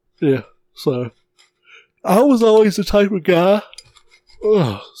 Yeah. So I was always the type of guy.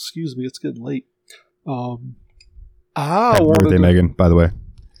 Oh, excuse me, it's getting late. Happy birthday, Megan, by the way.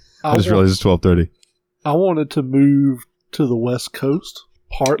 I just realized it's 12:30. I wanted to move to the West Coast,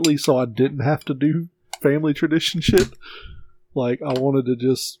 partly so I didn't have to do family tradition shit. Like, I wanted to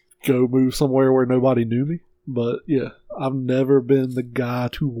just go move somewhere where nobody knew me. But, yeah, I've never been the guy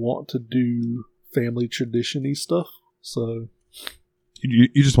to want to do family tradition-y stuff. So... You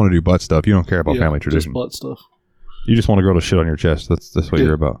just want to do butt stuff. You don't care about family tradition. Just butt stuff. You just want a girl to shit on your chest. That's what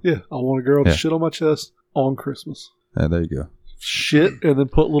you're about. Yeah, I want a girl to shit on my chest on Christmas. Yeah, there you go. Shit, and then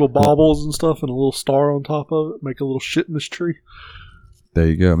put little baubles and stuff and a little star on top of it. Make a little shit in this tree. There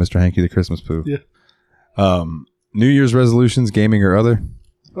you go, Mr. Hanky the Christmas Poo. Yeah. New Year's resolutions, gaming or other?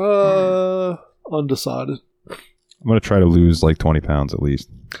 Undecided. I'm going to try to lose like 20 pounds at least.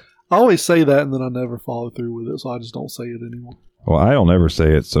 I always say that and then I never follow through with it, so I just don't say it anymore. Well, I'll never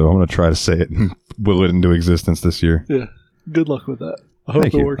say it, so I'm going to try to say it and will it into existence this year. Yeah. Good luck with that. I hope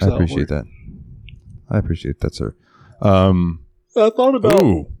Thank it you. works I out. appreciate that. I appreciate that, sir. I thought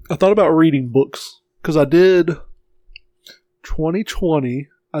about reading books because I did 2020.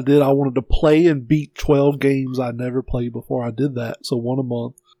 I wanted to play and beat 12 games I never played before. I did that, so one a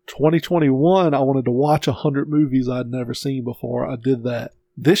month. 2021, I wanted to watch 100 movies I'd never seen before. I did that.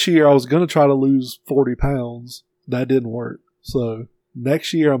 This year, I was going to try to lose 40 pounds. That didn't work. So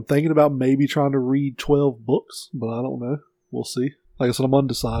next year, I'm thinking about maybe trying to read 12 books, but I don't know. We'll see. Like I said, I'm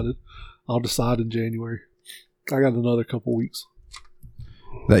undecided. I'll decide in January. I got another couple weeks.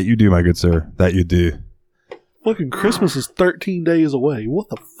 That you do, my good sir. That you do. Fucking Christmas is 13 days away. What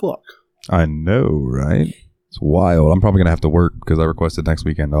the fuck? I know, right? It's wild. I'm probably going to have to work because I requested next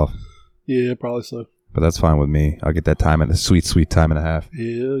weekend off. Yeah, probably so. But that's fine with me. I'll get that time and a sweet, sweet time and a half.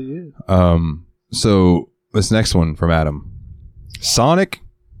 Hell yeah. So this next one from Adam. Sonic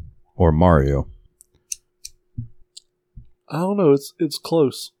or Mario? I don't know. It's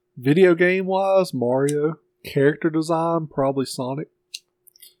close. Video game wise, Mario. Character design, probably Sonic.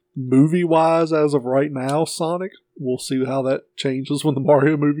 Movie wise, as of right now, Sonic. We'll see how that changes when the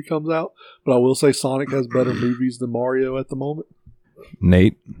Mario movie comes out. But I will say Sonic has better movies than Mario at the moment.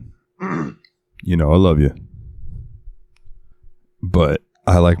 Nate, you know I love you. But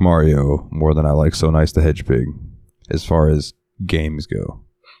I like Mario more than I like So Nice the Hedgehog as far as games go.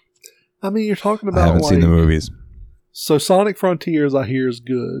 I mean, you're talking about I haven't seen the movies. So Sonic Frontiers, I hear, is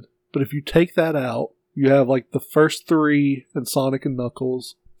good. But if you take that out, you have like the first three and Sonic and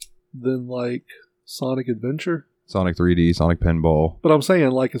Knuckles, then like Sonic Adventure, Sonic 3D, Sonic Pinball. But I'm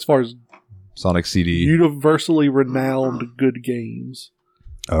saying like as far as Sonic CD, universally renowned good games.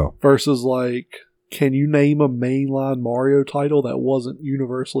 Oh. Versus like, can you name a mainline Mario title that wasn't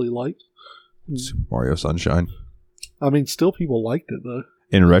universally liked? Super Mario Sunshine. I mean, still people liked it though.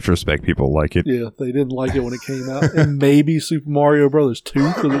 In retrospect, people like it. Yeah, they didn't like it when it came out. And maybe Super Mario Brothers 2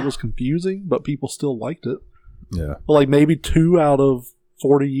 because it was confusing, but people still liked it. Yeah. But like maybe 2 out of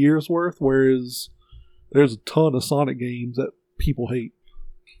 40 years worth, whereas there's a ton of Sonic games that people hate.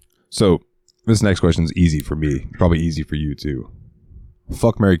 So, this next question is easy for me. Probably easy for you too.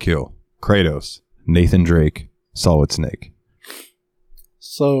 Fuck, marry, kill. Kratos, Nathan Drake, Solid Snake.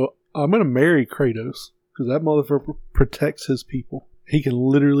 So, I'm going to marry Kratos because that motherfucker protects his people. He can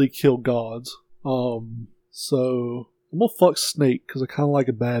literally kill gods. So I'm gonna fuck Snake because I kind of like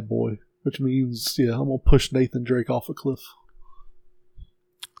a bad boy, which means I'm gonna push Nathan Drake off a cliff.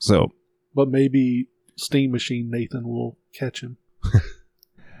 So, but maybe Steam Machine Nathan will catch him.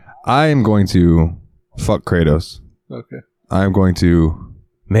 I am going to fuck Kratos. Okay. I am going to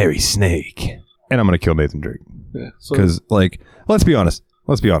marry Snake, and I'm gonna kill Nathan Drake. Yeah. Because, let's be honest.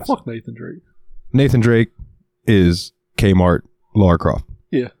 Fuck Nathan Drake. Nathan Drake is Kmart Lara Croft.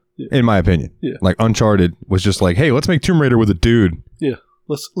 Yeah. In my opinion. Yeah. Like Uncharted was just like, hey, let's make Tomb Raider with a dude. Yeah.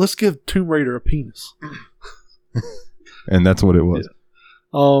 Let's give Tomb Raider a penis. And that's what it was.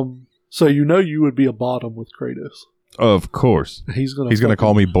 Yeah. So you would be a bottom with Kratos. Of course. He's gonna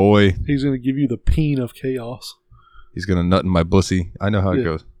call me boy. He's gonna give you the peen of chaos. He's gonna nut in my bussy. I know how it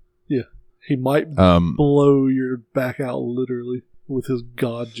goes. Yeah. He might blow your back out literally with his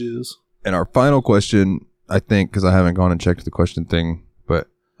god jizz. And our final question, I think, because I haven't gone and checked the question thing, but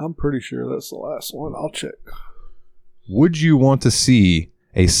I'm pretty sure that's the last one. I'll check. Would you want to see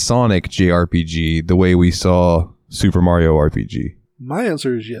a Sonic JRPG the way we saw Super Mario RPG? My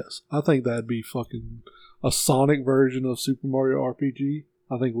answer is yes. I think that'd be fucking a Sonic version of Super Mario RPG.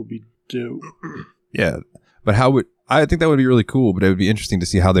 I think would be dope. Yeah, but I think that would be really cool, but it would be interesting to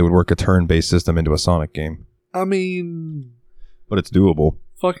see how they would work a turn-based system into a Sonic game. I mean, but it's doable.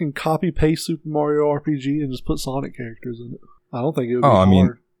 Fucking copy paste Super Mario RPG and just put Sonic characters in it. I don't think it would be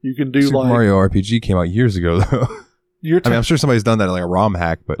hard. You can do Super Mario RPG came out years ago, though. I mean, I'm sure somebody's done that in like a ROM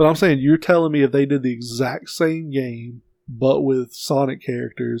hack, but I'm saying you're telling me if they did the exact same game, but with Sonic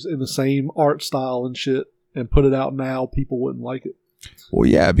characters in the same art style and shit, and put it out now, people wouldn't like it. Well,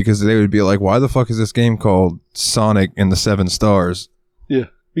 yeah, because they would be like, "Why the fuck is this game called Sonic and the 7 Stars?" Yeah,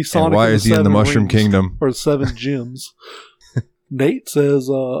 be Sonic. And why is he in the Mushroom Kingdom or 7 Gems? Nate says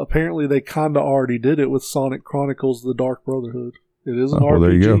apparently they kind of already did it with Sonic Chronicles: The Dark Brotherhood. It is an RPG. Well,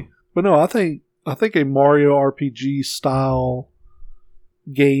 there you go. But no, I think a Mario RPG style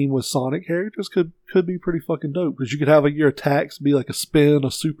game with Sonic characters could be pretty fucking dope, because you could have your attacks be like a spin,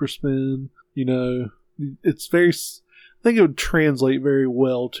 a super spin. You know, it's very. I think it would translate very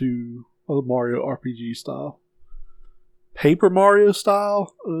well to a Mario RPG style. Paper Mario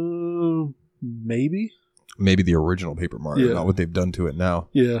style, maybe. Maybe the original Paper Mario, not what they've done to it now.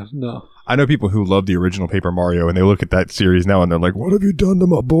 Yeah, no. I know people who love the original Paper Mario, and they look at that series now and they're like, "What have you done to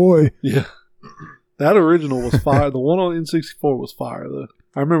my boy?" Yeah. That original was fire. The one on N64 was fire, though.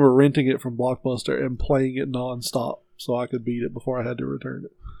 I remember renting it from Blockbuster and playing it nonstop so I could beat it before I had to return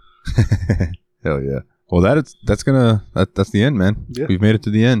it. Hell yeah. Well, that's the end, man. Yeah. We've made it to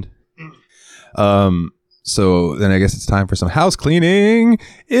the end. So then I guess it's time for some house cleaning.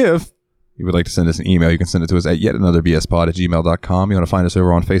 If you would like to send us an email, you can send it to us at yetanotherbspod@gmail.com. You want to find us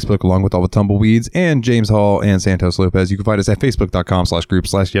over on Facebook along with all the tumbleweeds and James Hall and Santos Lopez. You can find us at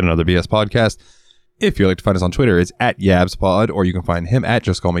facebook.com/group/yetanotherbspodcast. If you'd like to find us on Twitter, it's at YabsPod, or you can find him at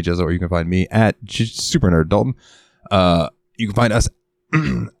Just Call Me Jezza, or you can find me at Super Nerd Dalton. You can find us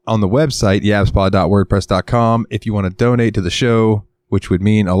on the website, yabspod.wordpress.com. If you want to donate to the show, which would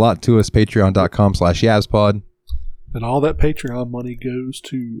mean a lot to us, patreon.com/yabspod. And all that Patreon money goes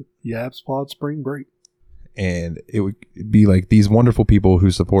to YabsPod Spring Break. And it would be like these wonderful people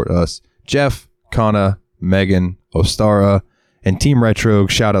who support us: Jeff, Kana, Megan, Ostara, and Team Retro.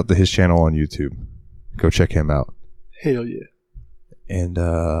 Shout out to his channel on YouTube. Go check him out. Hell yeah. And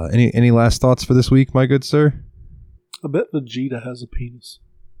any last thoughts for this week, my good sir? I bet Vegeta has a penis.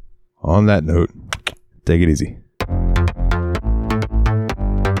 On that note, take it easy.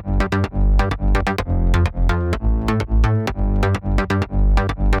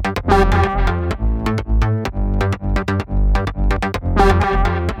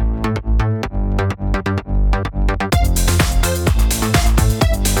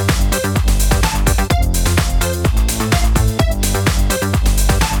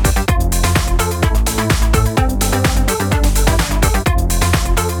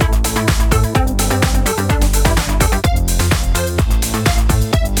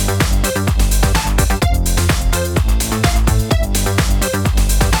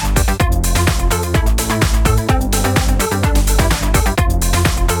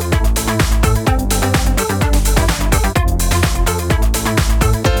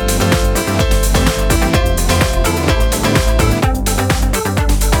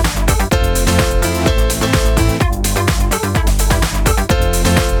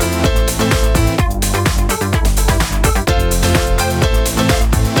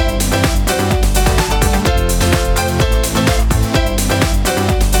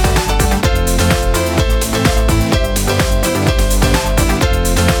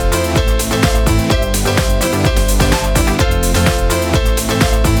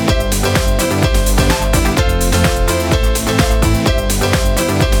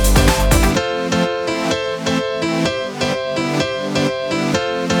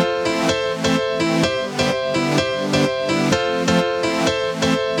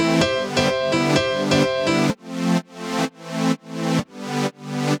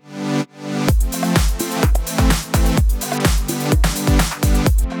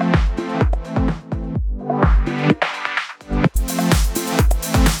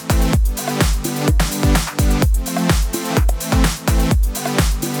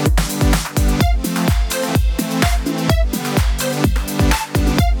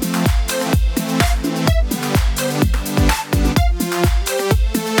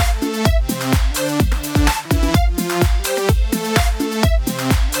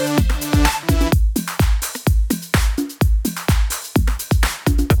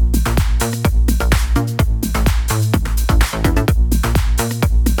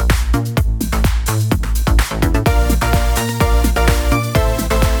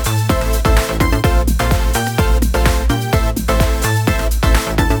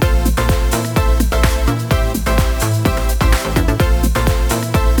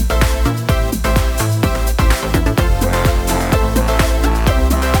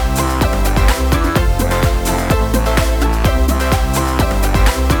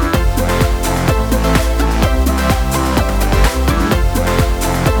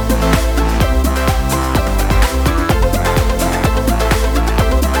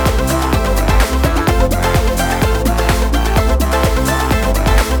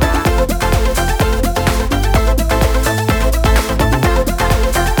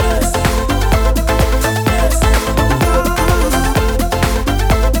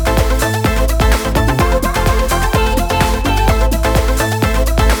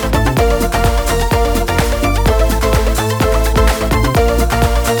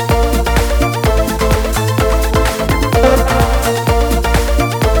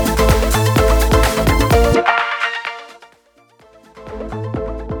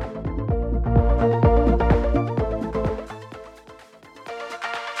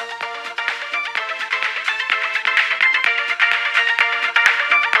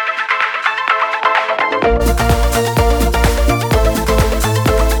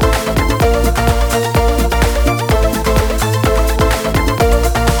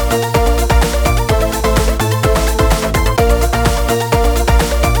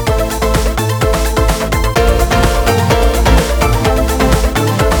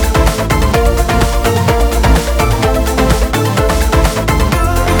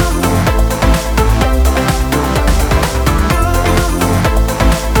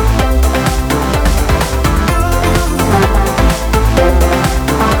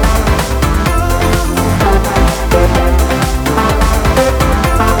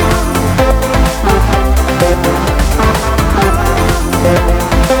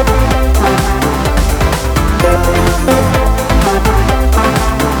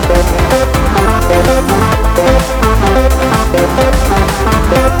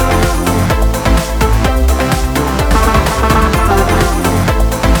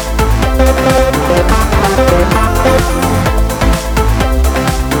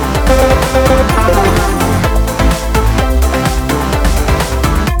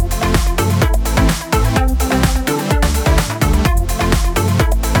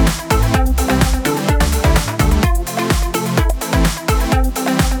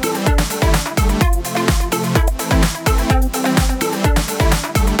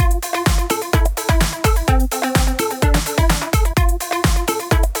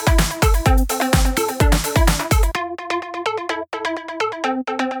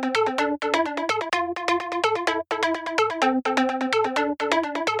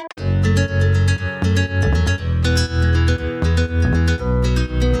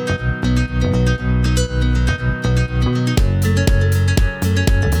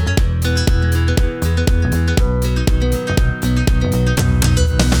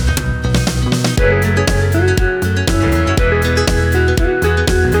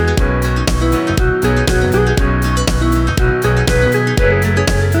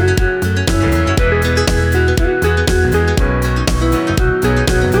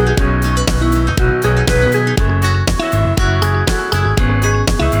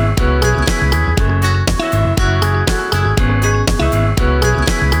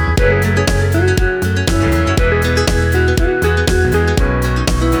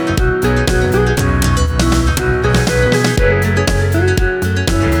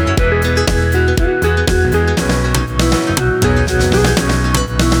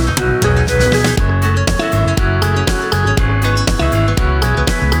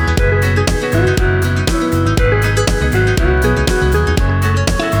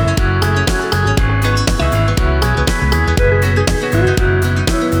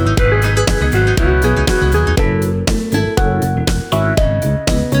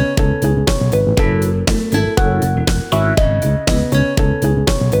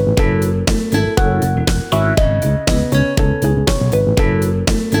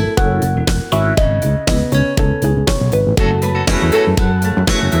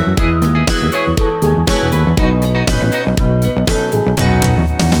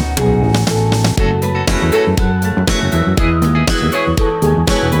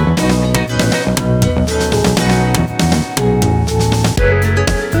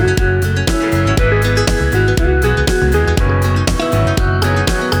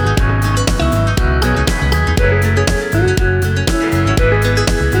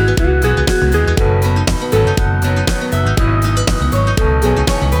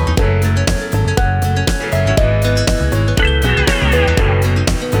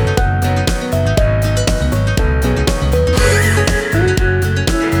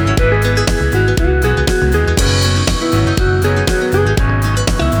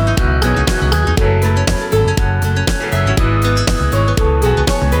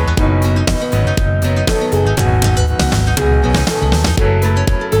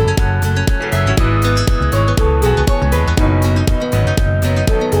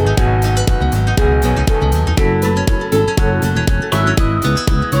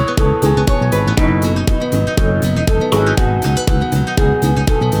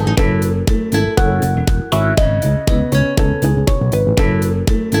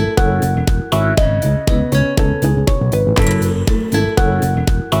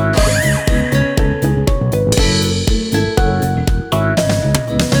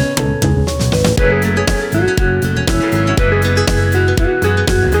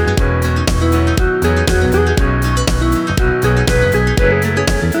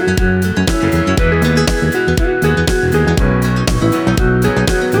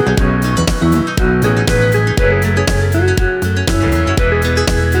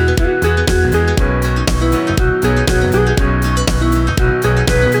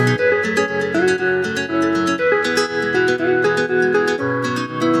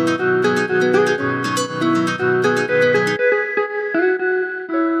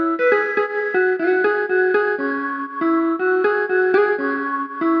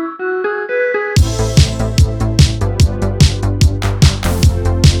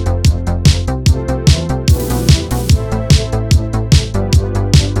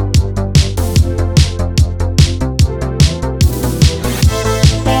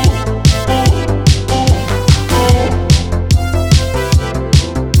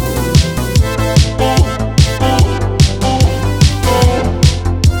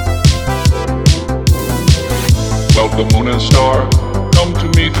 and star, come to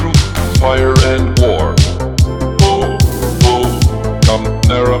me through fire and war. Oh, oh, come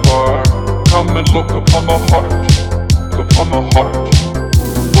Nerevar, come and look upon my heart, look upon my heart.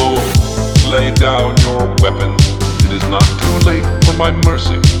 Oh, lay down your weapons, it is not too late for my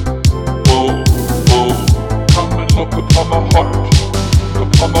mercy. Oh, oh, come and look upon my heart,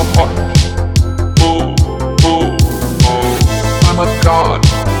 look upon my heart. Oh, oh, oh, I'm a god,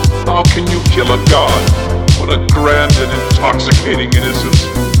 how can you kill a god? What a grand and intoxicating innocence.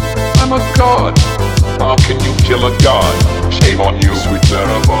 I'm a god, how can you kill a god? Shame on you, sweet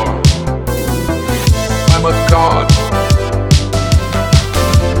Nerevar. I'm a god,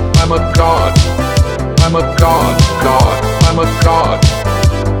 I'm a god, I'm a god, god, I'm a god,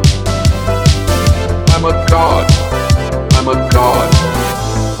 I'm a god, I'm a god.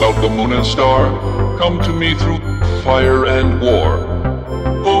 Cloud the moon and star, come to me through fire and war.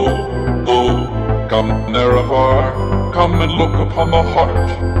 Oh, oh, come Nerevar, come and look upon my heart,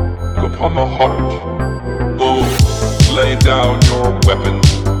 look upon my heart. Oh, lay down your weapons,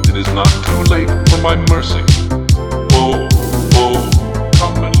 it is not too late for my mercy. Oh, oh,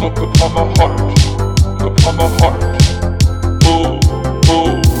 come and look upon my heart, look upon my heart. Oh,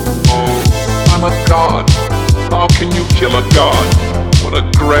 oh, oh, I'm a god, how can you kill a god? What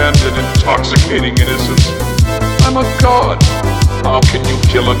a grand and intoxicating innocence. I'm a god, how can you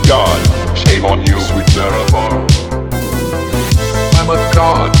kill a god? Shame on you, sweet Nerevar. I'm a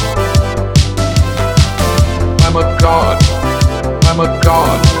god, I'm a god, I'm a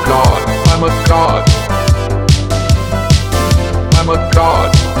god, god, I'm a god, I'm a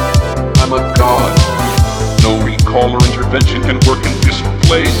god, I'm a god. No recall or intervention can work in this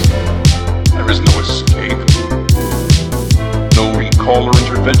place. There is no escape. No recall or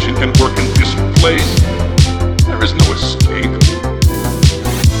intervention can work in this place. There is no escape.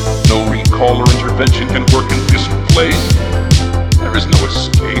 No recall or intervention can work in this place. There is no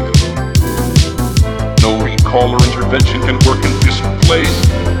escape. No recall or intervention can work in this place.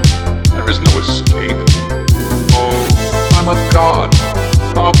 There is no escape. Oh, I'm a god,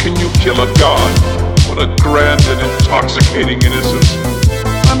 how can you kill a god? What a grand and intoxicating innocence.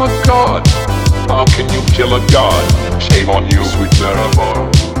 I'm a god, how can you kill a god? Shame on you, sweet Nerevar.